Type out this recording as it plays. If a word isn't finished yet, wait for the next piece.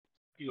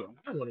You,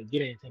 I don't want to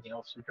get anything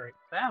else to drink.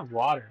 I have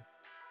water.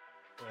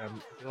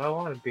 Do I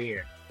want a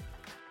beer?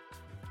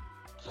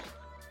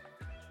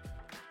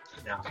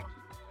 No.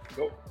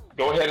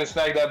 Go ahead and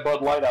snag that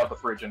Bud Light out the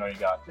fridge. I know you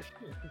got.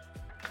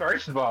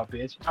 First of all,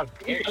 bitch, how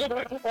dare you?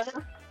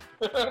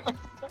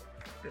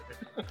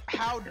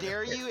 How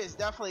dare you is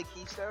definitely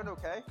Keystone,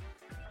 okay?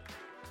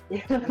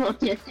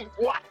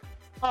 What?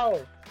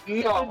 Oh,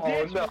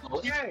 No,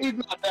 no, yeah. he's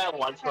not that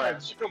one,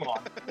 Fresh. Come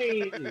on.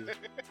 Please.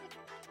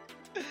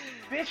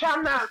 Bitch,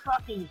 I'm not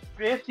fucking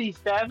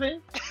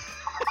 57.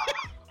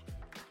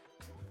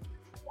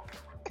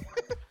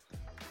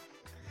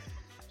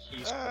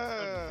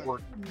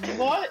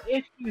 What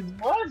if he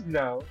was,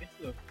 though?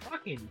 It's a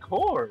fucking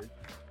cord.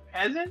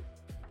 Peasant?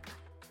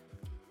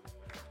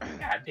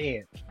 God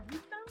damn.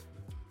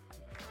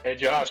 Hey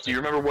Josh, do you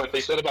remember what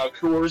they said about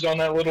Coors on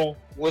that little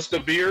list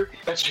of beer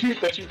that you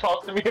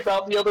talked to me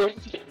about the other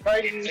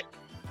night?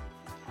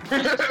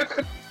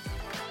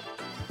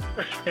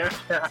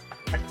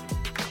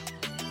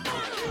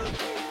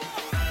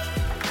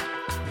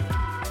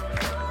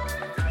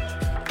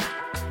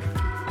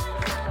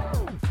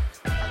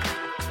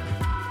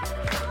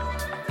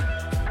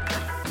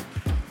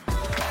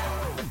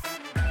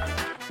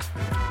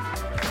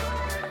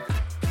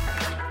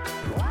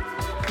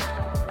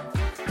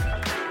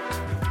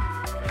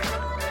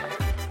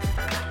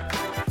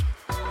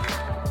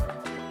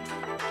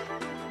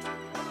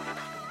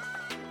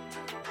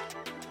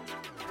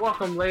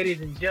 Welcome,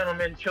 ladies and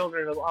gentlemen,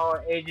 children of all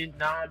ages,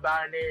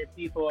 non-binary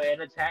people,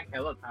 and attack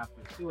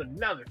helicopters to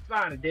another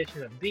fine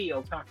edition of the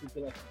Otaku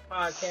Collective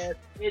Podcast.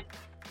 It's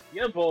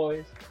your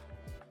boys,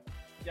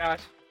 Josh,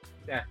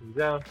 Steph, and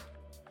Zoe.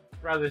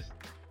 Brothers,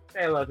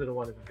 say hello to the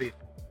wonderful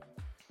people.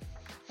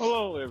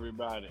 Hello,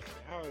 everybody.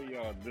 How are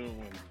y'all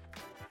doing?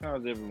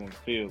 How's everyone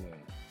feeling?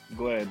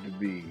 Glad to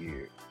be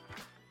here.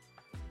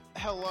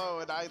 Hello,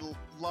 and I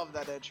love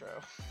that intro.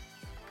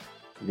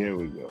 There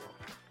we go.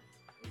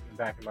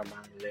 Back in my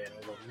mind today, I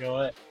was like, you know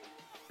what?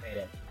 Say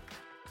that.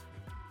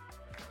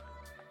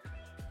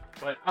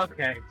 But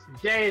okay,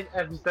 today's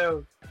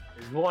episode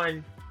is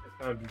one that's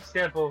going to be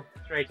simple,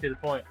 straight to the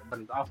point, but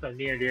it's also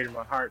near and dear to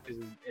my heart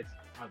because it's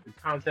the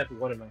concept of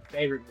one of my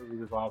favorite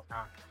movies of all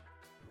time.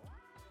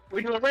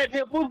 We're doing red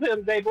pill, blue pill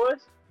today,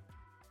 boys.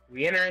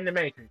 We enter in the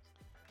Matrix,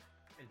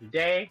 and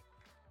today,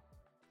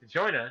 to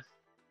join us,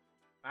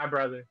 my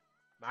brother,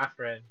 my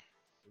friend,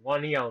 the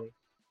one and the only,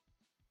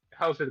 the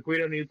host of the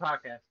Guido News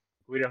Podcast.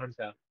 Guido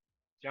himself,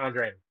 John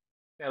Draymond.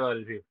 Say hello to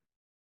the people.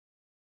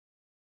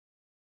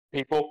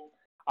 People,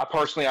 I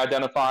personally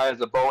identify as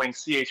a Boeing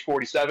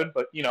CH-47,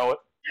 but you know it.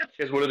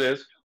 Here's what it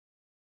is.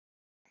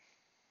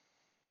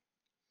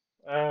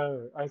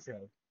 Okay.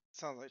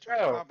 Sounds like trying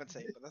to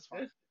compensate, but that's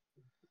fine.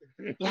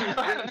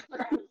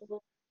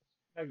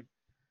 Okay.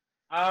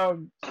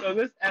 So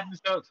this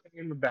episode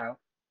came about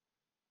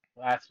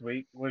last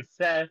week when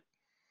Seth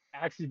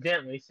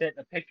accidentally sent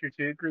a picture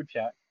to a group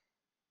chat.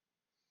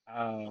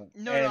 No,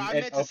 I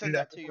meant to send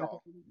that to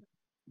y'all.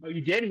 Oh,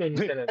 you did mean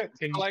to send it.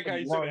 I like how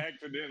you said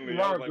accidentally.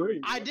 I was like,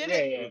 wait, I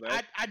didn't.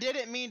 I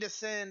didn't mean to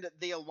send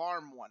the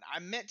alarm one. I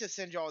meant to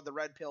send y'all the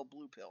red pill,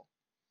 blue pill.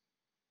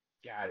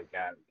 Got it.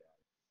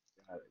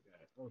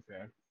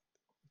 Okay.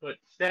 But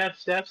Steph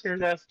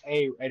sends us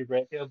a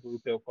red pill, blue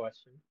pill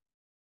question,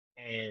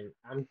 and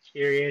I'm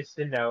curious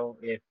to know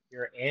if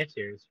your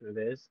answers for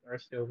this are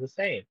still the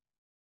same.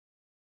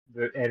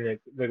 The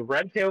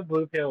red pill,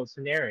 blue pill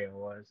scenario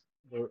was,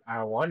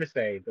 I want to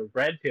say, the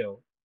red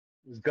pill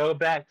was go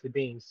back to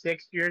being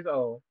 6 years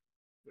old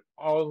with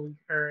all the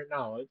current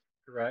knowledge,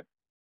 correct?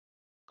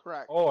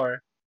 Correct.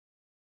 Or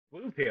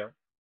blue pill,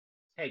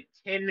 take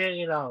 $10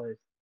 million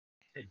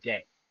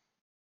today.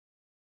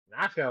 And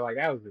I felt like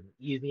that was an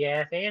easy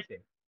ass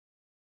answer.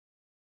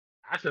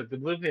 I took the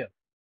blue pill.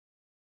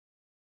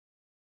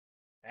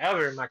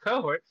 However, in my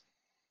cohorts,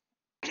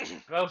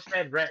 both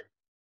said red.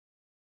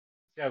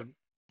 So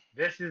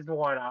this is the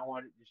one I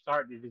wanted to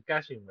start the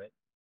discussion with.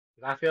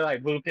 Because I feel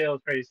like blue pill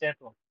is pretty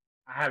simple.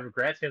 I have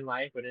regrets in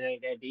life, but it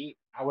ain't that deep.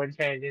 I wouldn't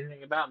change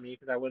anything about me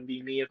because I wouldn't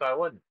be me if I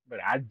wouldn't.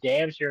 But I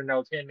damn sure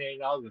know $10 million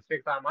would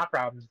fix all my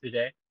problems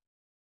today.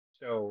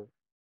 So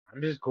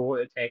I'm just cool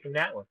with taking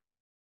that one.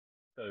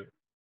 So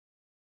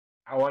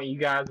I want you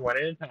guys one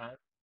at a time,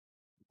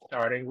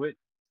 starting with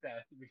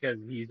Seth, because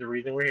he's the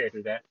reason we're here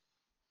today.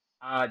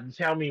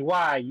 Tell me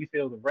why you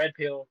feel the red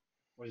pill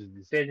was a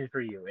decision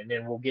for you, and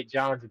then we'll get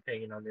John's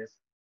opinion on this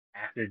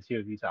after the two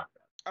of you talk about it.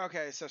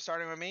 Okay, so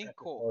starting with me,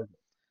 cool.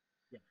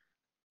 Yeah.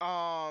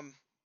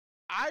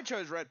 I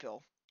chose red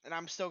pill, and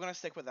I'm still gonna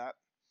stick with that.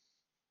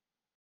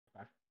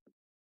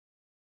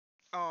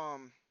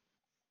 Okay.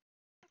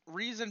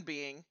 Reason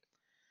being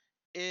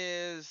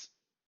is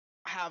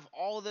have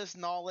all this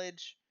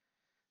knowledge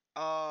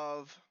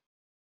of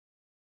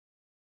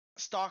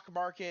stock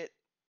market,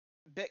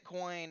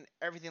 Bitcoin,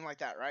 everything like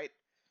that, right?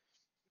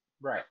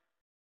 Right.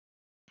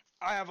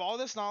 I have all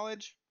this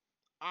knowledge.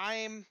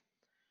 I'm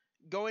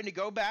going to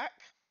go back.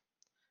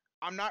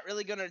 I'm not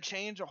really going to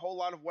change a whole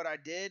lot of what I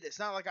did. It's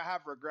not like I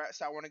have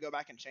regrets I want to go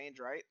back and change,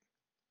 right?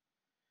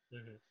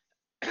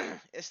 Mm-hmm.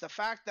 It's the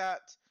fact that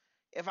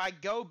if I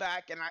go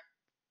back and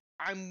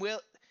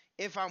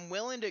if I'm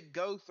willing to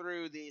go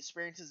through the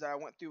experiences that I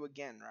went through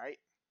again, right?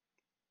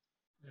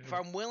 If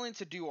I'm willing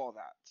to do all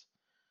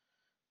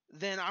that,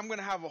 then I'm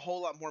gonna have a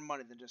whole lot more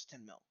money than just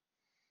 10 mil.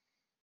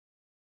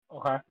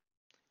 Okay.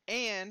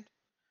 And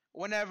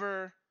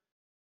whenever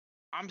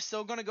I'm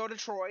still gonna go to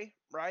Troy,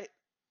 right?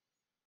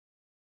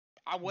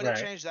 I wouldn't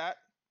Right. change that.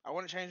 I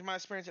wouldn't change my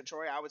experience at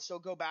Troy. I would still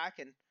go back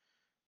and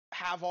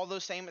have all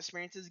those same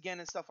experiences again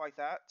and stuff like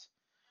that.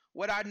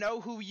 Would I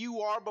know who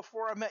you are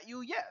before I met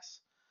you?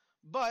 Yes.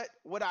 But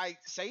would I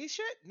say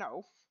shit?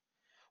 No.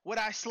 Would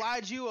I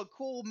slide you a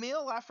cool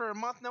meal after a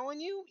month knowing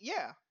you?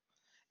 Yeah.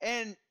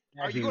 And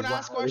are That'd you be going to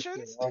ask wild as shit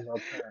questions? one more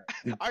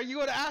time. Are you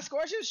going to ask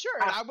questions? Sure.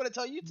 And I, I'm going to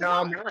tell you to no,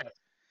 I'm not. not.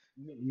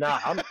 No,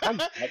 I'm not. I'm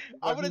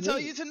What do going you to tell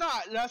mean? you to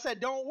not. And I said,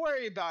 don't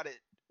worry about it.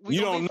 We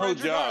You going to be don't know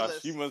friends Josh.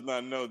 regardless. You must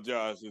not know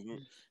Josh.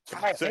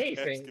 I Josh hate saying.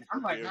 asking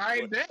I'm the like, damn all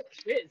right, question. bet.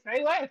 Shit,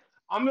 say less.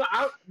 I'm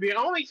the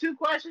only two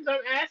questions I'm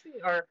asking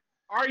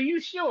are you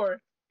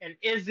sure? And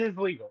is this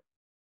legal?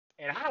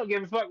 And I don't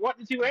give a fuck what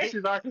the two The,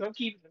 answers are because I'm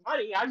keeping the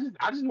money. I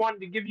just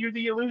wanted to give you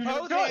the illusion of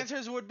both choice.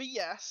 answers would be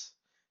yes,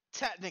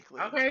 technically.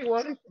 Okay,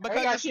 well, I ain't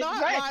Because got shit to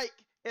say.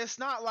 it's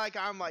not like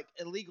I'm like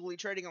illegally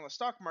trading on the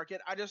stock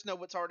market. I just know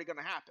what's already going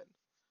to happen.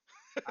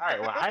 All right,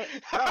 well, I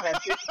don't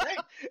have shit to say.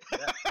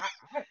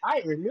 I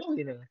ain't a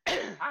millionaire.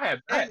 I have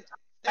and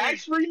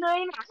tax free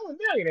million. I'm a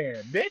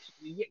millionaire, bitch.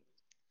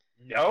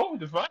 No,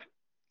 the fuck.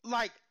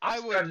 like I'm I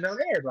would starting to know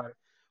everybody.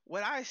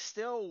 would I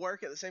still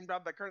work at the same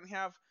job that I currently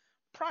have?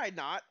 Probably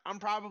not. I'm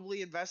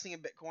probably investing in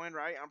Bitcoin,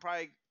 right? I'm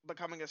probably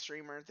becoming a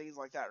streamer and things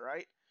like that,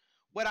 right?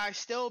 Would I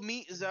still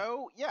meet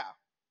Zoe? Yeah.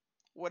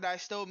 Would I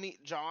still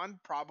meet John?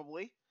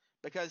 Probably,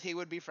 because he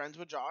would be friends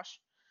with Josh.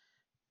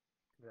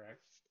 Right.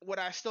 Would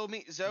I still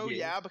meet Zoe?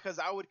 Yeah. Yeah, because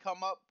I would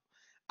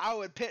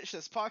pitch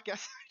this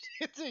podcast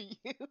to you.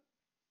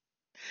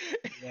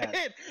 Yeah.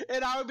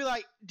 And I would be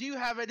like, do you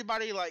have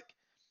anybody like,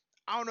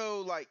 I don't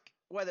know, like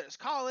whether it's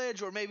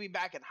college or maybe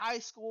back in high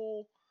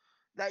school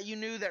that you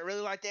knew that really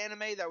liked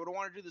anime that would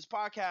want to do this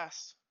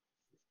podcast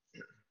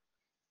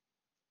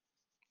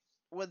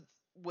with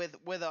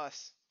with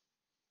us?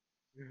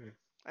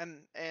 And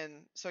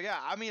so yeah,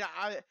 I mean,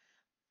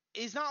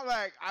 it's not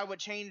like I would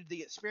change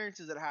the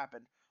experiences that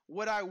happened.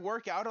 Would I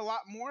work out a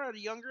lot more at a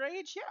younger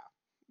age? Yeah,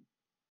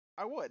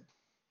 I would.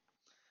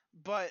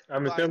 But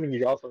I'm like, assuming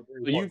you also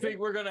So you think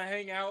we're gonna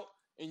hang out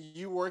and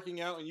you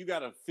working out and you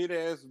got a fit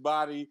ass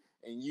body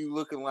and you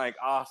looking like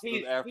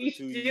Austin after he's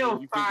 2 years? still You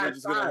think we're 5'5",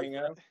 just gonna hang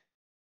out?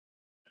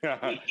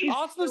 He's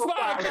Austin's still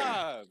 5'5".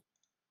 5'5".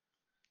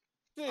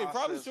 Shit, probably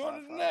Austin's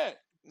shorter than 5'5". that.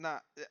 Nah,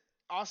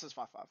 Austin's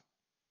 5'5".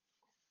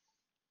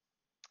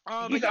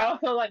 But He's yeah,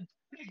 also like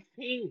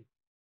 16.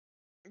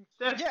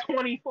 That's yeah,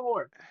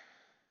 24.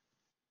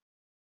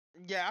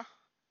 yeah.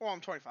 Well,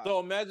 I'm 25. So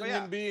imagine But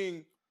yeah, him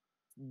being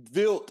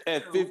built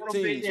at A little bit 15.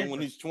 So when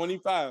different. he's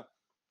 25,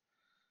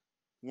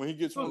 when he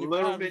gets A little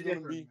 25, bit he's gonna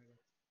different.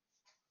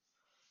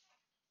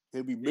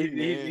 he'll be big,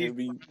 man. He's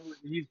me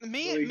really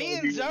me gonna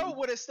and be Zoe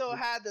would have still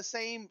had the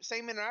same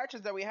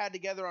interactions that we had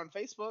together on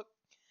Facebook.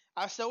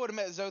 I still would have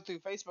met Zoe through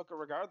Facebook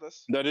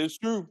regardless. That is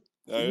true.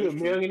 That you a is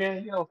true. millionaire,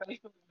 you know,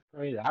 Facebook.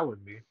 I mean, I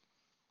wouldn't be.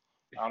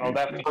 I don't know.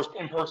 That first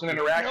in-person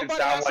interaction Nobody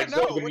sound has like to know.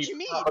 Zoe give What me you some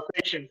mean?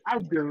 conversation.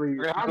 I'm deleting.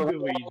 You're I'm gonna have to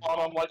deleting. wall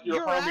on like your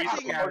You're homies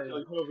acting- from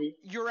Hercules movie.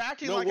 You're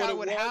acting No, like what I it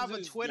would was have a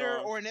is, Twitter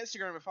Josh, or an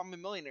Instagram if I'm a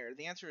millionaire.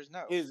 The answer is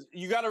no. is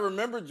you got to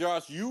remember,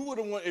 Josh, you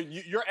wouldn't want.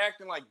 You're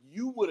acting like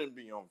you wouldn't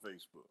be on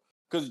Facebook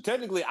because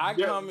technically, I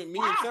Yeah, comment. Me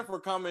why? and Steph were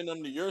commenting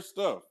under your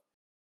stuff.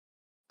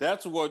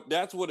 That's what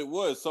it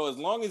was. So as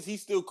long as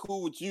he's still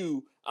cool with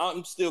you,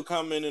 I'm still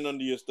commenting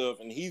under your stuff,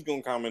 and he's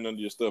gonna comment under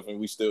your stuff, and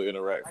we still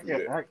interact I from guess.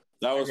 there.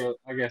 That was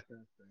I guess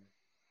that's fair.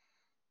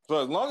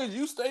 so. As long as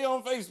you stay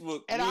on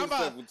Facebook, And me and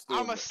Steph would still.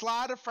 I'm a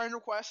slide a friend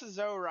request to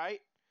Zoe, right?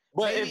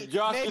 But maybe, if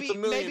Josh gets $1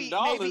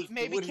 million,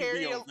 maybe would he carry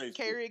be on Facebook?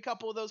 carry a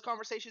couple of those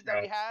conversations that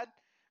No. we had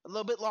a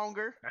little bit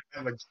longer.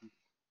 I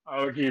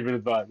would keep it a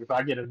buck. If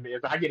I get a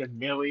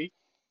milli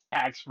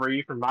tax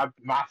free from my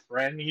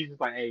friend, he's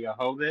just like, hey, yo,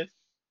 hold this.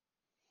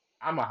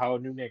 I'm a whole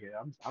new nigga.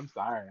 I'm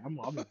sorry. I'm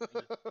a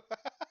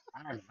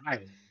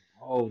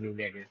whole new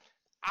nigga.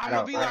 I'm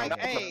gonna be like,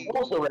 hey,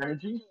 Also,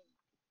 energy.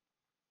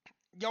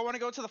 y'all want to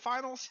go to the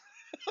finals?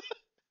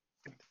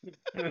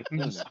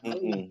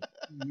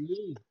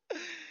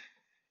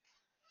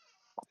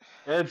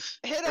 It's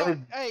Hit up,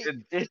 hey.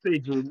 it's a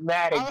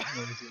dramatic I'm,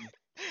 transition.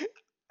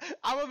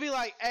 I'm gonna be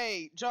like,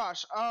 hey,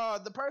 Josh,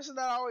 the person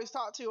that I always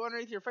talk to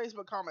underneath your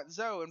Facebook comment,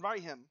 Zoe,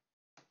 invite him.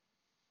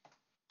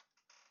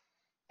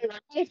 I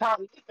ain't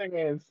talked to this thing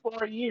in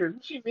 4 years.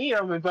 What you mean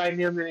I'm inviting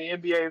him to the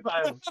NBA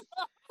finals?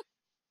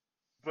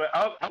 But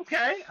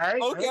okay, all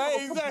right.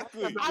 Okay,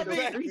 exactly. I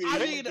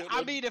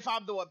mean, if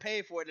I'm the one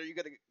paying for it, are you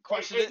gonna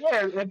question it?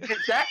 Yeah,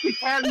 that's the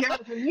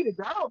caveat for me to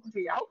go.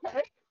 See,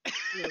 okay,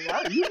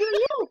 you do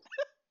you.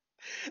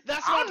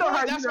 That's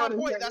my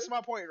point. That's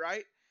my point,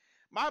 right?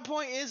 My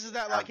point is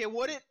that like it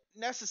wouldn't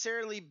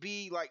necessarily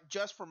be like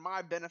just for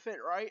my benefit,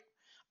 right?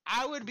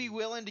 I would be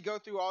willing to go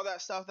through all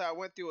that stuff that I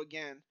went through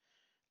again.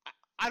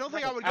 I don't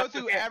think I Right. would go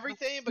through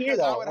everything Hear because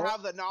I that, would right?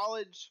 have the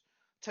knowledge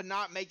to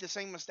not make the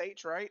same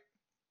mistakes, right?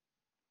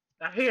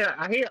 I hear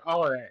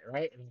all of that,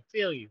 right? And I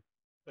feel you.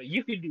 But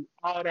you can do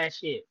all that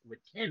shit with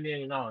 $10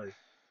 million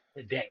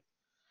today.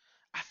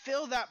 I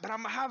feel that, but I'm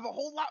gonna have a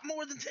whole lot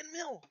more than 10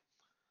 mil.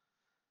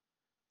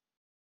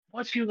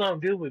 What you gonna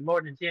do with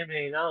more than $10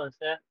 million,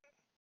 Seth?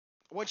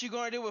 What you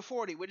gonna do with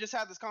 40? We just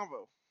had this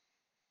convo.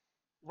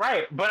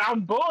 Right, but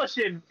I'm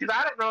bullshitting because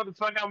I don't know what the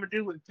fuck I'm gonna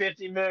do with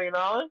 $50 million.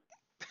 I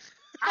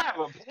have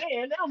a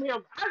plan. Tell me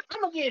I'm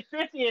gonna get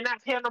 50 and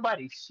not tell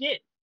nobody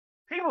shit.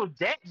 People's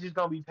debt just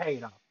gonna be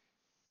paid off.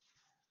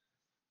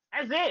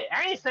 That's it.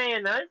 I ain't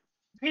saying nothing.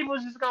 People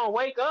just gonna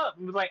wake up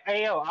and be like,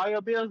 "Hey yo, all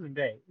your bills been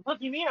paid."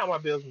 Look, you mean all my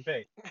bills been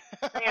paid?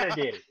 Santa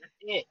did it. That's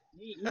it.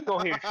 You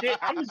gonna hear shit.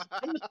 I'm gonna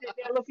sit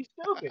there looking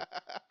stupid.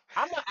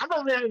 I'm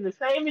gonna live in the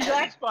same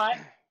exact spot,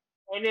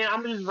 and then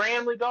I'm gonna just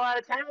randomly go out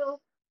of town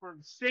for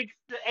 6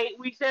 to 8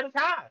 weeks at a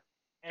time.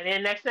 And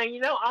then next thing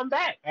you know, I'm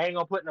back. I ain't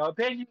gonna put no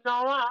opinions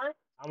online.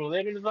 I'm gonna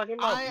live in the fucking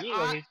moment. I You ain't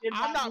gonna I hear shit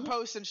I'm about not me.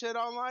 posting shit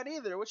online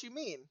either. What you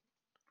mean?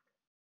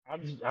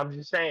 I'm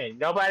just saying.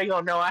 Nobody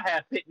gonna know I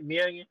have 50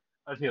 million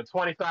until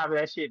 25 of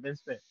that shit been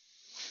spent.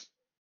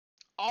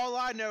 All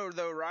I know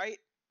though, right,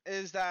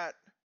 is that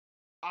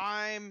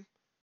I'm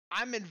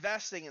I'm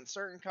investing in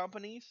certain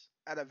companies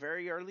at a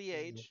very early Mhm.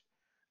 age.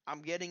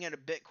 I'm getting into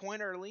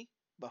Bitcoin early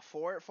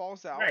before it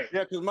falls out. Right.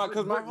 Yeah, cause my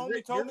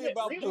homie told me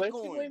about Realistically,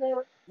 Bitcoin.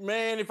 though,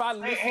 Man, if I hey,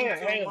 listen hang on,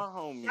 to hang my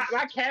on. homie,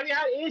 My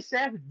caveat is,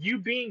 Seth, you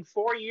being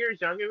 4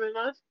 years younger than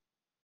us,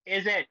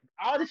 is that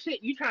all the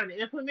shit you trying to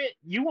implement,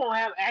 you won't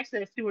have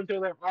access to until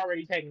they're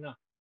already taken up.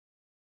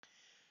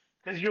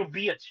 Because you'll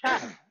be a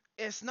child.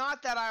 It's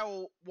not that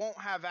won't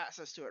have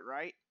access to it,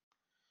 right?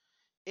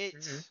 Mm-hmm.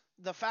 It's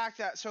the fact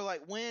that so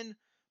like when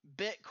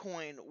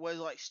Bitcoin was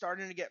like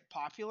starting to get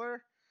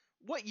popular,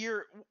 what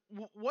year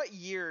what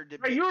year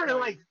did But you were in Bitcoin?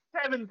 like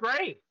 7th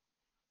grade.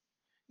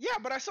 Yeah,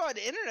 but I still had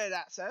internet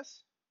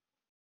access.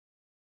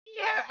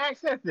 You have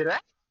access to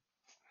that.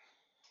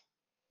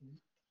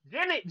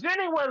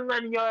 Jenny wasn't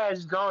letting your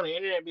ass go on the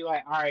internet and be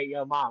like, all right,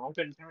 yo, mom, I'm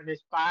going to turn this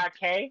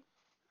 5K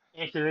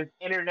into this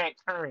internet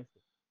currency.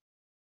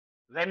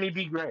 Let me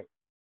be great.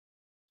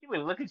 She would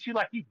look at you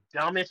like you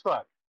dumb as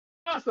fuck.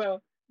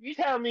 Also, you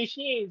telling me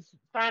she ain't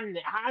finding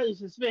it highly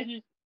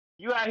suspicious?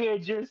 You out here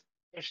just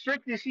as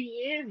strict as she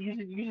is.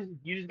 You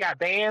just got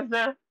bands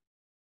now.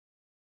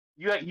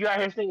 You out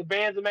here singing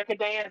bands and make a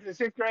dance in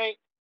 6th grade,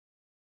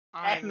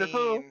 I acting the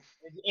fool, mean,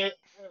 and,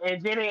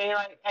 and Jenny ain't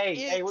like,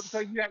 hey, what the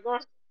fuck it's you got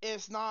going?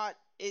 it's not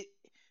it.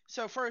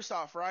 So first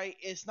off, right?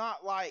 It's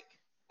not like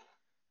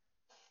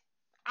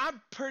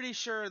I'm pretty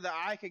sure that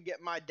I could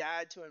get my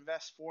dad to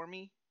invest for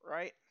me,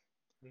 right?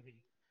 Mhm.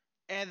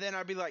 And then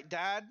I'd be like,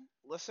 Dad,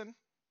 listen,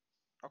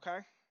 okay,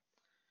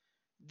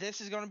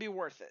 this is gonna be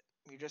worth it.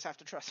 You just have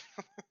to trust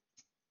me.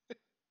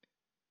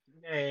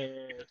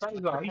 Man, first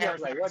of all, Your he got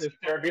parents like, are gonna where the sit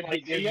there fuck and be you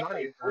like, get "Hey, this yeah,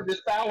 money where'd from?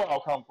 this Bow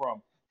Wow come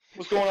from?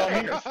 What's going on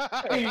here?"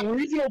 I mean,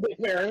 reasonable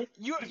parent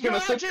is You're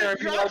gonna sit acting there and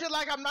be you're like, acting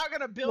like I'm not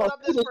gonna "You build know,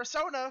 up this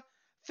persona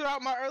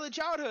throughout my early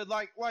childhood.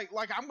 Like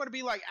I'm gonna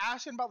be like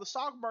asking about the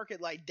stock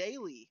market like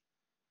daily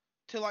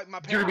to like my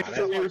you're gonna parents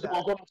Nah, and be that's stuff 30 like years that.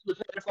 old, going up to your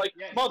parents like,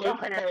 yeah. "Mother, Your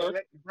parents,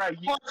 mother, bro.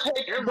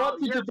 what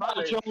did Your the Dow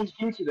mother, Jones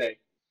do today,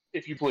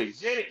 if you please?"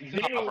 Jenny,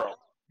 Nah, Jenny, bro.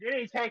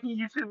 Jenny taking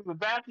you to the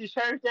Baptist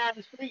church down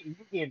the street, and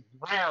you get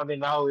drowned in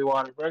the holy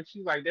water, bro.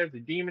 She's like, "There's a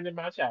demon in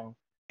my child.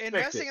 Fix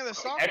Investing it." in the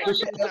stock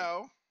Exercise, market?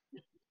 No.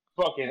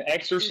 fucking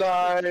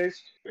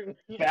exercise,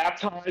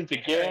 baptized Yeah.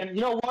 again.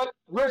 You know what?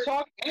 Real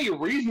talk, any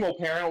reasonable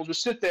parent will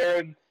just sit there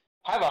and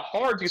have a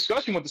hard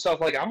discussion with themselves.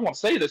 Like, I don't want to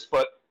say this,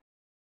 but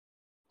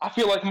I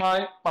feel like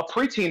my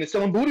preteen is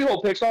selling booty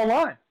hole pics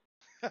online.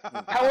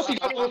 How else he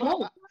got all his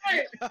money?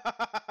 Right.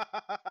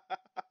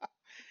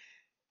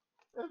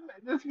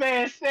 This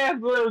man Seth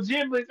little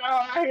giblets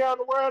all out here on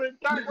the world in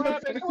dark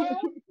web at 12.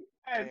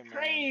 That's Hey man,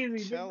 crazy,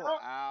 big chill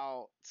dog.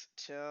 out.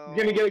 You're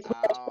gonna Chill get a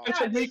crash out.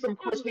 picture of me That's from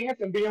Chris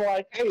Hansen being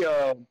like, "Hey,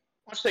 why don't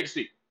you take a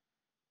seat?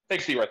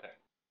 Take a seat right there."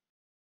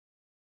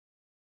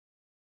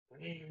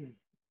 stupid.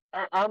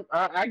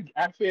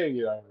 I feel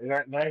you though,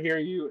 and I hear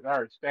you, and I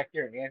respect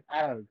your answer.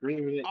 I don't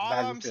agree with it, but All I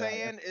just I'm feel like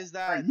saying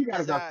right, you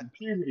gotta is go that through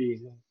puberty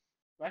again.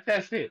 Like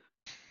that's it.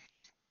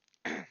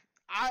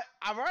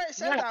 I've already You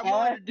said gotta that I'm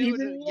willing to add do it.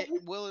 puberty Get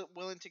again,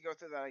 willing to go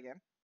through that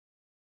again.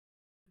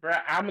 bro.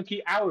 I'm gonna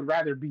keep. I would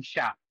rather be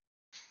shot,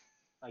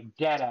 like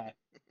dead ass.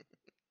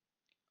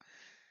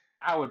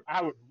 I would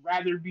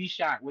rather be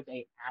shot with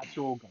a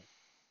actual gun,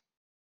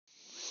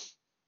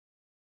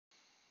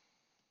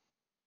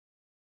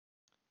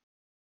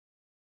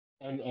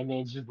 and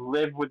then just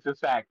live with the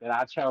fact that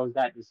I chose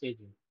that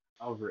decision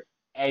over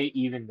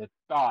even the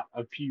thought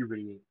of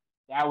puberty.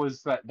 That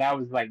was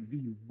like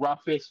the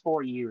roughest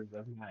 4 years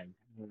of mine.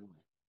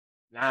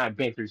 Now I've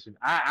been through some.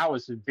 I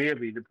was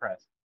severely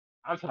depressed.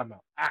 I'm talking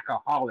about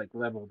alcoholic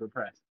level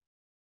depressed,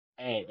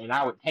 and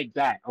I would take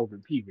that over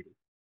puberty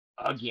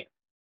again.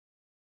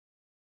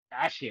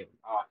 That shit was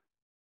awesome.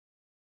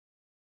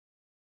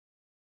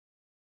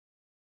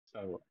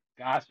 So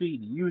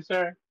Godspeed to you,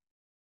 sir.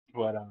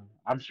 But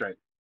I'm straight.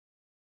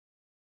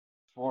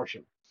 For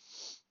sure.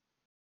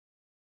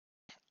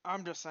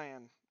 I'm just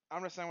saying.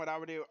 I'm just saying what I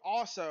would do.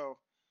 Also,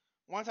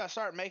 once I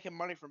start making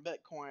money from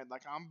Bitcoin,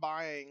 like I'm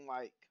buying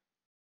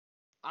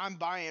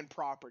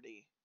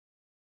property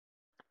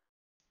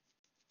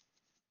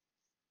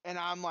and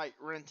I'm like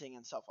renting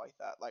and stuff like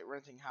that, like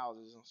renting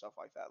houses and stuff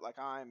like that. Like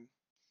I'm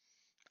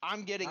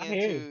getting I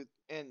hear you.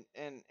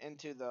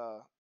 into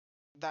the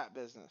that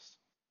business.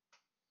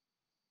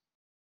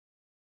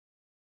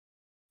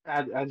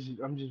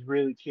 I'm just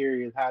really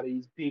curious how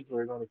these people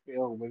are going to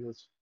feel when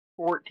this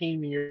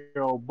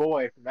 14-year-old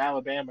boy from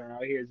Alabama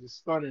out here just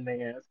stunning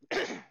their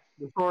ass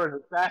before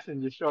an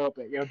assassin just show up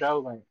at your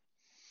door like,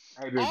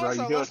 hey, big bro, you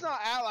Also, doing let's not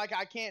act like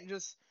I can't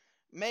just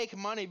make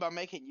money by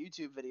making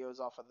YouTube videos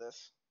off of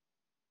this.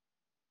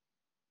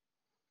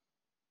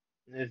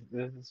 this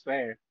is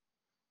fair.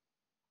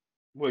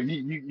 Well,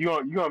 you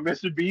on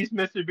Mr. Beast?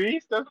 That's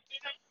what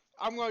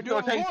I'm gonna you do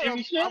it gonna take before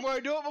him. Jimmy I'm shit?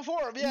 gonna do it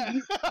before him. You Yeah.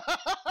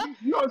 you,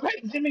 you gonna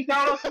take Jimmy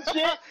down on some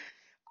shit?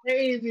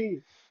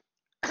 Crazy!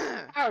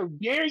 How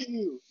dare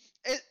you?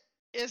 it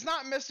it's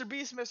not Mr.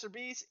 Beast. Mr.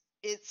 Beast.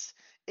 It's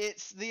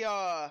the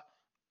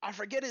I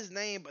forget his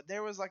name, but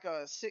there was like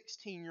a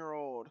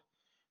 16-year-old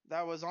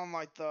that was on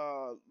like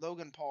the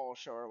Logan Paul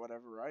show or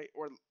whatever, right?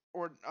 Or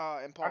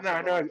Impulsive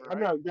or whatever, I right?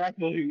 know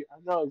exactly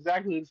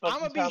the fuck I'm you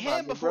gonna be talking about,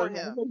 him but bro,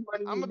 before how him. much money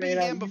I'm was gonna be made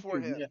out of him before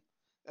YouTube? Yeah, him.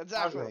 I know.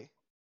 Exactly.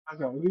 I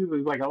know. He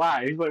was like a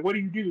lie. He's like, what do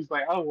you do? He's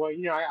like, oh well,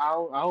 I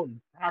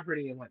own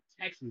property in like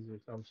Texas or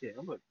some shit.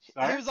 I'm like, He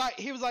sir, was like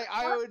he was like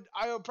what?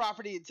 I owed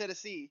property in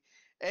Tennessee,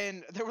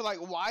 and they were like,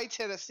 why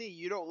Tennessee?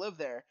 You don't live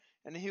there.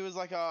 And he was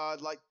like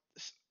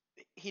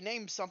he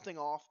named something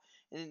off,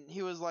 and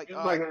he was like It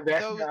was like an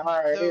investment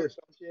IRA though or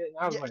some shit. And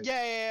I was like,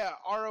 yeah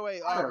ROA,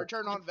 how the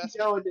return on fuck you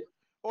investment, know that?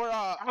 or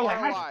I was like,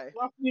 how the ROI.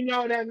 fuck you know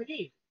what that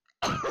means?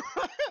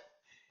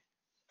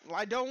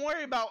 Like, don't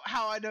worry about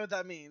how I know what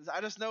that means.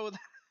 I just know what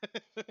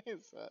that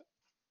means.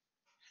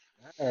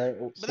 All right,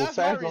 But so that's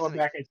my Seth's going reasoning.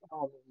 back in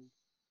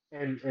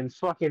time and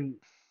fucking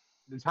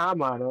the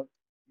timeline up.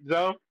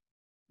 Zoe,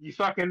 you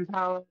fucking the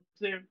timeline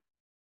too?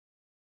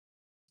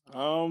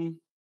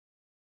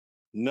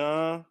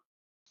 Nah.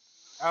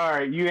 All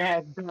right, you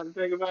had time to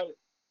think about it.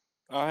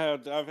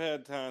 I've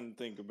had time to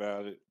think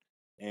about it,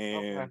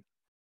 Okay. and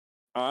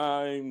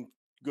I'm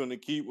gonna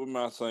keep with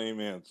my same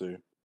answer,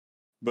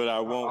 but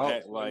I won't Oh,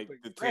 act so you like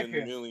put the your neck 10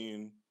 in.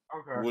 million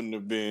Okay. wouldn't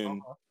have been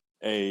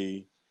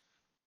Okay.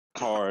 a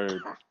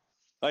hard,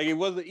 like it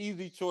was an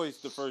easy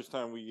choice the first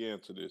time we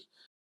answered this,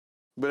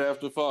 but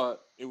after thought,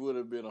 it would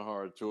have been a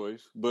hard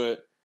choice.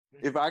 But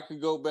if I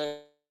could go back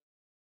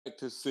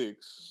to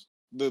six,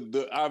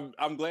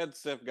 I'm glad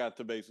Seth got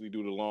to basically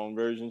do the long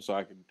version, so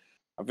I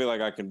feel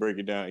like I can break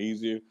it down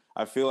easier.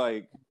 I feel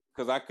like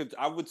because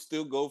I would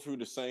still go through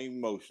the same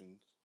motions,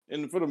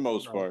 and for the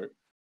most Right. part,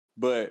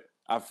 but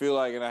I feel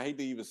like, and I hate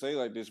to even say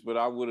like this, but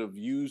I would have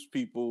used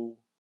people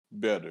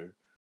better.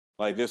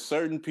 Like there's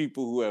certain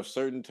people who have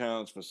certain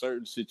talents for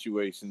certain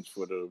situations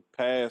for the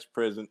past,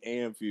 present,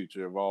 and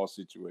future of all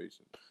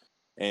situations.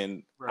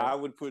 And Right. I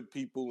would put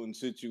people in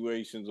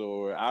situations,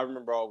 or I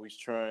remember always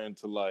trying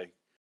to like,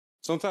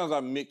 sometimes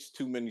I mix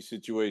too many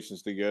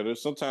situations together.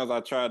 Sometimes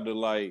I tried to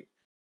like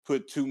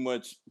put too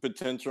much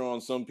potential on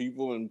some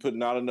people and put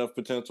not enough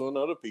potential on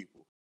other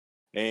people.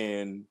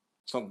 And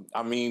some,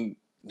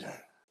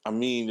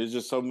 there's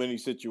just so many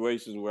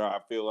situations where I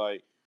feel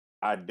like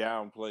I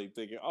downplay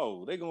thinking,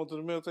 oh, they going to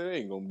the military, they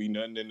ain't gonna be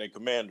nothing, then they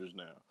commanders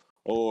now.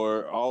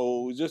 Or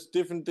oh, just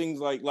different things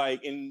like,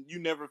 and you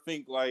never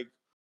think like,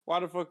 why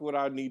the fuck would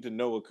I need to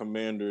know a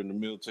commander in the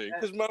military?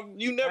 That, Because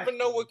you never that's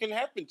know true. what can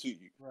happen to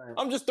you. Right.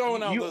 I'm just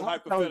throwing out the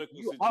hypothetical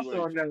You also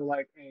situation. know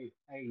like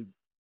a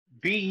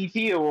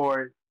BET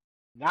award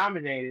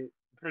nominated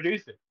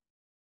producer.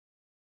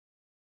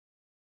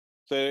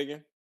 Say it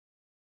again.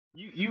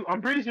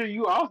 I'm pretty sure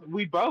you also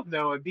we both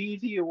know a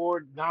BET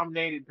award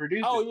nominated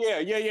Oh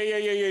producer.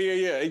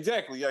 yeah.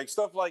 Exactly, like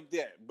stuff like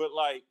that. But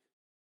like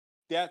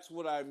that's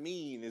what I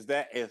mean is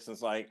that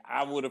essence. Like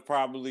I would have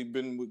probably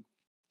been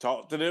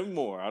talk to them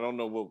more. I don't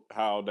know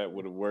how that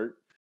would have worked.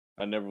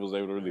 I never was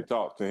able to really Right.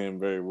 talk to him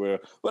very well,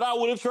 but I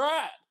would have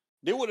tried.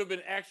 There would have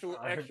been actual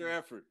Right. extra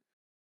effort.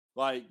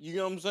 Like you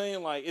know what I'm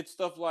saying? Like it's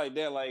stuff like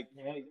that. Like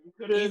Yeah, you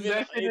could have even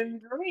invested in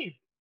the dream.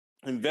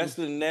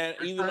 invested in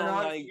that. Even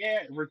on like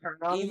Return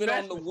on even on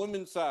the investment.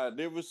 women's side,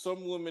 there was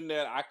some women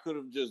that I could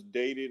have just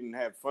dated and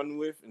had fun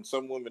with, and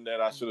some women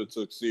that I should have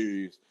took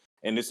serious.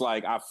 And it's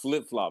like I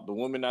flip flopped. The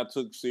woman I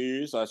took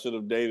serious, I should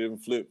have dated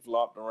and flip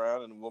flopped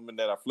around, and the woman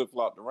that I flip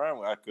flopped around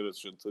with, I could have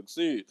should have took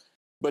serious.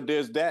 But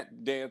there's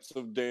that dance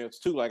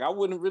too. Like I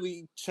wouldn't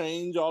really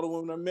change all the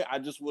women I met. I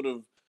just would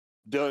have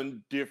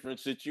done different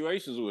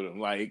situations with them.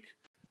 Like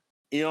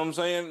you know what I'm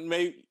saying?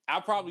 Maybe I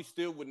probably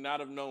still would not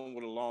have known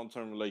what a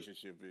long-term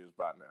relationship is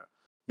by now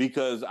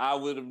because I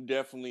would have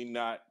definitely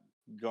not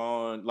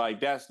gone like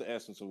that's the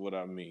essence of what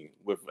I mean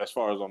with as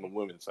far as on the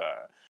women's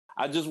side.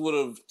 I just would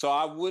have so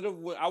I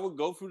would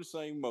go through the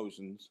same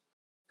motions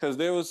because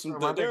So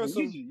my there nigga, was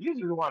some you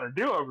just want to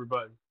do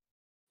everybody.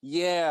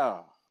 yeah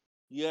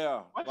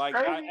Yeah, What's like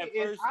crazy at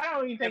is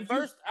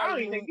first, I don't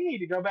even think you need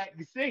to go back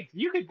to 6.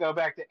 You could go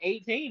back to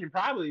 18 and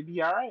probably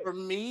be all right. for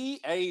me,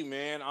 hey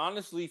man,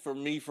 honestly, for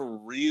me, for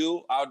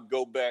real, I'd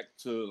go back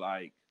to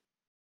like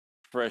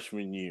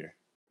freshman year.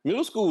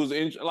 Middle school was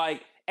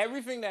like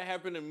everything that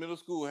happened in middle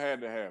school had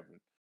to happen.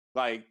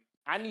 Like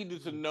I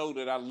needed to know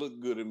that I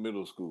looked good in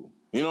middle school.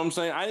 You know what I'm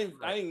saying? I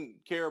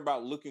didn't care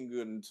about looking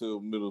good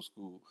until middle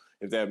school,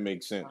 if that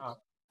makes sense.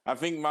 I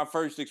think my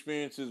first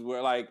experiences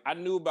were like I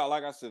knew about,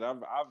 like I said, I've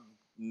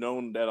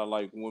known that I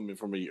like women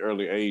from an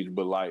early age,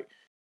 but like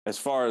as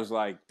far as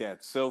like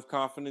that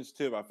self-confidence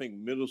tip, I think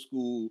middle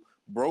school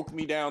broke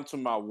me down to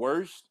my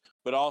worst,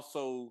 but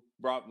also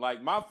brought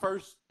like my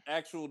first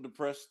actual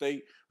depressed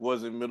state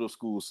was in middle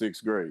school,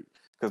 6th grade,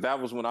 because that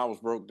was when I was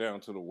broke down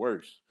to the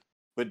worst.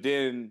 But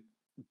then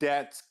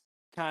that's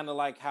kind of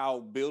like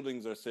how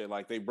buildings are set.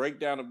 Like they break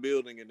down a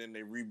building and then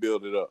they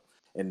rebuild it up.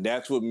 And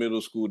that's what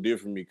middle school did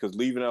for me. Because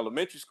leaving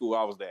elementary school,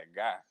 I was that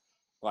guy.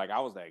 Like I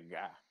was that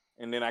guy.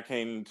 And then I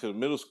came into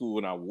middle school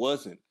and I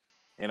wasn't.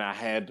 And I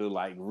had to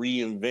like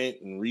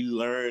reinvent and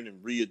relearn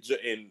and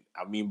readjust. And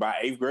I mean, by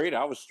 8th grade,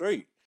 I was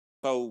straight.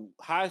 So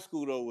high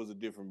school though was a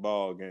different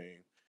ball game.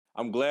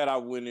 I'm glad I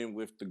went in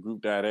with the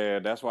group that I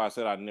had. That's why I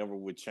said I never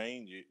would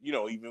change it. You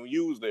know, even when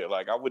you was there,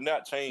 like I would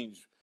not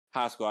change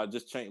high school. I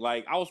just changed.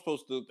 Like I was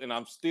supposed to, and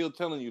I'm still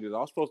telling you this. I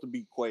was supposed to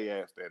be Quay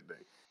ass that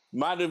day.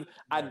 Might have.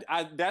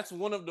 I. That's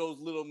one of those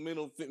little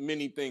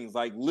mini things,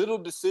 like little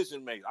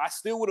decision makes. I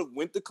still would have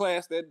went to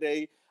class that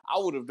day. I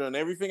would have done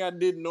everything I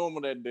did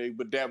normal that day.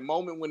 But that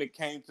moment when it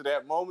came to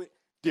that moment,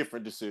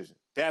 different decision.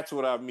 That's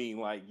what I mean.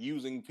 Like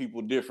using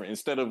people different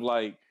instead of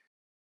like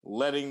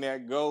letting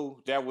that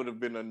go, that would have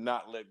been a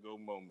not let go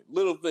moment.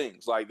 Little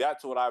things like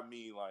that's what I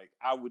mean. Like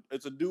I would,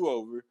 it's a do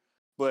over,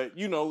 but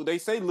you know they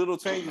say little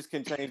changes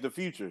can change the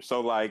future.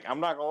 So like I'm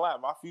not gonna lie,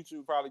 my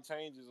future probably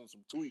changes and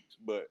some tweaks,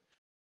 but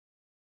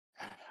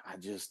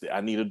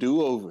I need a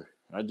do over.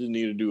 I just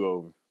need a do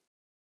over.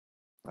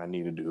 I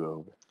need a do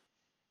over.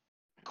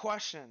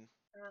 Question: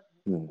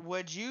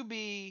 Would you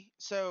be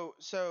so?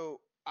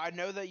 I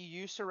know that you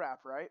used to rap,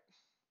 right?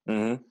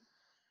 Mm-hmm.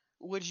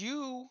 Would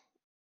you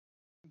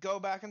go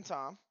back in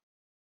time,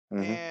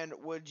 and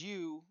would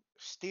you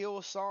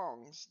steal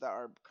songs that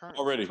are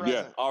currently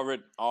present?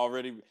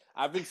 Already.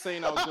 I've been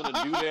saying I was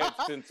gonna do that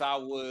since I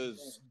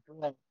was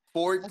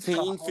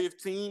 14,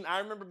 15. I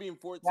remember being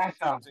 14, That's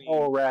 15. a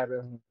whole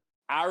rabbit.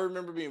 I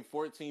remember being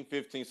 14,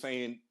 15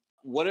 saying,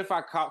 what if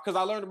I because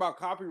I learned about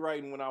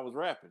copywriting when I was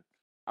rapping.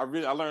 I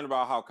learned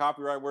about how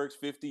copyright works,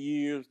 50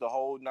 years, the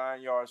whole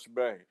 9 yard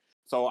shebang.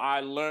 So I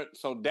learned,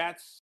 so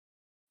that's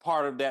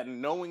part of that,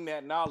 knowing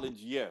that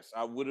knowledge. Yes,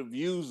 I would have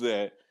used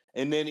that.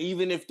 And then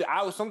even if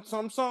I was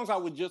some songs I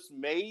would just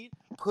made,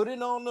 put it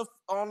on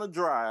the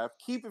drive,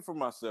 keep it for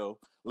myself,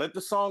 let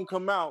the song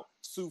come out,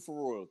 sue for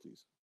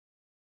royalties,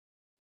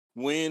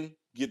 win,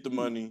 get the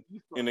money,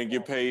 and then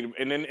get paid,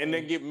 and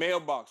then get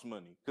mailbox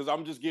money because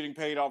I'm just getting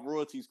paid off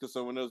royalties because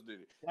someone else did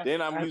it.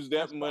 Then I'm use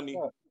that money.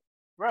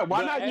 Bro, why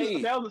But, not hey,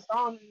 just sell the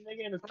song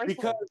in the first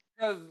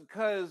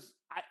place?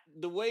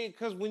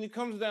 Because when it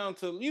comes down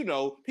to, you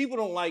know, people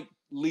don't like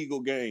legal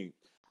games.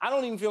 I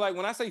don't even feel like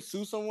when I say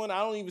sue someone, I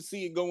don't even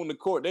see it going to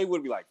court. They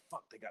would be like,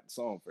 fuck, they got the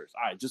song first.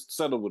 All right, just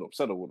settle with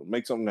them,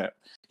 make something happen.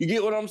 You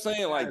get what I'm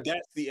saying? Like,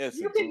 that's the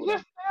essence. You can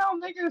just sell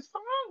niggas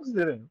songs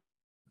to them.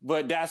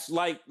 But that's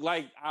like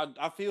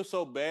I feel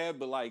so bad,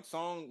 but like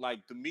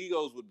like the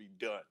Migos would be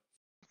done.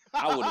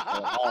 I would have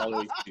done all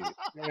those shit.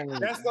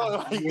 That's all.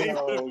 Like, they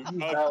would have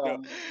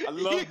done. I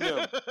love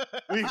them.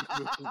 We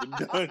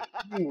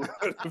would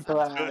have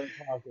done.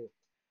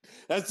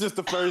 That's just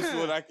the first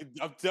one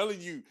I'm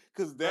telling you,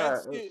 because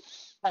that shit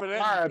for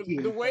that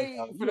shit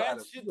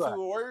to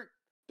work.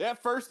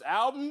 That first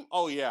album,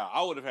 oh yeah,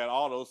 I would have had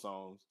all those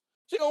songs.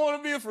 She don't want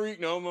to be a freak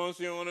no more.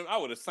 She don't want to. I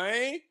would have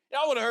sang.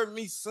 Y'all would have heard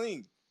me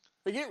sing.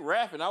 Forget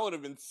rapping. I would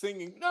have been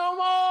singing no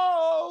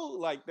more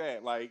like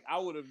that. Like I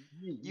would have.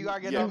 You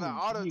gotta get on the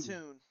auto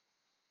tune.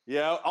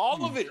 Yeah,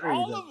 all of it.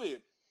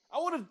 I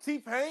would have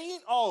T-Pain.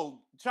 Oh,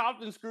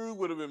 Chopped and Screwed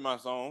would have been my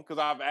song because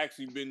I've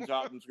actually been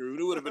chopped and screwed.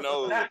 It would have been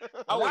old. I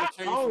would have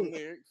changed some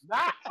lyrics.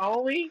 Not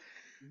only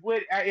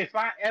would if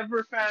I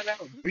ever found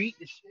out beat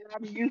the shit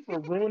out of you for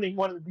ruining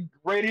one of the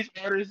greatest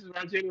artists in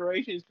our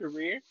generation's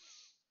career,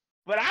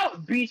 but I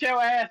would beat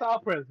your ass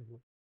off principle.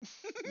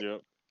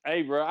 Yep.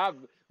 Hey, bro.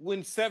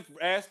 When Seth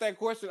asked that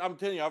question, I'm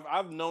telling you,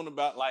 I've known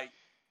about like.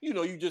 You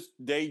know, you just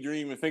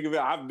daydream and think of it.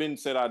 I've been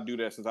said I'd do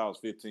that since I was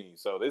 15.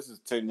 So this is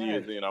 10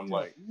 years in. I'm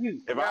like,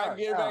 if I can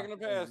get back in the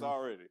past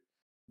already.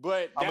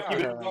 But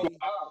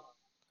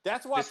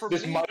that's why for me,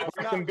 it's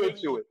not good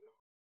to it.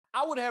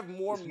 I would have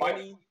more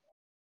money,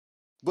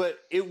 but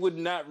it would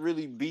not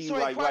really be so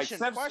like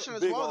question as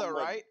well, though,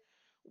 right?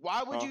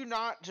 Why would you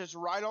not just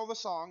write all the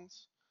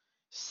songs,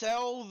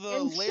 sell the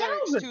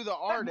lyrics to the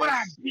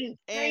artist, and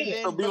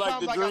then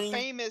become like a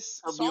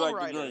famous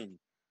songwriter?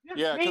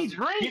 Yeah, because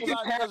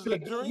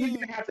you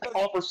have to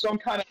offer some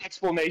kind of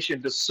explanation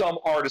to some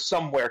artist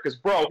somewhere. Because,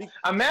 bro,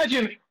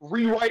 imagine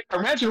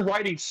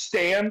writing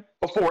Stan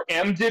before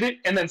M did it,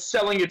 and then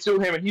selling it to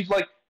him, and he's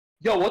like,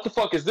 yo, what the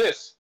fuck is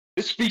this?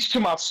 This speaks to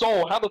my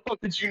soul. How the fuck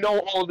did you know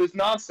all of this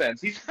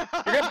nonsense? You're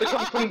gonna have to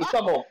come clean the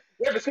sub hole.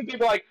 You have to simply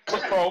be like,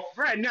 look, bro,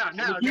 Right, no, in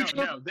the no, no, future,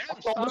 no. There I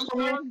are stole this some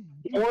from you. songs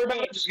Don't worry about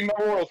it. Just give me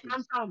my royalties.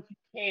 some songs you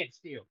can't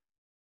steal.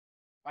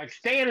 Like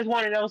Stan is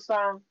one of those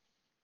songs.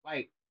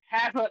 Like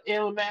half of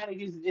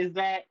Illmatic is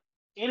that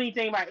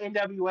anything by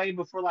NWA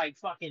before like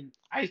fucking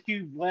Ice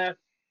Cube left,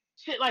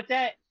 shit like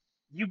that,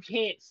 you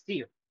can't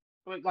steal.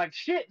 But like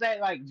shit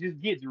that like just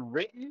gets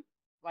written,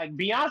 like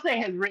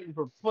Beyonce has written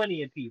for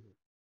plenty of people.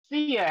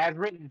 Sia has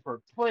written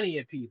for plenty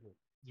of people.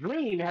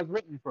 Dream has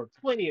written for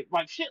plenty of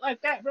like shit like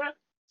that, bro.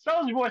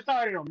 Soldier Boy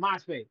started on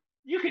MySpace.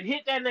 You could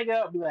hit that nigga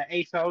up and be like,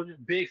 "Hey, Soldier,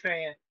 big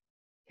fan.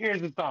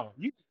 Here's the song."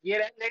 You can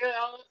get that nigga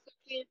all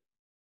fucking.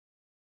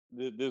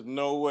 There's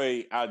no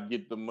way I'd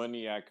get the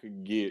money I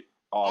could get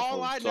off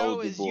All of I know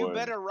Soulja is Boy. you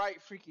better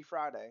write Freaky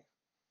Friday.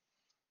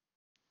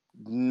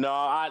 No,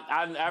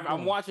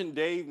 I'm watching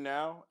Dave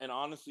now, and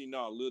honestly,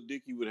 no, Lil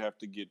Dicky would have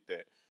to get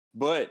that.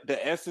 But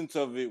the essence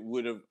of it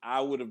I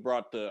would have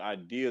brought the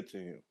idea to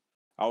him.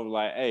 I was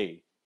like,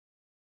 hey,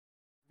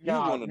 he's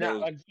No, one of no.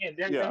 those. Again,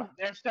 Yeah.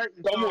 there's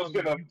certain Someone's songs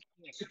gonna,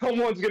 you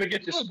someone's gonna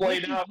get can't.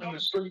 displayed out in the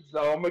streets,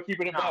 though. I'm gonna keep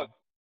it a No. bug.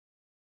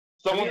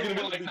 Someone's Yeah, gonna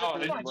be like, no,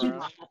 Chris they're too Brown.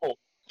 powerful.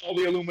 All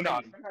the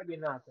Illuminati. somebody get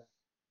knocked out.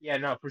 Yeah,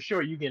 no, for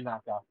sure you get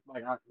knocked out.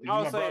 Like, I'll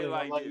my say it brothers, I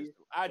like love this. you.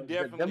 I But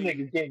them definitely.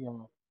 niggas getting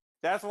them.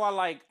 That's why,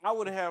 like, I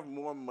would have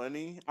more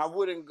money. I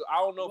wouldn't.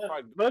 I don't know if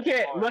I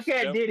Look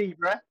at Diddy,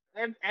 bro.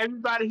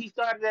 Everybody he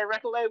started that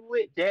record label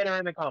with, dead or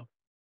in the company.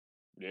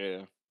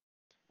 Yeah.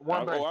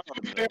 One person.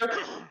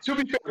 To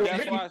be fair,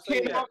 That's why I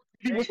say that.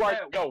 he was like,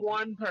 yo,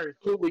 one person.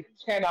 absolutely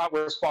cannot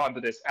respond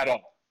to this at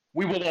all.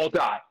 We will all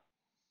die.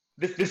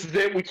 This is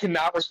it. We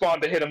cannot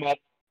respond to hit him up.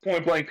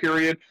 Point blank.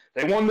 Period.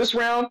 They won this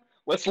round.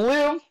 Let's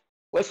live.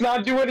 Let's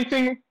not do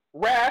anything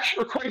rash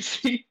or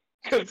crazy.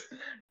 Because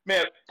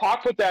man,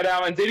 Pac put that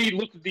out, and Diddy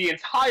looked at the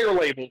entire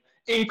label,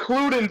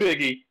 including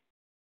Biggie,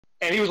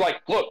 and he was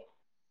like, "Look,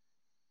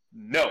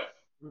 no,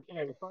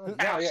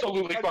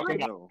 absolutely fucking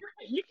no."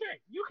 You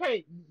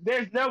can't.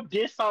 There's no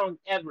diss song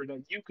ever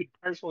that you could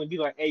personally be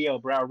like, "Hey, yo,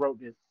 bro, I wrote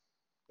this."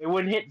 It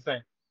wouldn't hit the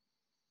same.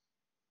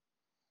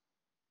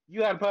 You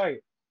gotta play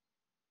it.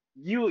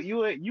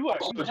 You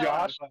are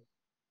Josh.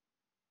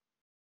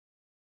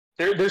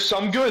 There's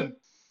some good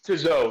to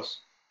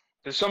those.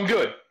 There's some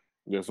good.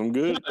 There's some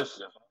good. Yes.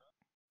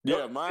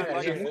 Yeah, mine. Like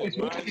I said, it's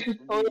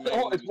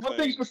one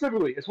thing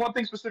specifically. It's one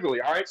thing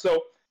specifically. All right,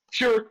 so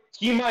sure,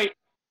 he might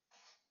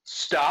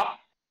stop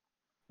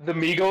the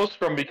Migos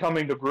from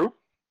becoming the group,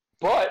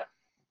 but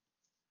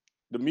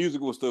the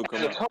music will still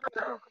come out.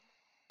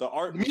 The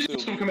art will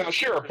still come out.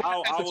 Sure,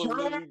 I will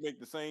literally make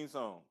the same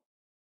song.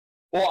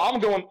 Well,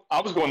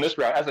 I was going this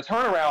route. As a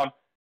turnaround,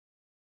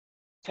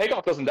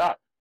 Takeoff doesn't die.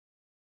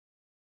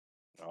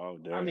 Oh,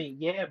 dang. I mean,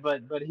 yeah,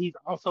 but he's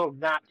also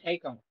not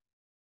Takeoff.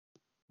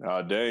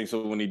 Oh, dang.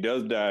 So when he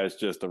does die, it's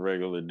just a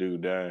regular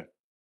dude dying.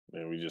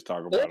 And we just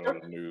talk about it on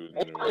the news.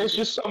 It's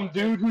just some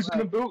dude who's in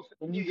the booth,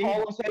 and you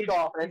call him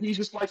Takeoff, and he's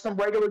just like some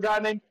regular guy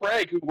named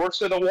Craig who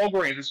works at a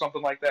Walgreens or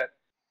something like that.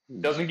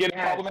 Doesn't get in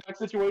problematic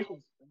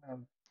situations.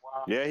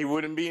 Wow. Yeah, he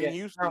wouldn't be in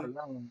Houston.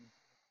 No.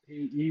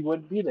 He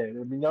wouldn't be there.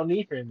 There'd be no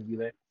need for him to be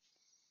there.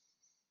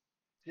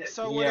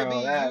 So would it be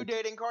you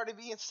dating Cardi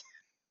B instead?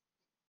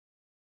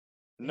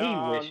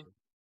 No.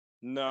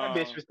 That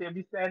bitch would still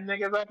be setting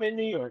niggas up in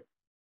New York.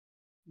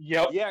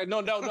 Yep. Yeah, no.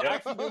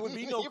 Actually, there would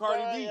be no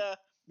Cardi B. Yeah.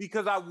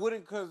 Because I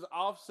wouldn't, because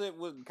Offset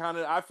was kind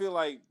of, I feel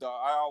like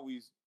I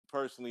always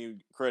personally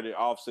credit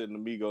Offset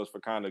and the Migos for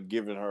kind of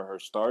giving her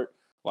start,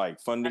 like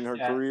funding her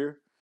career.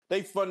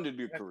 They funded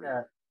her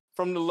career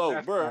from the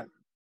low, bro.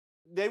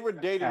 They were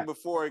dating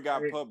before it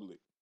got public.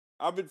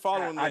 I've been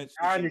following that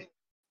shit.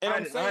 And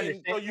I'm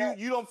saying, so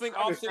you don't think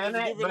Offset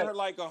was giving her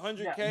like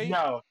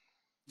 $100K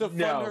to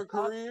fund her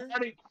career?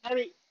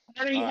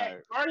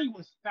 Cardi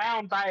was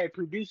found by a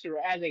producer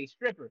as a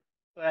stripper.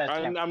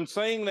 I'm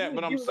saying that,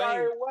 but I'm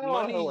saying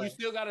money. You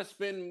still got to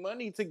spend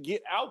money to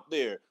get out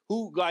there.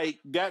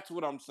 That's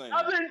what I'm saying.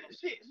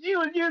 She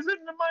was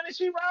using the money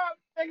she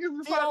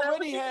robbed. She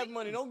already had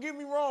money. Don't get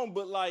me wrong,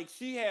 but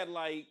she had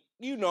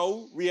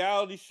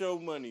reality show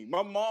money.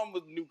 My mom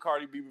knew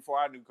Cardi B before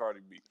I knew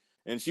Cardi B,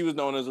 and she was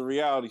known as a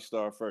reality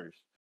star first.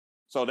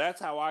 So that's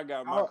how I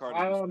got my Cardi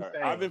B start.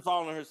 I've been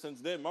following her since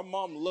then. My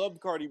mom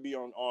loved Cardi B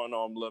on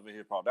Love and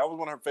Hip Hop. That was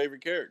one of her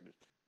favorite characters.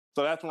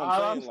 So that's what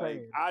I'm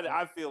saying.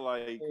 I feel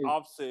like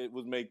Offset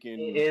was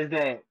making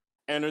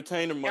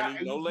entertainer money,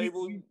 no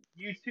label.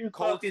 You too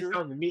focused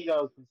on the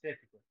Migos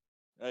specifically.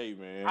 Hey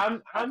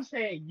man, I'm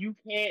saying you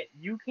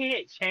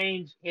can't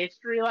change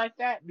history like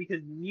that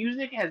because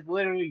music has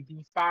literally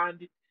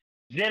defined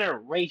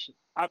generations.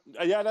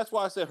 That's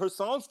why I said her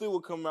song still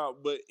would come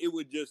out, but it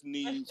would just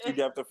she'd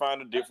have to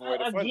find a different way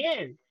to fund it.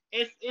 Again,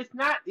 it's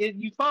not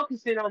you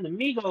focusing on the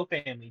Migo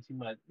family too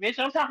much, Mitch.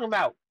 I'm talking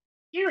about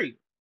period.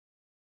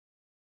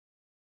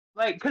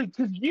 Like, cause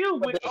you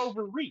would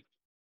overreach.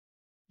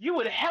 You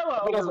would hella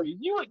overreach.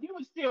 You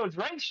would steal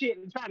Drake shit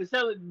and try to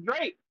sell it to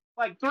Drake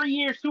like 3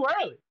 years too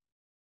early.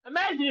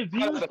 Imagine if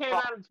Views came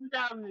out in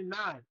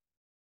 2009.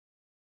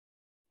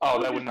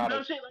 Oh, that would not No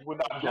have. shit like Would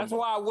that. not have That's done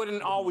why I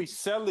wouldn't always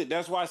sell it.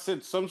 That's why I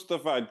said some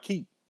stuff I'd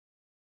keep.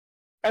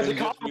 As a And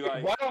just be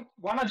compliment, like,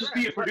 why not just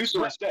be a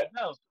producer instead?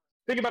 No,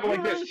 Think about it you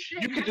like this: lose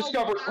shit you could all the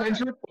discover time.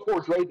 Kendrick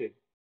before Dre did.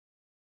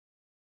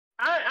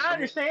 I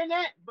understand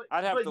that,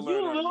 I'd have but to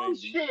learn you how to make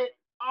lose beats. shit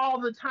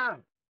all the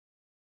time.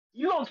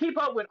 You gonna keep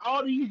up with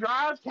all these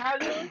drives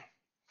casually?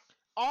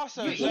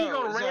 Also, You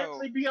gonna so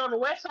randomly be on the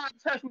west side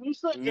of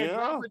Tuscaloosa and drop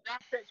Yeah, a drop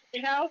that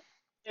Trey house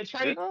and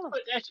Trey yeah.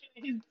 put that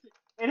shit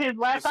in his The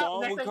laptop and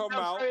song next would thing you come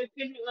know, out, Trey is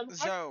Kendrick Lamar.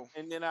 so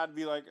and then I'd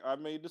be like, I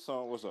made the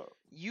song. What's up?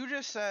 you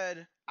just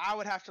said I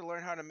would have to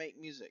learn how to make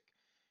music.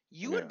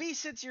 You Yeah. would be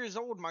 6 years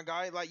old, my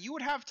guy. Like you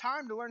would have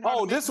time to learn how Oh,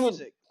 to make this would.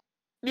 music.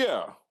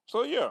 Yeah.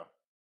 So yeah.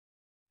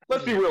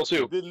 Let's be real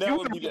too. Then that You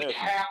would would be the really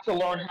essence. have to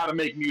learn how to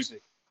make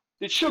music.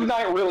 Did Suge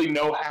Knight really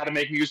know how to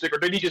make music, or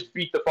did he just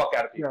beat the fuck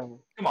out of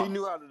people? Come He on.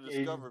 knew how to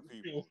discover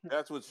people.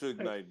 That's what Suge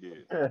Knight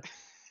did.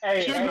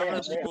 Hey, Suge hey,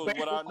 Knight people is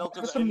what I know,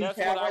 some and that's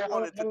what I kneecap.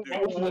 wanted to That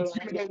do. was an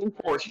intimidating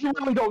force. You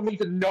really don't need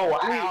to know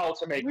how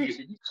to make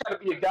music. You just got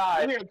to be a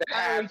guy we are that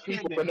has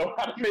people that know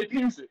how to make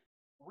music.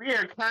 We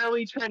are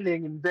currently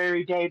trending in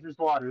very dangerous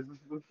waters.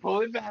 Let's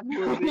pull it back a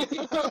little bit.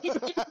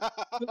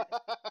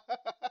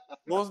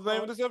 What's the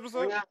name of this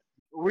episode?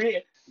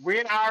 We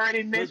had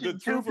already The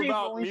mentioned two truth people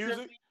about we shouldn't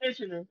music. be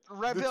mentioning.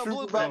 Red The pill, truth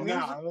blue about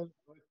pill.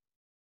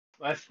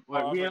 music?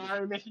 We had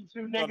already mentioned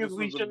two niggas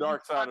we the shouldn't be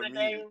dark side trying of to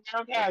name music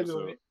around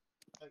casual. episode.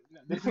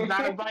 This is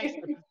not a vice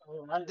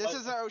episode, right? This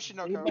is an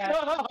Oshinoko.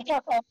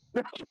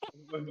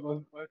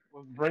 Let's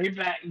bring it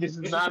back. This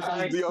is not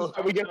This is vice.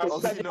 the We get the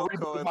Oshinoko second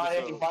reboot of Miami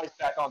episode. Vice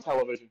back on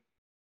television.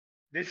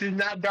 This is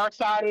not Dark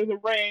Side of the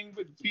Ring,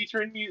 but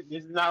featuring music.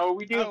 This is not what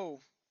we do. Oh,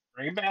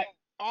 Bring it back.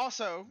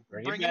 also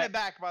bringing it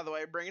back. By the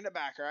way, bringing it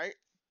back, right?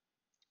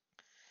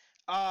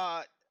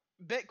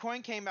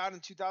 Bitcoin came out in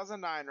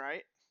 2009,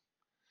 right?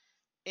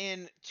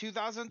 In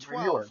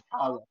 2012,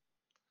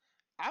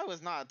 I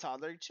was not a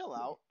toddler. Chill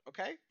out,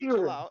 okay?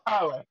 Chill out.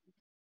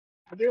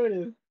 I'm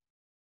doing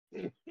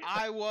this.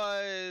 I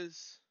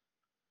was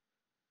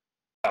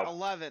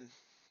 11.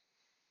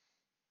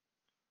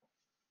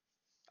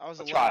 I was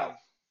 11. Child.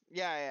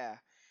 Yeah.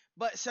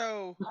 But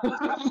so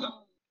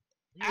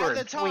You were at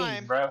the a tween,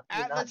 time, bro.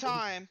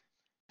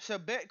 so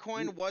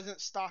Bitcoin wasn't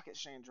stock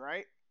exchange,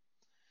 right?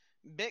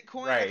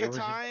 Bitcoin Right, at the it was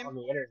just time, on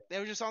the internet. it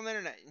was just on the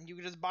internet, and you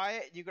could just buy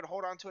it. You could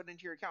hold on to it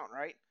into your account,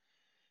 right?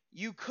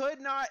 You could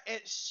not.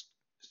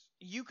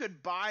 You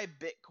could buy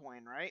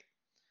Bitcoin, right?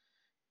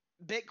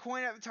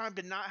 Bitcoin at the time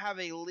did not have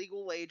a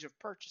legal age of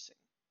purchasing.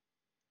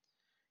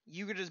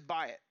 You could just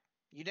buy it.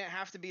 You didn't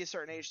have to be a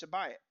certain age to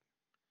buy it.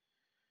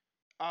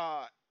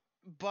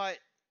 But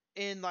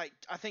in like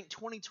I think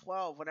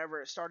 2012,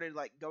 whenever it started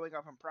like going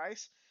up in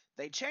price,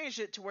 they changed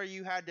it to where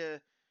you had to.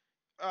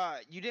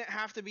 You didn't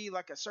have to be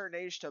like a certain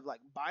age to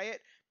like buy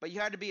it, but you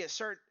had to be a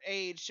certain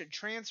age to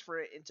transfer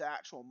it into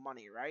actual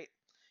money, right?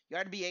 You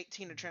had to be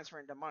 18 to transfer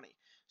it into money.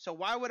 So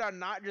why would I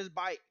not just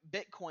buy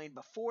Bitcoin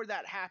before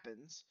that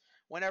happens?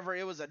 Whenever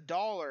it was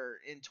 $1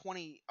 in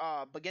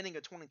beginning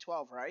of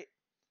 2012, right?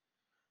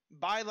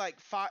 Buy like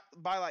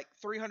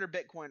 300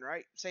 Bitcoin,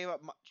 right? Save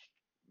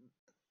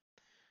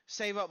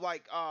up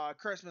like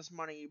Christmas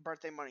money,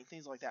 birthday money,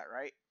 things like that,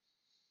 right?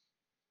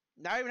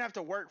 Not even have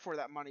to work for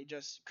that money,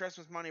 just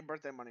Christmas money,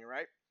 birthday money,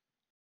 right?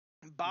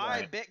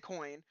 Buy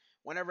Bitcoin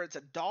whenever it's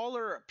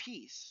 $1 a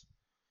piece,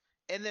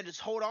 and then just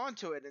hold on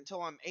to it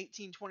until I'm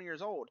 18, 20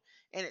 years old,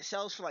 and it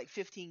sells for like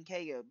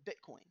 15K a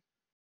Bitcoin.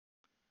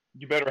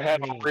 You better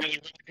have a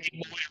really big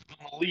lawyer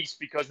on the lease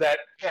because that.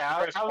 Yeah,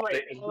 I was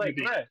like,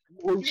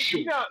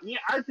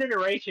 our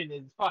generation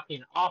is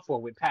fucking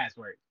awful with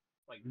passwords.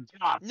 Like,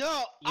 God,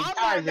 no, I'm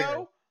not.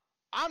 No,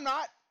 I'm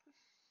not.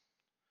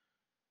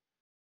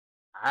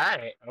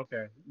 Alright,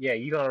 okay. Yeah,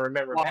 you gonna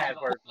remember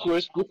password.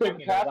 Your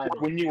favorite password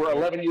when you were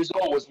 11 years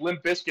old was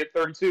Limp Bizkit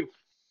 32.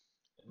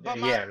 But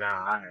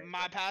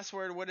my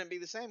password wouldn't be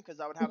the same because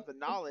I would have the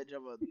knowledge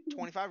of a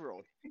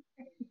 25-year-old.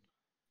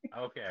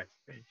 Okay.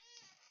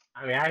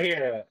 I mean, I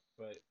hear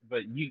that,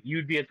 but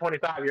you'd be a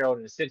 25-year-old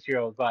in a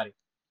 6-year-old's body.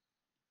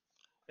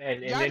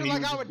 And then you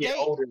would get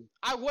older.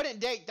 I wouldn't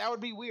date. That would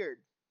be weird.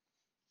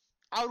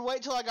 I would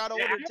wait till I got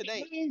older to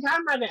date. I ain't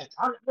talking about that.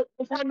 I'm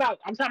talking about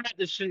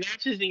the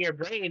synapses in your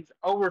brains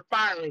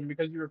overfiring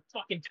because you were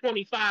fucking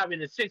 25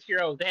 in a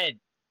 6-year-old's head.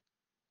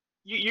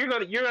 You're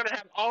gonna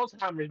have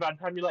Alzheimer's by the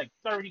time you're like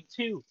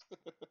 32.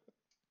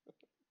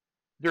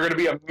 You're gonna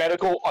be a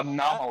medical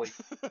anomaly.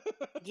 I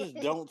just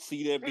don't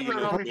see that being Your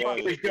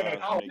body's gonna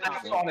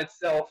collapse on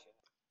itself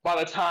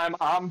by the time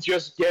I'm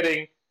just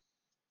getting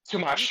to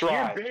my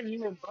stride. You're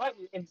bending your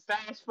button and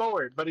fast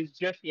forward, but it's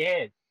just your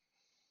head.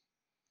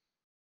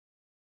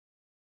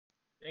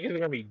 Niggas are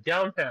gonna be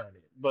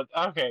dumbfounded. But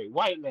okay,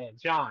 white man,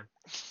 John.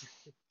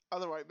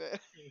 Other white man.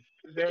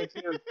 There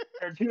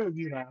are two of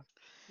you now.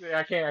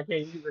 I can't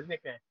use a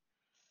nickname.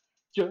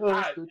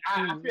 I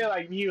feel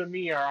like you and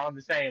me are on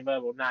the same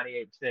level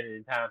 98% of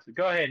the time. So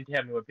go ahead and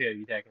tell me what pill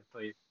you're taking,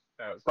 please.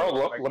 Let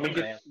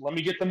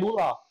me get the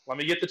moolah. Let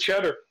me get the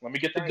cheddar. Let me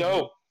get the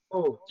dough.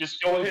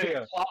 Just go ahead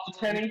and plop the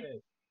penny,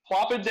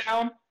 plop it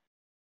down,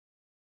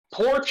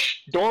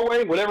 porch,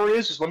 doorway, whatever it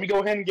is, just let me go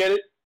ahead and get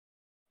it.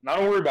 I'm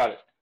not worried about it.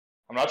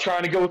 I'm not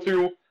trying to go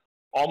through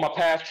all my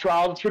past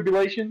trials and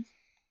tribulations.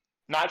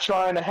 Not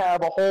trying to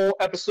have a whole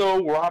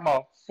episode where I'm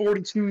a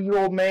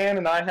 42-year-old man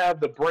and I have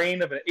the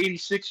brain of an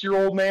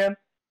 86-year-old man.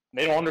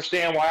 They don't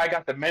understand why I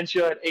got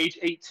dementia at age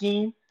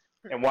 18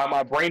 and why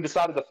my brain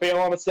decided to fail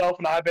on itself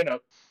and I've been a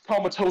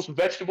comatose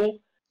vegetable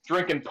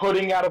drinking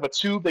pudding out of a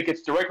tube that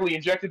gets directly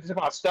injected into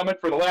my stomach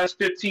for the last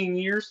 15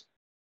 years.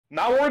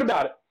 Not worried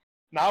about it.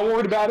 Not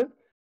worried about it.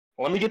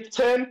 Let me get to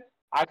 10.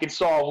 I can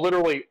solve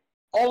literally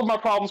all of my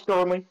problems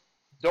currently.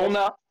 Do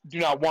not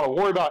want to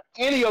worry about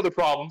any other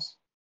problems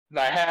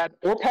that I had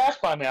or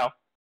passed by now.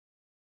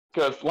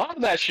 Because a lot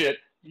of that shit,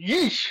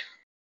 yeesh,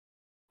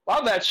 a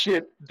lot of that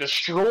shit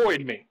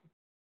destroyed me.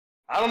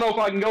 I don't know if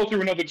I can go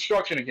through another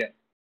destruction again.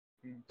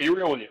 Be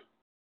real with you.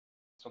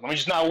 So let me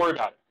just not worry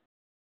about it.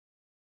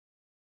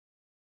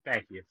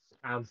 Thank you.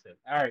 Thompson.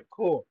 All right,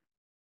 cool.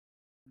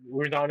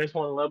 We're on this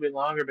one a little bit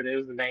longer, but it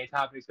was the main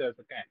topic, so it's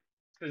okay.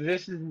 Because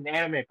this is an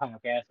anime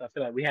podcast, so I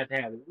feel like we have to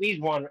have at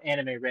least one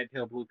anime red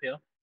pill, blue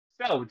pill.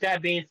 So, with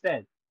that being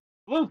said,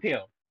 blue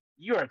pill,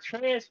 you are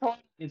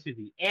transformed into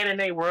the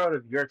anime world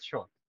of your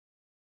choice.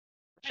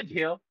 Red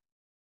pill,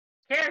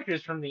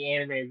 characters from the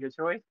anime of your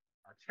choice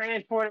are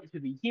transported to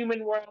the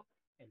human world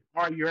and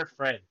are your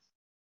friends.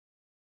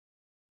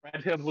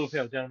 Red pill, blue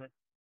pill, gentlemen.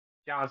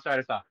 John, start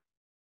us off.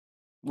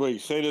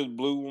 Wait, say this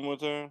blue one more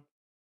time.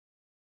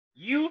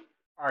 You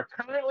are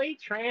currently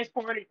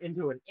transported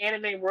into an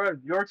anime world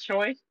of your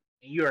choice,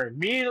 and you are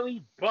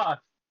immediately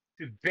buffed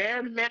to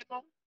bare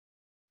minimum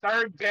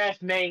third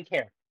best main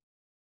character.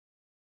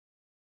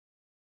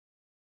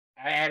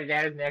 I added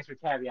that as an extra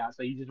caveat,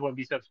 so you just want to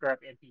be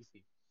subscribed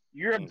NPC.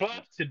 You're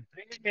buffed to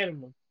bare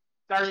minimum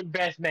third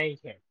best main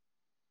character.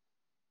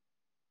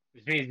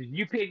 Which means if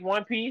you pick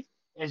One Piece,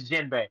 it's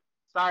Jinbei.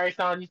 Sorry,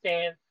 Sanji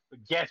Stan,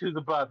 but guess who's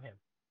above him?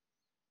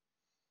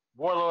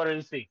 Warlord of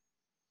the Sea.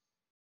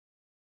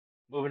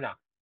 Moving on.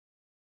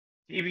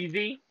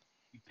 DBZ,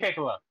 you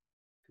Piccolo.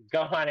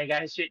 Gohan ain't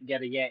got his shit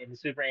together yet in the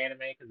super anime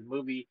because the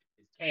movie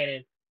is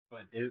canon,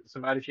 but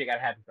some other shit got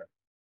to happen first.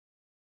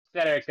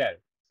 Etc., etc.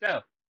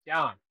 So,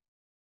 John,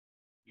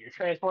 you're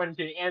transported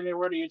to the anime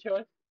world of your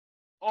choice,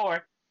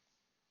 or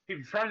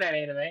people from that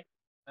anime,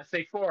 let's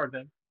say 4 of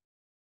them,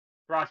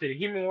 brought to the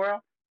human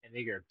world, and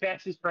they're your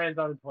bestest friends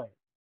on the planet.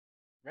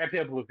 Red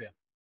pill, blue pill.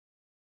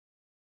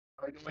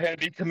 I'm going to go ahead and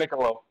beat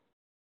Kamikolo.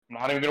 I'm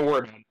not even going to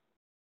worry about it.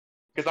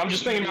 Because I'm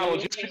just thinking about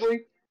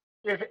logistically,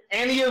 if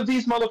any of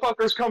these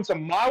motherfuckers come to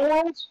my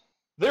world,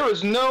 there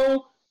is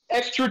no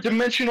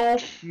extra-dimensional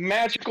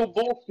magical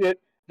bullshit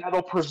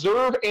that'll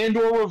preserve and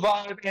or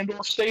revive and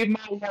or save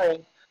my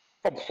world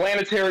from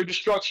planetary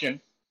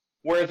destruction.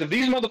 Whereas if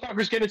these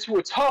motherfuckers get into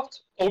a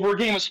tuft over a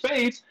game of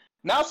spades,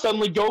 now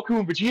suddenly Goku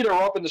and Vegeta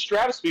are up in the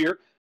stratosphere,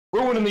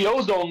 ruining the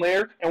ozone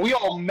layer, and we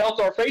all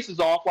melt our faces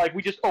off like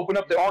we just opened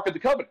up the Ark of the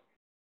Covenant.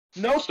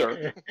 No,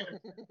 sir.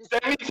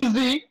 Send me to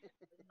Z.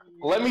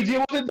 Let me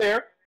deal with it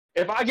there.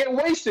 If I get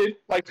wasted,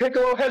 like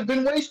Piccolo has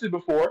been wasted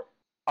before,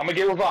 I'm going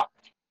to get revived.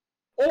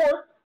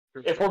 Or,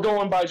 if we're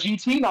going by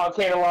GT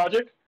non-canon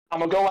logic, I'm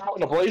going to go out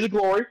in a blaze of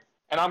glory,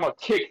 and I'm going to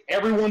kick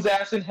everyone's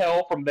ass in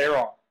hell from there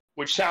on.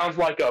 Which sounds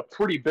like a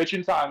pretty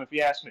bitchin' time, if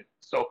you ask me.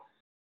 So,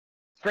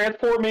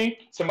 transport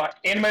me to my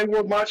anime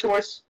world, my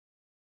choice.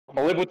 I'm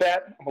going to live with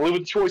that. I'm going to live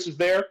with the choices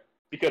there.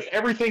 Because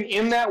everything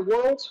in that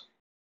world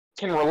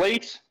can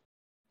relate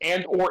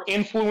and or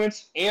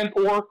influence and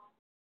or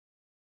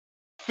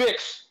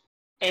fix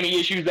any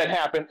issues that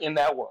happen in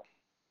that world.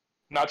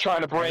 I'm not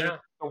trying to bring the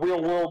real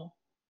world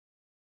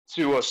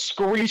to a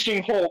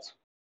screeching halt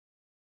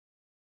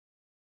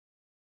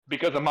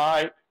because of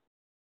my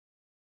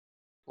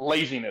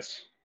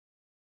laziness.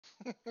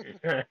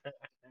 No,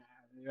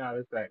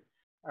 that's right.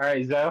 All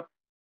right, Zoe.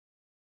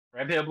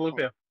 Red pill, blue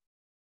pill.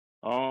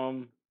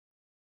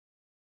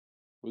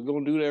 We're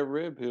gonna do that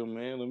red pill,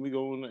 man. Let me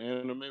go in the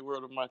anime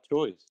world of my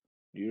choice.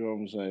 You know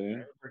what I'm saying?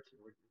 Right,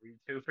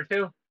 we're 2 for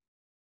 2.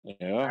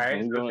 Yeah, all right,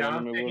 I'm so going to John's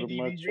anime picking world of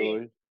my DBZ.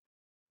 choice.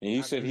 And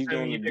he said he's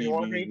going to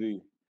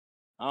DBZ.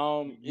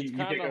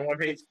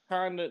 It's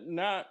kind of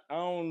not. I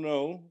don't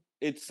know.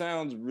 It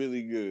sounds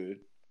really good,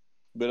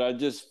 but I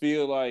just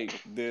feel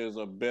like there's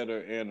a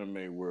better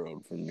anime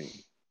world for me.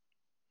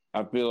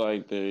 I feel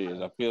like there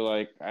is. I feel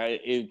like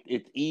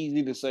it's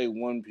easy to say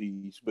One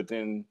Piece, but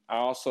then I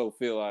also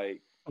feel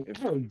like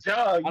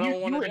Doug,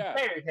 you in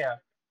Fairy Tail.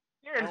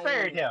 You're in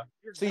Fairy Tail.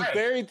 See,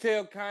 Fairy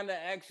Tail kind of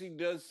actually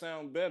does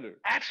sound better.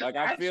 Actually,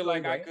 I feel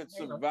like I could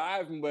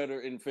survive better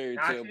in Fairy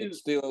Tail, but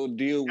still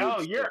deal with. Oh,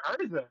 you're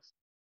Urza.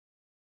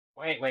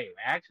 Wait.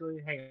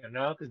 Actually, hang on.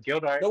 No, because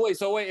Gildart. No, wait.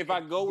 So wait, if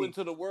I go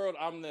into the world,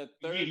 I'm the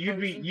third.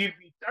 You'd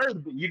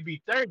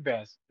be third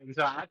best. And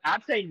so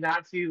I'd say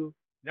not to.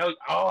 No.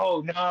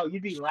 Oh no,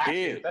 you'd be last.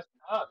 Yeah. That's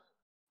tough.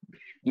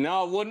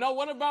 No. Well, no.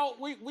 What about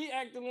we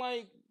acting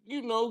like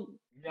Gajil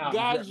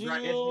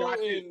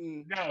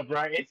and no,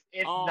 bro. It's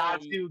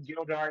not to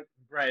Gildart,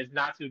 bro. It's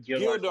not to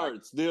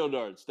Gildart.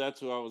 Gildarts.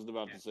 That's what I was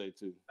about to say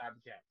too.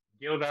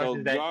 Gildart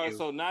is that.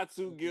 So not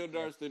to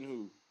Gildarts, then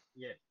who?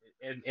 Yeah,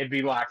 it'd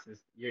be Loxus.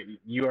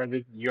 You're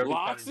becoming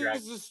Loxus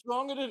dragon. is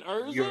stronger than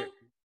Urza? You're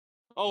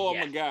Oh,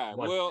 I'm a yes, guy.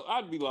 one Well,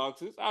 I'd be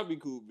Loxus. I'd be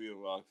cool being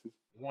Loxus.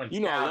 one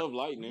You know I love thousand.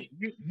 lightning.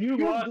 You You would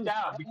lost be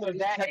out better because than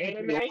that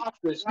technically anime.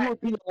 Loxus. You Like,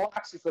 would be the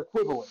Loxus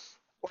equivalent.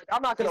 Like,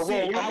 I'm not Cause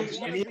going to see, roll I in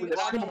want and to even be.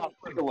 I assume I'm don't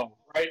Piccolo,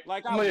 right?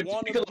 like. I'm I going to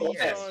want to Piccolo be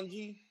yes, S.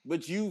 Sanji,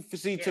 but you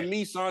see, to yes,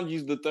 me,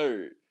 Sanji's the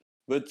third.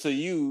 But to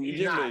you, he's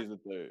not. Jinbei's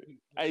the third. He,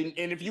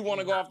 And if you want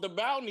he's to go not. off the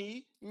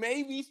bounty,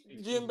 maybe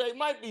He's Jinbei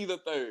might be the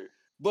third.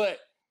 But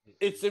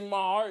it's in my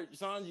heart,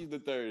 Sanji's the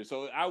third.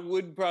 So I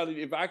would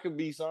probably, if I could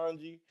be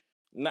Sanji.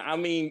 I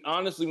mean,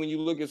 honestly, when you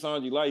look at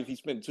Sanji's life, he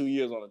spent 2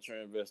 years on a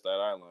transvestite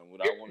island.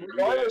 Would I want to do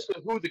that? Regardless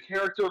of who the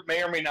character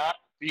may or may not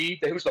be,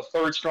 who's the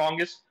third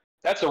strongest,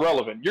 that's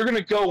irrelevant. You're going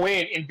to go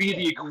in and be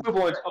the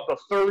equivalent of the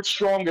third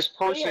strongest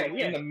oh person yeah,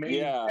 in yeah, the main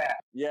Yeah,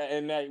 cast. yeah,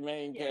 in that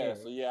main yeah.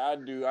 cast. So yeah, I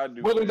do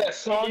Whether feel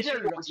that's that. It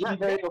Sanji doesn't. or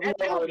Jinbei or That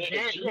whoever don't it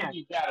is, guarantee. you're going Yeah, to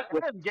be that that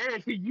equivalent. doesn't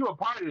guarantee you a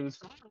part of the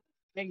story.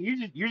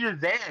 Nigga, you just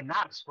there,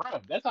 not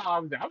scrub. That's all I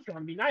was. I was trying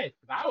to be nice.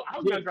 I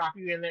was Yeah, gonna drop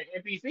you in there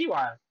NPC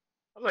wise.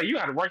 I was like, you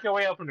got to work your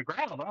way up from the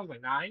ground. But I was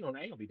like, nah, I ain't gonna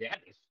be that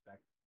disrespectful.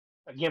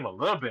 I give him a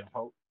little bit of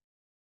hope.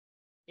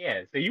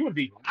 Yeah, so you would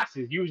be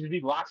Loxus. You would just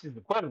be Loxus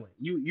equivalent.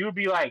 You would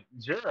be like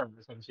Germ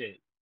or some shit.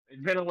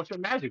 Depending on what your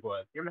magic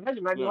was. Your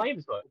magic might be Yeah. lame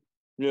as fuck. I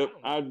Yep,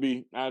 don't know.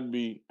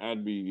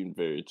 I'd be in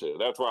fairy tale.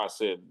 That's why I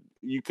said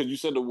because you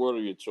said the word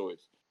of your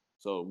choice.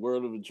 So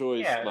word of a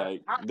choice, Yeah,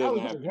 like I doesn't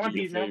was have like to be One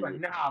your Piece, and I was like,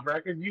 favorite. nah, bro,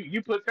 because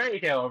you put Fairy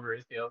Tail over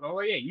it still. Oh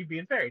yeah, you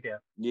being Fairy Tail.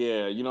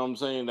 Yeah, you know what I'm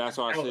saying. That's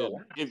why I That was a said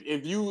lot.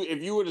 if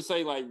you were to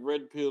say like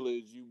red pill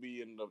is you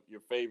be in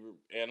your favorite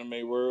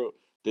anime world,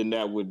 then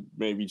that would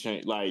maybe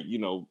change, like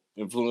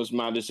influence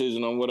my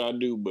decision on what I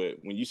do. But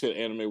when you said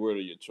anime world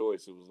of your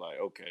choice, it was like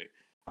okay,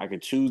 I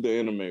could choose the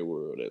anime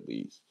world at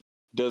least.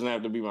 Doesn't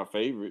have to be my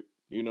favorite,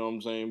 you know what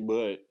I'm saying?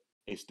 But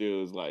it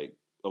still is like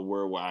a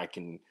world where I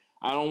can.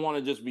 I don't want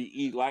to just be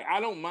eat. Like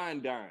I don't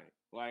mind dying.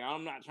 Like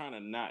I'm not trying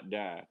to not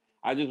die.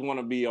 I just want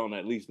to be on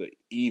at least an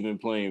even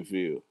playing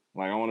field.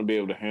 Like I want to be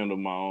able to handle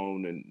my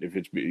own, and if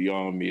it's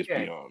beyond me, it's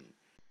Yeah, beyond me.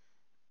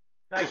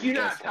 like you're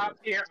not That's top all.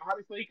 tier,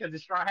 obviously, because the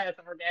Straw Hats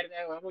aren't at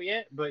that level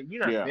yet. But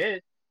you're not Yeah, mid.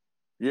 And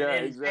yeah,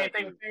 then the same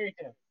thing exactly. with Fairy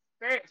Tail.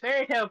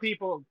 Fairy Tail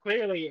people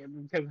clearly,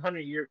 because 100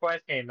 Year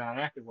Quest came out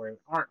afterward,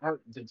 aren't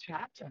the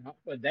top,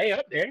 but they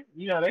up there.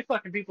 They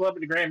fucking people up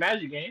in the Grand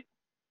Magic game.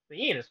 So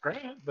you ain't a scrub,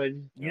 but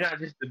you're Yeah, not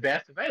just the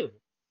best available.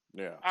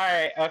 yeah. All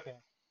right, okay.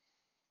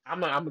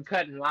 I'm gonna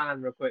cut in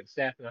line real quick,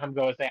 Seth, and I'm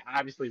going to say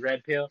obviously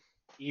Red Pill,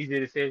 easy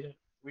decision.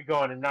 We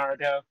going to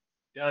Naruto,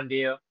 done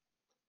deal.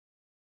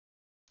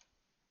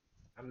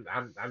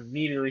 I'm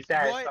immediately What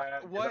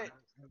satisfied because what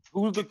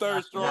Who's the third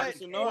what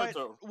strongest in what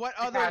Naruto? what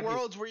other Kakashi.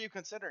 worlds were you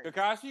considering?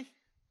 Kakashi?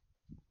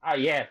 Oh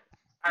yeah,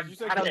 Did you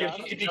say I don't give a it'd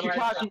fuck. Kakashi? be Nobody say.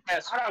 Kakashi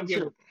S I don't for give.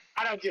 sure.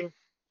 I don't give.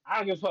 I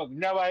don't give a fuck.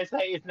 Nobody say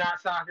it's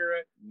not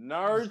Sakura. So,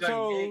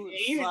 Naruto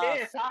even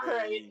then,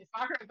 Sakura, Sasuke.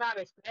 Sakura's not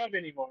a scrub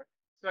anymore.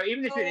 So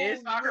even if it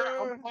is No, Sakura,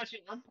 I'm bro. punching.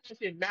 I'm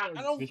punching I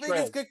mountains don't to think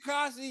it's shreds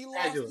Kakashi. He lost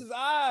gradually. his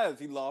eyes.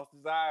 He lost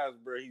his eyes,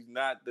 bro. He's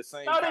not the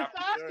same So did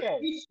copy. Sasuke.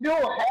 He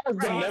still has the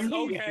Right, Sasuke,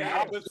 memory okay, down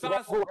right, but to the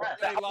level of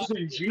Sasuke right. lost 1,000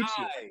 his jutsu.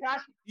 eye. Kakashi,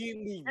 He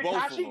didn't lose both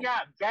of Kakashi them.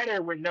 got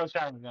better with no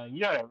Sharingan.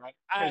 You know that, right?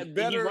 I Because he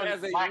better wasn't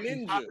as a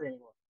lacking ninja. chakra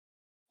anymore.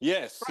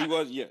 Yes, he Right.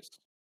 was. Yes,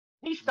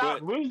 He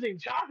stopped but losing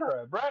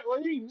chakra, bro.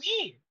 What do you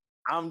mean?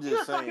 I'm He just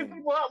was fucking saying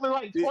people up with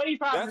like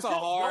that's a 25%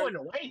 hard. going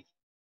to waste.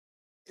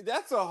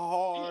 That's a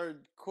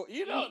hard.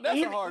 That's a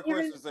Even hard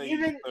question even to say. He's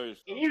the even third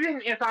strongest.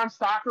 even if I'm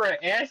Sakura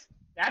S,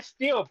 that's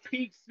still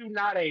peak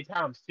Tsunade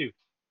times two.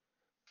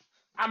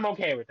 I'm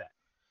okay with that.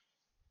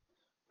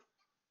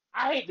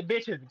 I hate the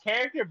bitch as a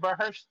character, but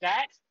her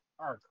stats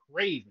are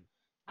crazy.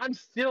 I'm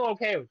still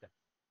okay with that.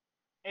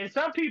 And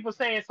some people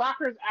saying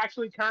Sakura's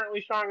actually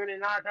currently stronger than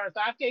Naruto and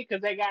Sasuke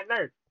because they got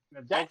nerfed.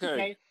 If that's the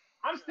Okay, case,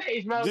 I'm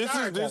stage mode this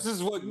Naruto.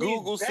 is what You need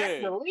Google best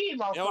said. believe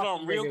my Hold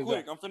fucking on, real niggas up.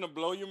 quick. I'm finna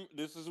blow you.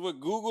 This is what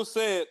Google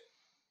said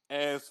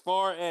as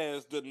far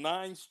as the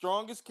 9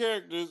 strongest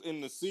characters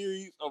in the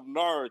series of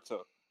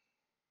Naruto.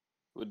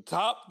 The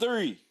top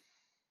 3,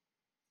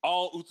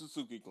 all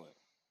Utsutsuki clan.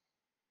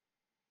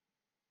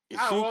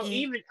 Oh well,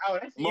 Isuki,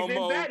 that's even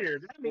Momo, better.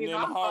 That and means then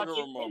I'm fucking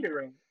Hagoromomo.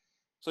 Kindred.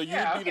 So you would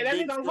Yeah, be the okay, that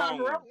means big I'm strong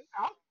Sakura.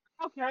 one.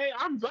 Okay,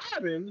 I'm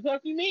vibing. What the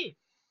fuck you mean?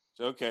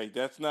 Okay,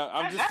 that's not.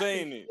 I'm just That's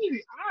saying it.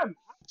 easy. I'm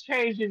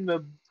changing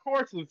the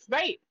course of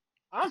fate.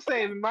 I'm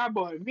saving my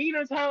boy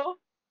Minato.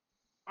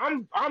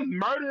 I'm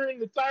murdering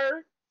the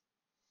third.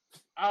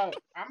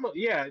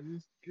 Yeah,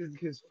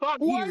 because fuck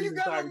Why you you even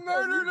gotta started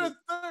playing murder music.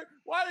 the third?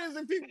 Why is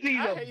it people? 'Cause he's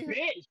I a hate him.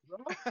 bitch, bro.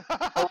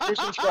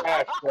 Haru's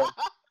trash, bro.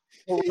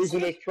 He Haru's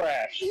said, is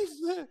trash. he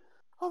said,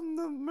 I'm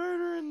the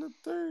murder in the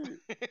third.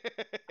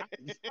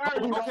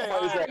 Starting Haru's to Okay, is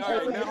find all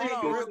right. that. Now hold he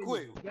on, real going in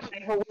quick. the dirt.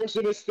 And Haru's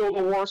is still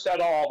the worst out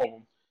of all of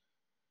them.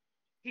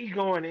 He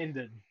going in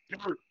the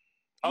dirt.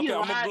 He Okay,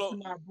 I'm gonna lied to blow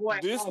my boy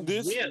this off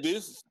this whip.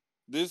 this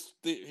this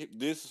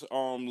this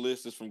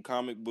list is from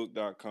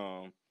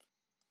comicbook.com.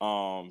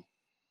 Um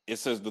It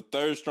says the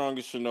third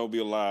strongest shinobi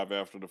alive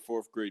after the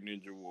fourth Great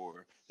Ninja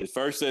War. It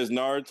first says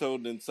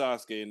Naruto, then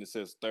Sasuke, and it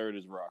says third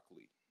is Rock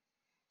Lee.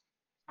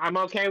 I'm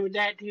okay with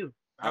that too.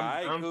 All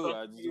right, I'm cool. fucking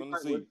I just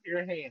want to with see.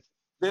 your hands.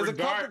 There's a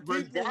couple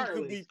people who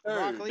could be Regardless,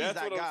 Rock third. Lee's That's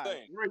that what I'm guy.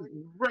 saying.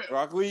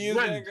 Rock Lee is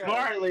that guy.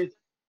 regardless,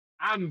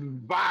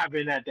 I'm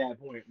vibing at that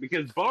point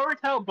because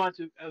Boruto,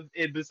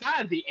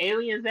 besides the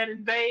aliens that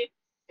invade,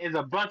 is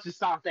a bunch of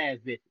soft ass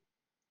bitches.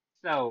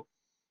 So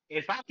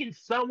if I can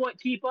somewhat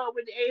keep up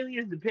with the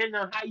aliens, depending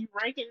on how you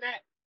ranking that,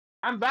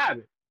 I'm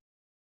vibing.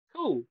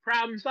 Cool,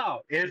 problem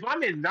solved. And if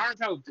I'm in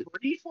Naruto 3-4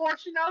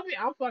 Shinobi,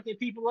 I'm fucking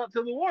people up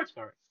till the war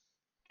starts.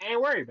 I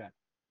ain't worried about it.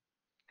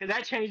 Because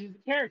that changes the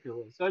character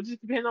list. So it just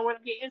depends on what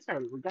I get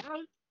inserted.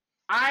 Regardless,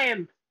 I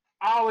am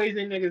always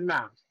in niggas'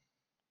 mouths.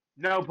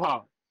 No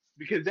pause.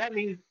 Because that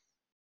means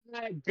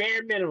I,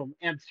 bare minimum,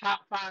 am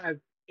top 5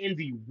 in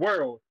the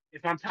world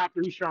if I'm top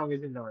 3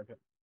 strongest in Naruto.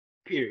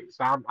 Period.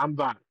 So I'm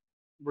vibing.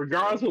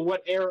 Regardless of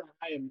what era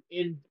I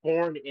am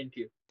born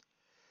into.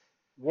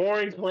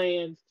 Warring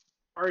clans,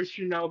 first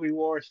Shinobi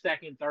War,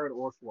 second, third,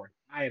 or fourth.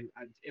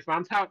 If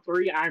I'm top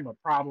 3, I'm a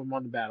problem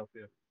on the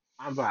battlefield.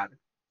 I'm vibing.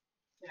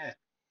 Yeah.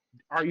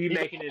 Are you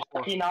making it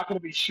for? You're not going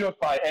to be shook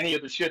by any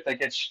of the shit that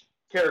gets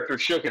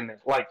characters shook in there.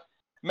 Like,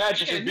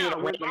 imagine just being a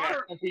random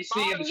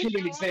NPC in the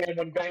shooting exam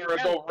when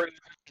Gaara's over in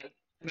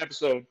an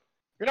episode.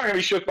 You're not going to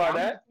be shook by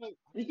that.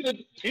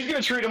 He's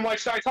gonna treat him like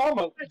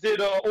Saitama did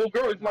old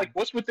girl. Like,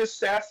 what's with this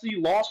sassy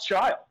lost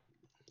child?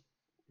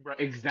 Bro,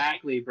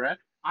 exactly, bro.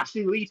 I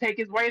see Lee take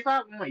his waist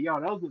off. I'm like, yo,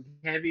 those look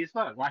heavy as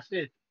fuck. Watch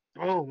this.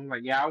 Boom. I'm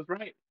like, yeah, I was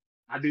right.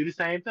 I do the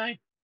same thing.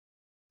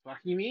 Fuck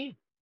you mean?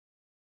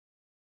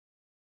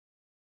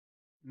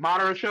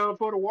 Madara showed up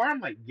for the war. I'm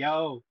like,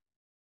 yo,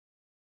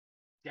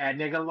 that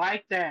nigga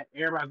like that.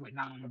 Everybody's like,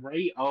 nah, bro.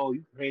 Oh,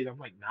 you crazy. I'm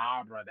like,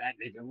 nah, bro. That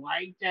nigga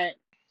like that.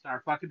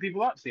 Start fucking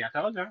people up. See, I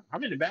told you.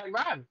 I'm in the back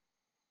riding.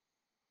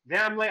 Then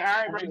I'm like, all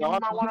right, bro, give me my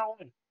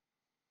one-on-one.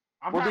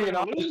 I'm We're being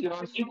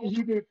honest,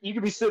 you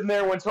could be sitting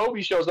there when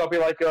Toby shows up, be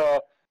like,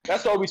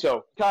 that's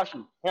Obito.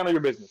 Kashi, handle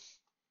your business.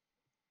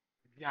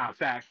 Yeah,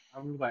 fact.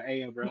 I'm like,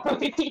 hey, bro,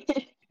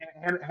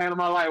 handle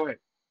my lightweight.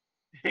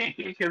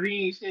 Because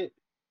he ain't shit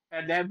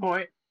at that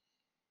point.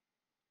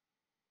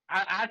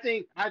 I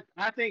think,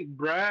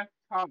 bruh,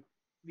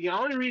 the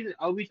only reason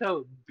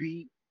Obito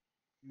beat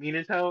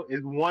Minato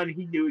is one,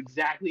 he knew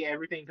exactly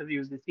everything because he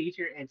was the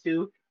teacher, and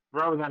two,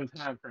 bro was on a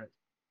time crunch.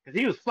 Because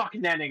he was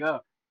fucking that nigga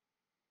up.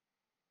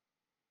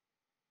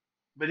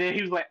 But then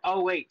he was like,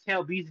 oh, wait,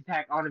 tell Beast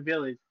Attack on the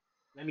village.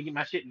 Let me get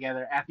my shit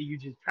together after you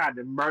just tried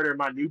to murder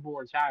my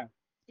newborn child.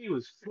 He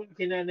was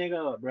fucking that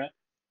nigga up, bruh.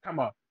 Come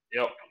on.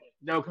 Yep.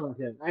 No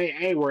contest. I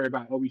ain't worried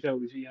about Obito,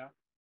 y'all.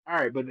 All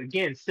right, but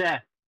again,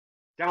 Seth,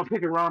 don't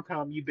pick a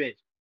rom-com, you bitch.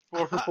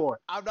 4 for 4.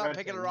 I'm not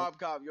picking a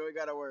rom-com. You ain't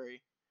gotta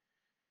worry.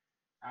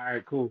 All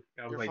right, cool.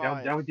 I was You're like,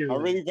 fine. don't do it. I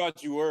really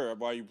thought you were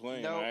while you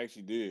playing. Nope. I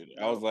actually did.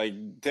 Nope. I was like,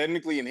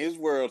 technically, in his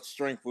world,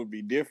 strength would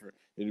be different.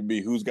 It'd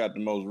be who's got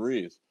the most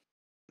riz.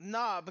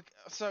 Nah,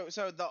 so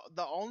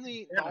the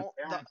only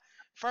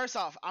first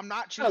off, I'm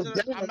not Oh,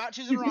 choosing. I'm not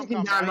choosing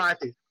rom-com. Don Right?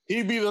 Marcy.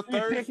 He'd be the You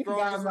third picking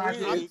strongest Don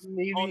Marcy.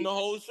 riz on the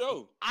whole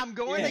show. I'm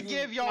going to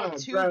give y'all No,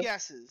 two bro.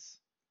 guesses.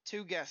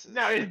 Two guesses.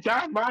 No, it's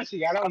Don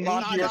Machi. I don't It's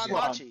not your Don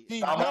squad. Machi. See,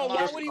 It's not no, Don why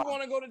Machi. would he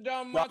want to go to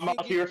Don Machi and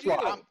Machi get or killed?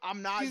 Slime?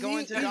 I'm not He's-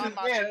 going to he's- Don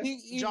Machi.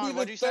 He'd John, be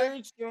what'd the you say?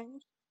 third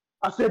strongest.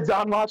 I said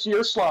Don Machi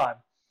or Slime,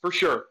 for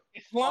sure.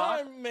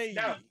 Slime, maybe.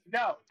 No.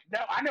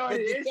 I know what But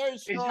it the is. third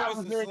It's strongest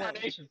Java's is Slime.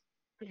 reincarnation.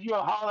 Because you're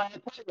a whole ass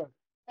player.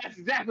 That's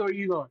exactly where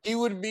you going. He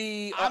would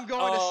be. I'm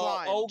going to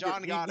Slime. Ogre.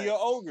 John got He'd be it. an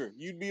ogre.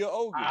 You'd be an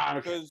ogre Okay.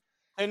 because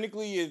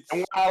technically it's.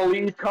 And when our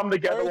leads come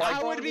together Third like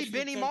I would be strongest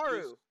Benny is Maru.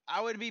 Tempest. I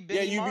would be Yeah,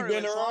 Benny you'd Maru be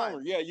and Benny Slime.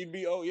 Maru. Yeah,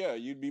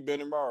 you'd be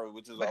Benny Maru,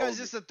 which is Because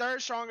an it's ogre. the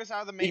third strongest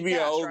out of the main He'd be an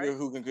cast, ogre right?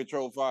 who can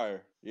control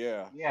fire.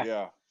 Yeah.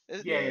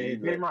 It's,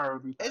 he'd Big be- Mario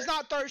would be it's first.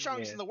 not third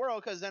strongest in the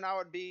world because then I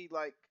would be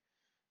like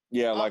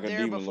Yeah, up like a there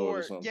demon lord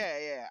or before. something.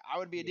 Yeah, I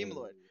would be a demon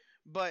lord.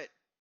 But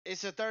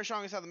it's the third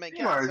strongest out of the main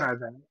Big Mario's cast.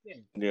 not So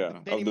that. Yeah,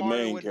 Benny of the Maru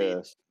main would be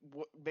cast.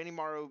 Benny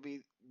Maru would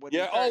be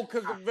Yeah. third. Oh,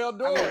 because of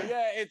Veldora.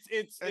 Yeah, it's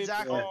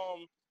Exactly.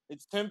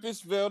 it's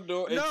Tempest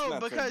Veldora. It's No,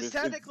 not because Tempest.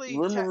 technically,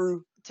 it's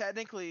Rimuru.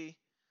 technically,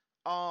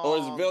 Or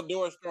is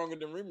Veldora stronger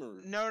than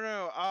Rimuru?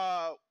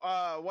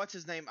 No. What's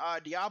his name?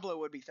 Diablo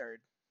would be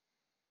third.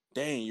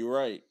 Dang, you're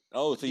right.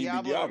 Oh, so you'd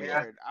be Diablo would be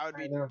Diablo, third. I would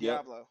be know.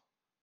 Diablo.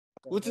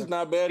 which is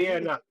not bad. Yeah, either.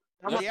 no.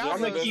 I'm That's gonna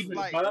Diablo's keep it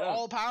like above.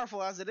 all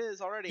powerful as it is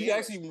already. He's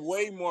actually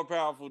way more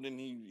powerful than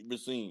he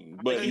was seen,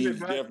 but Keep it he's above.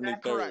 definitely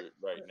That's third correct.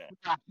 right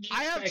now.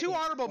 I have two Second.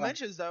 honorable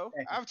mentions though.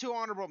 I have two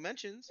honorable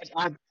mentions.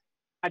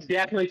 I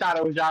definitely thought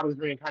it was Jabba's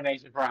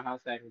reincarnation for a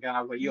hot second. Cause I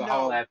was like, you a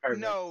whole ass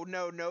person. No.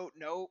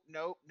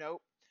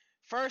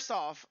 First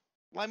off,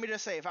 let me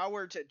just say, if I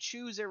were to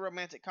choose a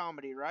romantic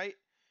comedy, right?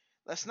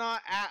 Let's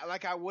not act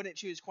like I wouldn't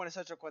choose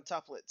quintessential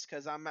quintuplets,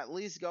 because I'm at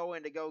least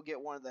going to go get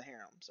one of the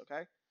harems,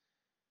 okay?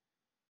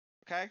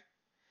 Okay?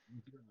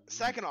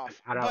 Second off,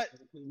 I'm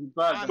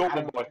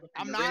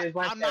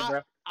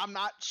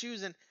not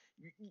choosing.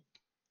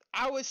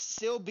 I would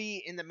still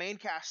be in the main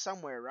cast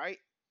somewhere, right?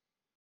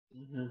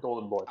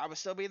 Golden Boy. I would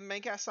still be in the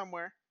main cast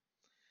somewhere.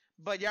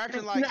 But you're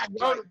acting You're like not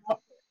Golden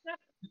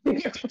Boy.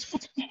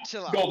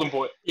 chill out. Golden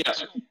Boy.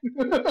 Yes.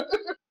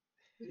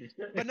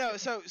 But no,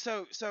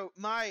 so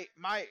my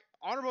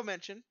honorable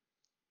mention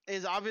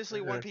is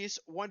obviously One Piece.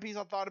 One Piece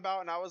I thought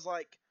about and I was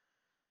like,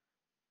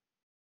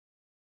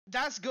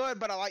 that's good,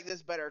 but I like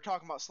this better.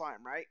 Talking about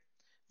slime, right?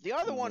 The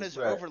other one is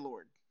Right.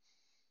 Overlord.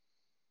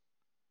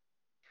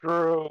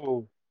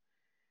 True.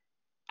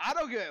 I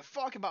don't give a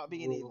fuck about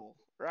being evil,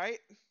 right?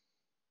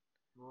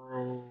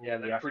 Yeah,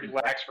 they're pretty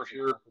lax for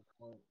sure.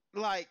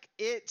 Like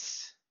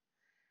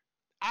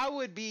I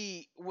would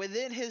be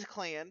within his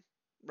clan,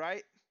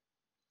 right?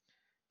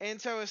 And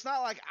so it's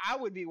not like I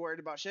would be worried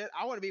about shit.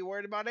 I wouldn't be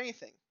worried about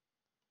anything.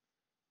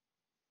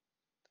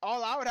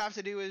 All I would have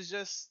to do is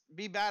just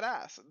be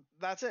badass.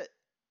 That's it.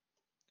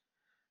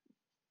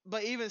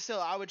 But even still,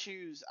 I would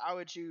choose.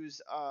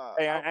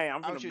 Hey, I'm I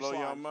would gonna choose blow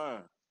your slime.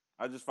 mind.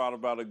 I just thought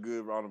about a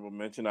good honorable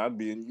mention. I'd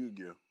be in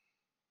Yu-Gi-Oh. Not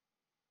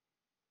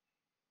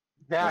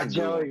That's a good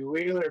Joey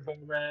Wheeler,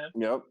 but man.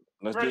 Yep,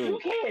 let's Bro, do you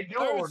it. can't do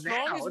Third it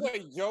now. strongest?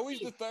 Wait, Joey's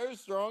the third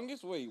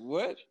strongest? Wait,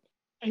 what?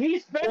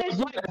 He's finished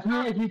like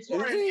top If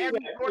four Is in he? every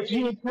If sport you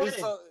he's include,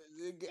 playing. I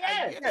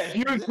Yeah, guess. if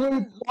you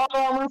include plot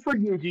armor for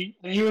Yugi,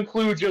 and you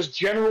include just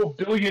general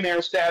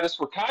billionaire status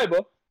for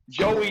Kaiba,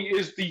 Joey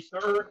is the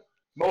third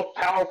most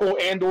powerful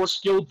and/or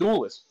skilled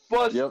duelist.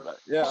 But Yep,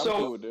 yeah, I'm cool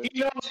also, with that. he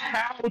knows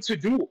how to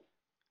duel.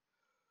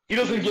 He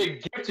doesn't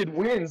get gifted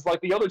wins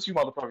like the other two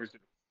motherfuckers do.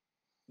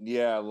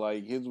 Yeah,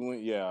 like his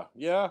win. Yeah,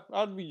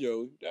 I'd be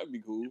Joey. That'd be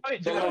cool.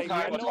 Wait, So Joey, like,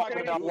 I I'm know talking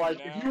what about you're like,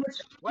 saying if now. you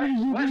attack What me,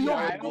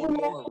 Joey be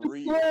more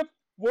real.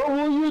 what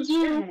will you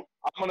do? His-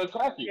 I'm gonna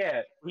attack you.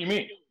 Yeah, What do you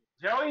mean?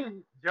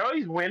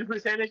 Joey's win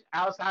percentage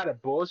outside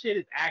of bullshit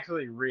is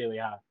actually really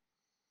high.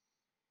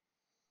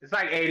 It's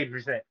like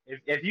 80%.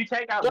 If you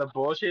take out the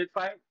bullshit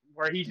fight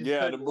where he just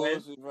Yeah, couldn't the win,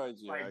 bullshit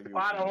fights. Yeah, I like get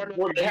plot what you order mean.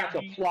 Where they have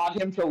to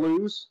plot him to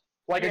lose,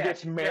 like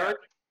against Merrick?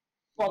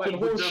 Fucking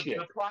But horseshit.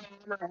 the plot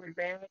armor was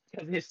bad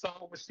because his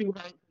soul was too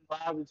hurt from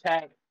Bob's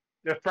attack.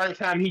 The first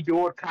time he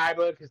dueled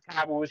Kaiba because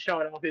Kaiba was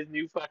showing off his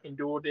new fucking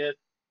duel disc.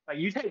 Like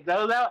you take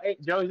those out,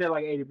 Joey's at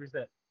like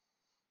 80%.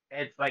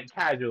 It's like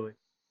casually.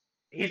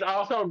 He's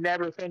also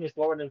never finished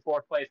lower than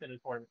fourth place in his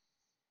tournament.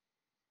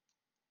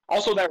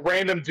 Also, that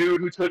random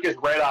dude who took his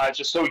red eye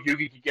just so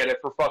Yugi could get it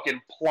for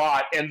fucking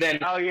plot, and then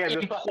Oh yeah,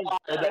 the fucking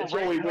that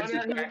Joey Red wins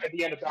Hunter it back at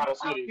the end of Battle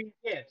City.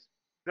 Yes.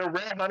 The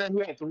Red Hunter who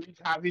had 3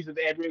 copies of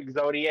every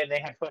Exodia and they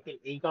had fucking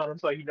ink on him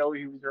so you know what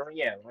he was doing.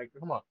 Yeah, like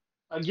come on.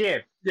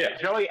 Again, Yeah.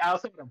 Joey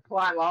outside of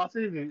plot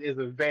losses is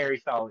a very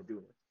solid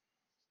duelist.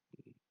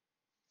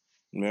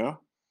 Yeah.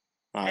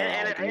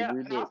 And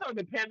it also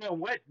depends on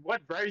what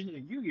version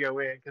of Yu-Gi-Oh!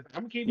 In, because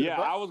I'm keeping Yeah,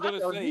 I was gonna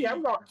say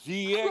I'm going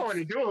GX.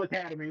 to Duel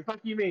Academy. Fuck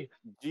you mean?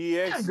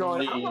 GX. I'm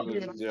going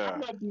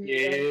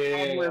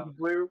Yeah. with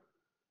Blue.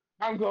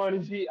 I'm going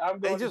to G. I'm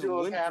They going to just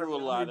Duel went Academy. through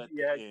a lot at the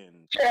Yeah.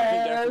 end. I think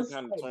that's what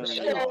kind of turned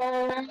me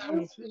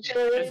off.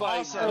 It's like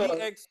Also-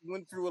 GX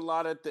went through a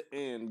lot at the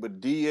end, but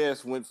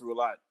DS went through a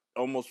lot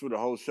almost through the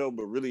whole show,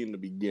 but really in the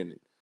beginning.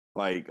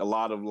 Like a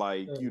lot of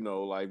like, you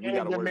know, like we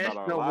gotta worry about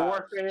our Dimensional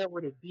lives. warfare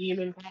with a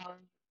demon kind.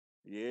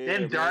 Yeah,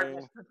 Then man.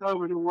 darkness took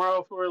over the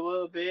world for a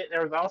little bit.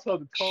 There was also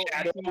the cult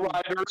Shadow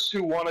Riders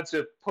who wanted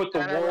to put the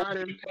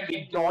world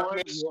in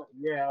darkness.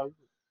 Yeah.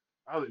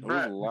 There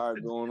was a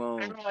lot going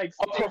on. Like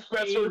A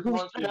professor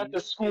who's been at the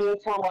school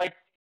for like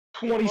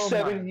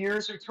 27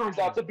 years who turns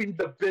out to be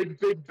the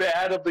big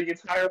bad of the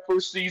entire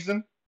first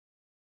season.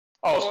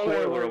 Oh,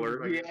 spoiler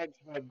alert. GX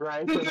had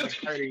Brian for like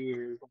 30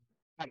 years.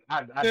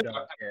 I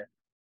don't care.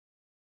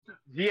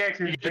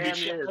 GX is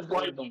damn near Chaz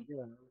Lightning.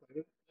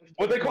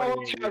 What they call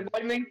him? Chaz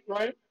Lightning,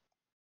 right?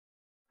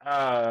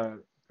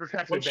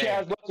 Professor When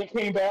Chaz Lightning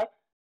came back.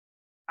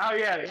 Oh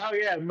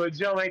yeah,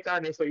 Magellan ain't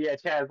Thunder, so yeah,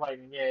 Chaz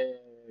Lightning, yeah.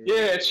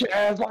 Yeah,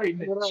 Chaz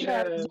Lightning.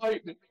 Chaz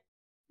Lightning.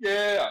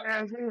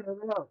 Yeah.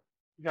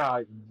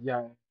 No,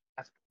 yeah,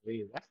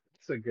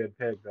 that's a good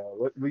pick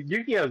though.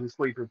 Yu-Gi-Oh's a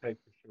sleeper pick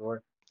for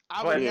sure.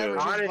 I would But never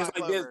choose honestly, Black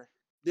Clover.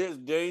 There's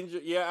danger.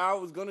 Yeah, I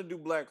was gonna do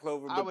Black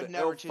Clover, I but would the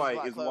never elf choose fight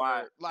Black is Clover.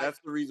 why. Like, that's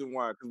the reason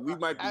why, because we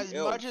might be as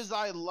elves. much as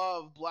I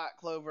love Black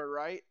Clover,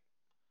 right?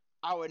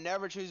 I would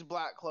never choose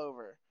Black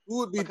Clover. Who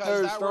would be because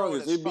third that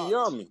road strongest? is It'd be fucked.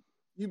 Yummy.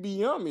 You'd be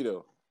Yummy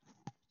though.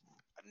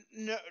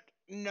 No.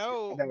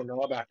 I don't know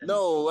about that.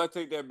 No, I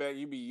take that back.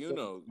 You'd be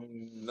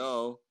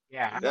No.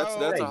 Yeah, That's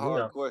No. a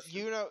hard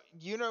question.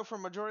 You know,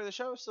 from majority of the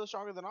show, is still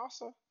stronger than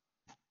Asta.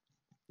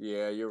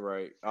 Yeah, you're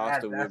right.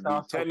 Asta that's would be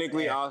also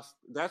technically fair. Asta.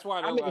 That's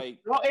why they're like.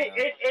 Well,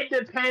 it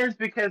depends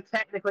because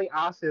technically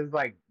Asta is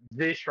like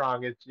this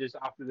strong. It's just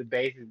off of the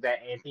basis that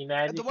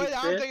anti-magic. The way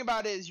that I'm thinking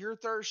about it is you're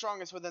third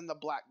strongest within the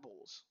Black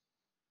Bulls.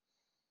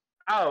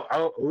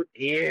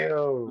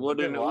 Ew. Well,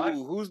 then,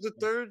 who's the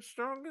third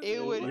strongest?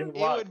 It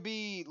would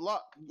be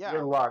Luck. Yeah,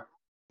 You're Luck.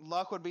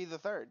 Luck would be the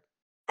third.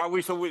 Are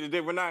we? So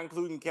we're not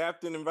including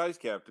captain and vice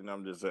captain.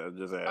 I'm just asking.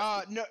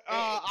 No.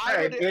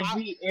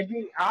 It'd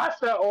be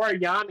Asta or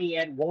Yami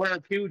at 1 or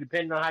 2,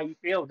 depending on how you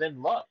feel.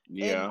 Then Luck.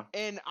 Yeah.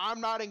 And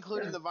I'm not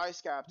including the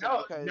vice captain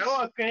because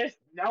No offense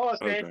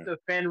to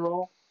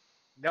Fenril.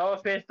 No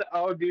offense to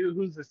old dude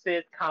who's a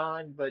Sith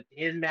con, but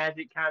his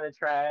magic kind of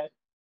trash.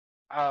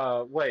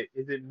 Wait,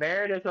 is it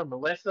Meredith or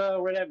Melissa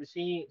or whatever?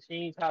 She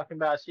ain't talking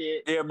about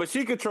shit. Yeah, but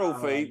she control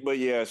fate. But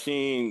yeah, she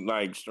ain't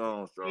like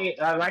strong.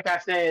 Like I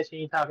said, she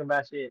ain't talking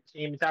about shit. She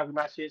ain't been talking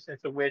about shit since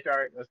the witch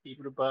art. Let's keep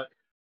it a buck.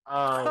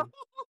 Um,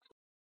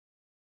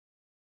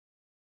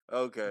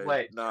 Okay,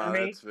 what? You know nah, what I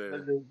mean? that's fair.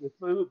 The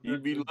food, You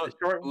be the luck,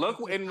 short one.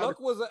 luck, and luck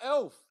was an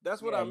elf.